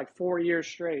this for like 4 years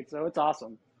straight. So it's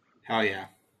awesome. Hell yeah.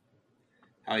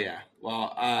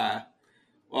 Well,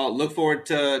 look forward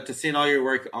to seeing all your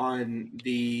work on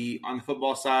the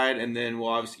football side, and then we'll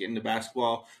obviously get into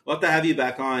basketball. We'll have to have you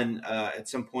back on at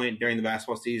some point during the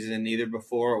basketball season, either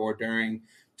before or during,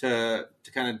 to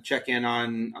kind of check in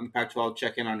on the Pac-12,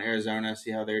 check in on Arizona,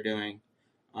 see how they're doing.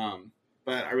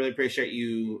 But I really appreciate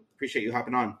you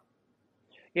hopping on.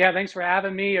 Yeah, thanks for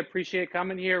having me. Appreciate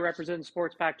coming here, representing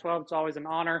Sports Pac-12. It's always an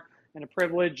honor and a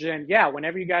privilege. And yeah,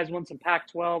 whenever you guys want some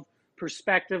Pac-12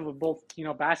 perspective of both,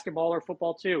 basketball or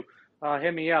football too,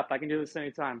 hit me up. I can do this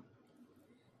anytime.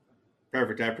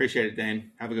 Perfect. I appreciate it,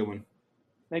 Dane. Have a good one.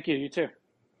 Thank you. You too.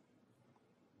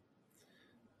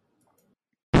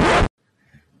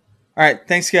 All right,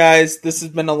 thanks, guys. This has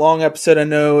been a long episode. I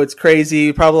know it's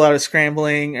crazy. Probably a lot of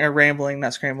scrambling, or rambling,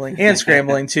 not scrambling, and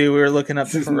scrambling, too. We were looking up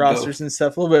different rosters and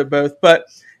stuff, a little bit of both. But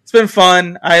it's been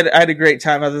fun. I had a great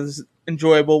time. It was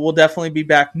enjoyable. We'll definitely be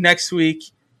back next week.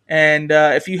 And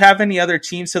if you have any other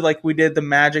teams, so like we did the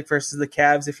Magic versus the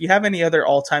Cavs, if you have any other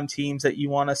all-time teams that you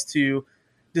want us to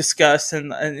discuss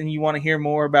and you want to hear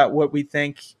more about what we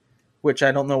think, which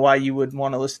I don't know why you would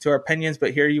want to listen to our opinions,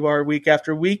 but here you are week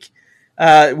after week.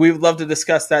 We would love to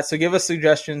discuss that. So give us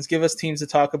suggestions, give us teams to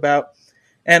talk about.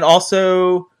 And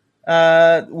also,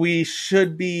 we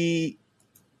should be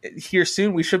here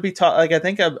soon. We should be I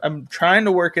think I'm trying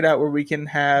to work it out where we can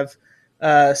have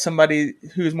somebody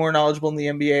who's more knowledgeable in the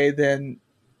NBA than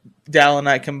Dal and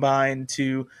I combined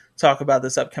to talk about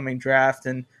this upcoming draft.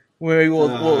 And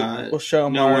we'll show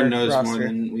them. No our one knows roster more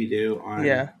than we do.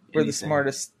 We're the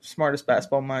smartest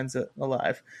basketball minds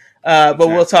alive. But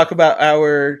we'll talk about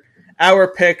our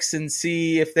picks and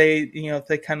see if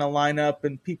they kind of line up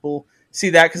and people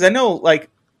see that. Because I know, like,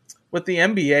 with the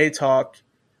NBA talk,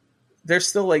 there's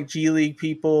still, like, G League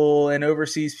people and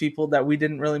overseas people that we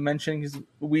didn't really mention because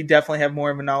we definitely have more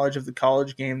of a knowledge of the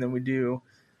college game than we do,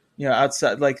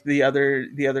 outside, like, the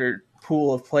other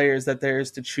pool of players that there is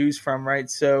to choose from,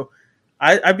 right? So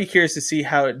I'd be curious to see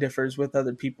how it differs with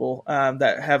other people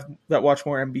that watch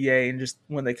more NBA, and just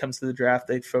when they come to the draft,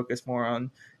 they focus more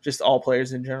on just all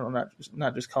players in general,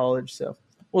 not just college. So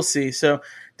we'll see. So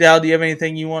Dal, do you have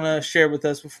anything you want to share with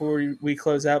us before we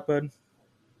close out, bud?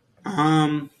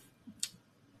 I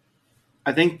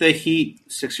think the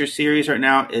Heat Sixers series right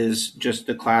now is just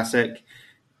the classic.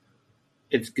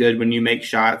 It's good when you make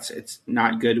shots. It's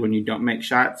not good when you don't make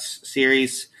shots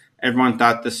series. Everyone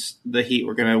thought the Heat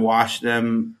were going to wash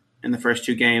them in the first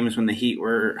two games when the Heat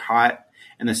were hot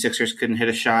and the Sixers couldn't hit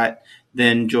a shot.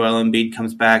 Then Joel Embiid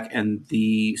comes back and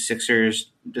the Sixers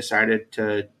decided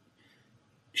to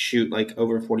shoot like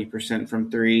over 40% from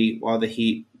three while the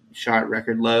Heat shot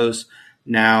record lows.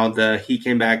 Now the Heat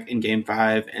came back in Game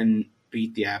 5 and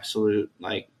beat the absolute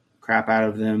crap out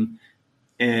of them.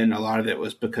 And a lot of it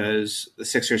was because the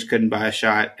Sixers couldn't buy a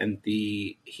shot and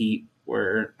the Heat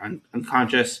were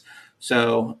unconscious.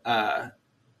 So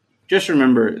just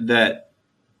remember that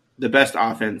the best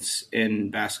offense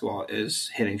in basketball is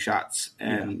hitting shots,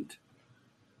 and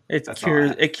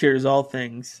it cures all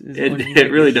things.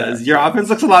 It really does. Your offense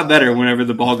looks a lot better whenever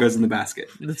the ball goes in the basket.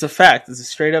 It's a fact. It's a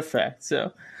straight up fact.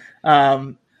 So,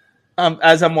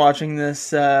 as I'm watching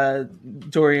this,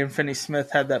 Dorian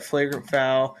Finney-Smith had that flagrant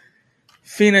foul.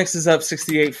 Phoenix is up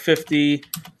 68-50.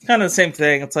 Kind of the same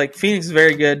thing. It's like Phoenix is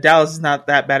very good. Dallas is not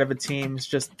that bad of a team. It's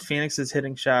just Phoenix is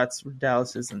hitting shots.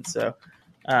 Dallas isn't. So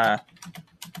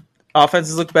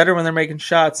offenses look better when they're making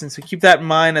shots. And so keep that in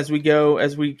mind as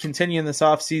we continue in this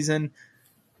offseason.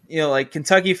 Like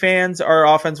Kentucky fans, our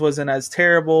offense wasn't as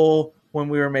terrible when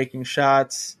we were making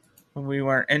shots, when we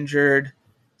weren't injured.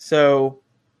 So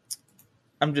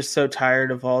I'm just so tired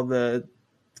of all the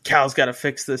Cal's got to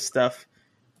fix this stuff.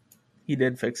 He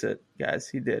did fix it, guys.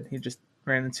 He did. He just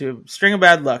ran into a string of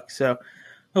bad luck. So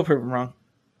he'll prove him wrong.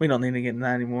 We don't need to get into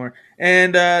that anymore.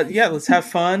 And let's have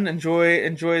fun. Enjoy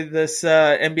this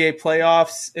NBA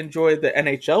playoffs. Enjoy the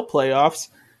NHL playoffs.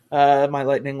 My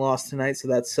Lightning lost tonight, so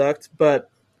that sucked. But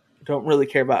don't really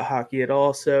care about hockey at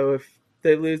all. So if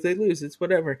they lose, they lose. It's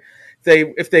whatever.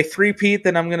 If they three-peat,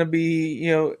 then I'm going to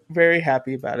be very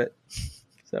happy about it.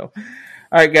 So.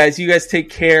 All right, guys, you guys take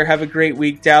care. Have a great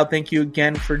week. Dal, thank you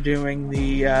again for doing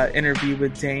the interview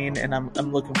with Dane, and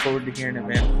I'm looking forward to hearing it,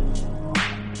 man.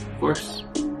 Of course.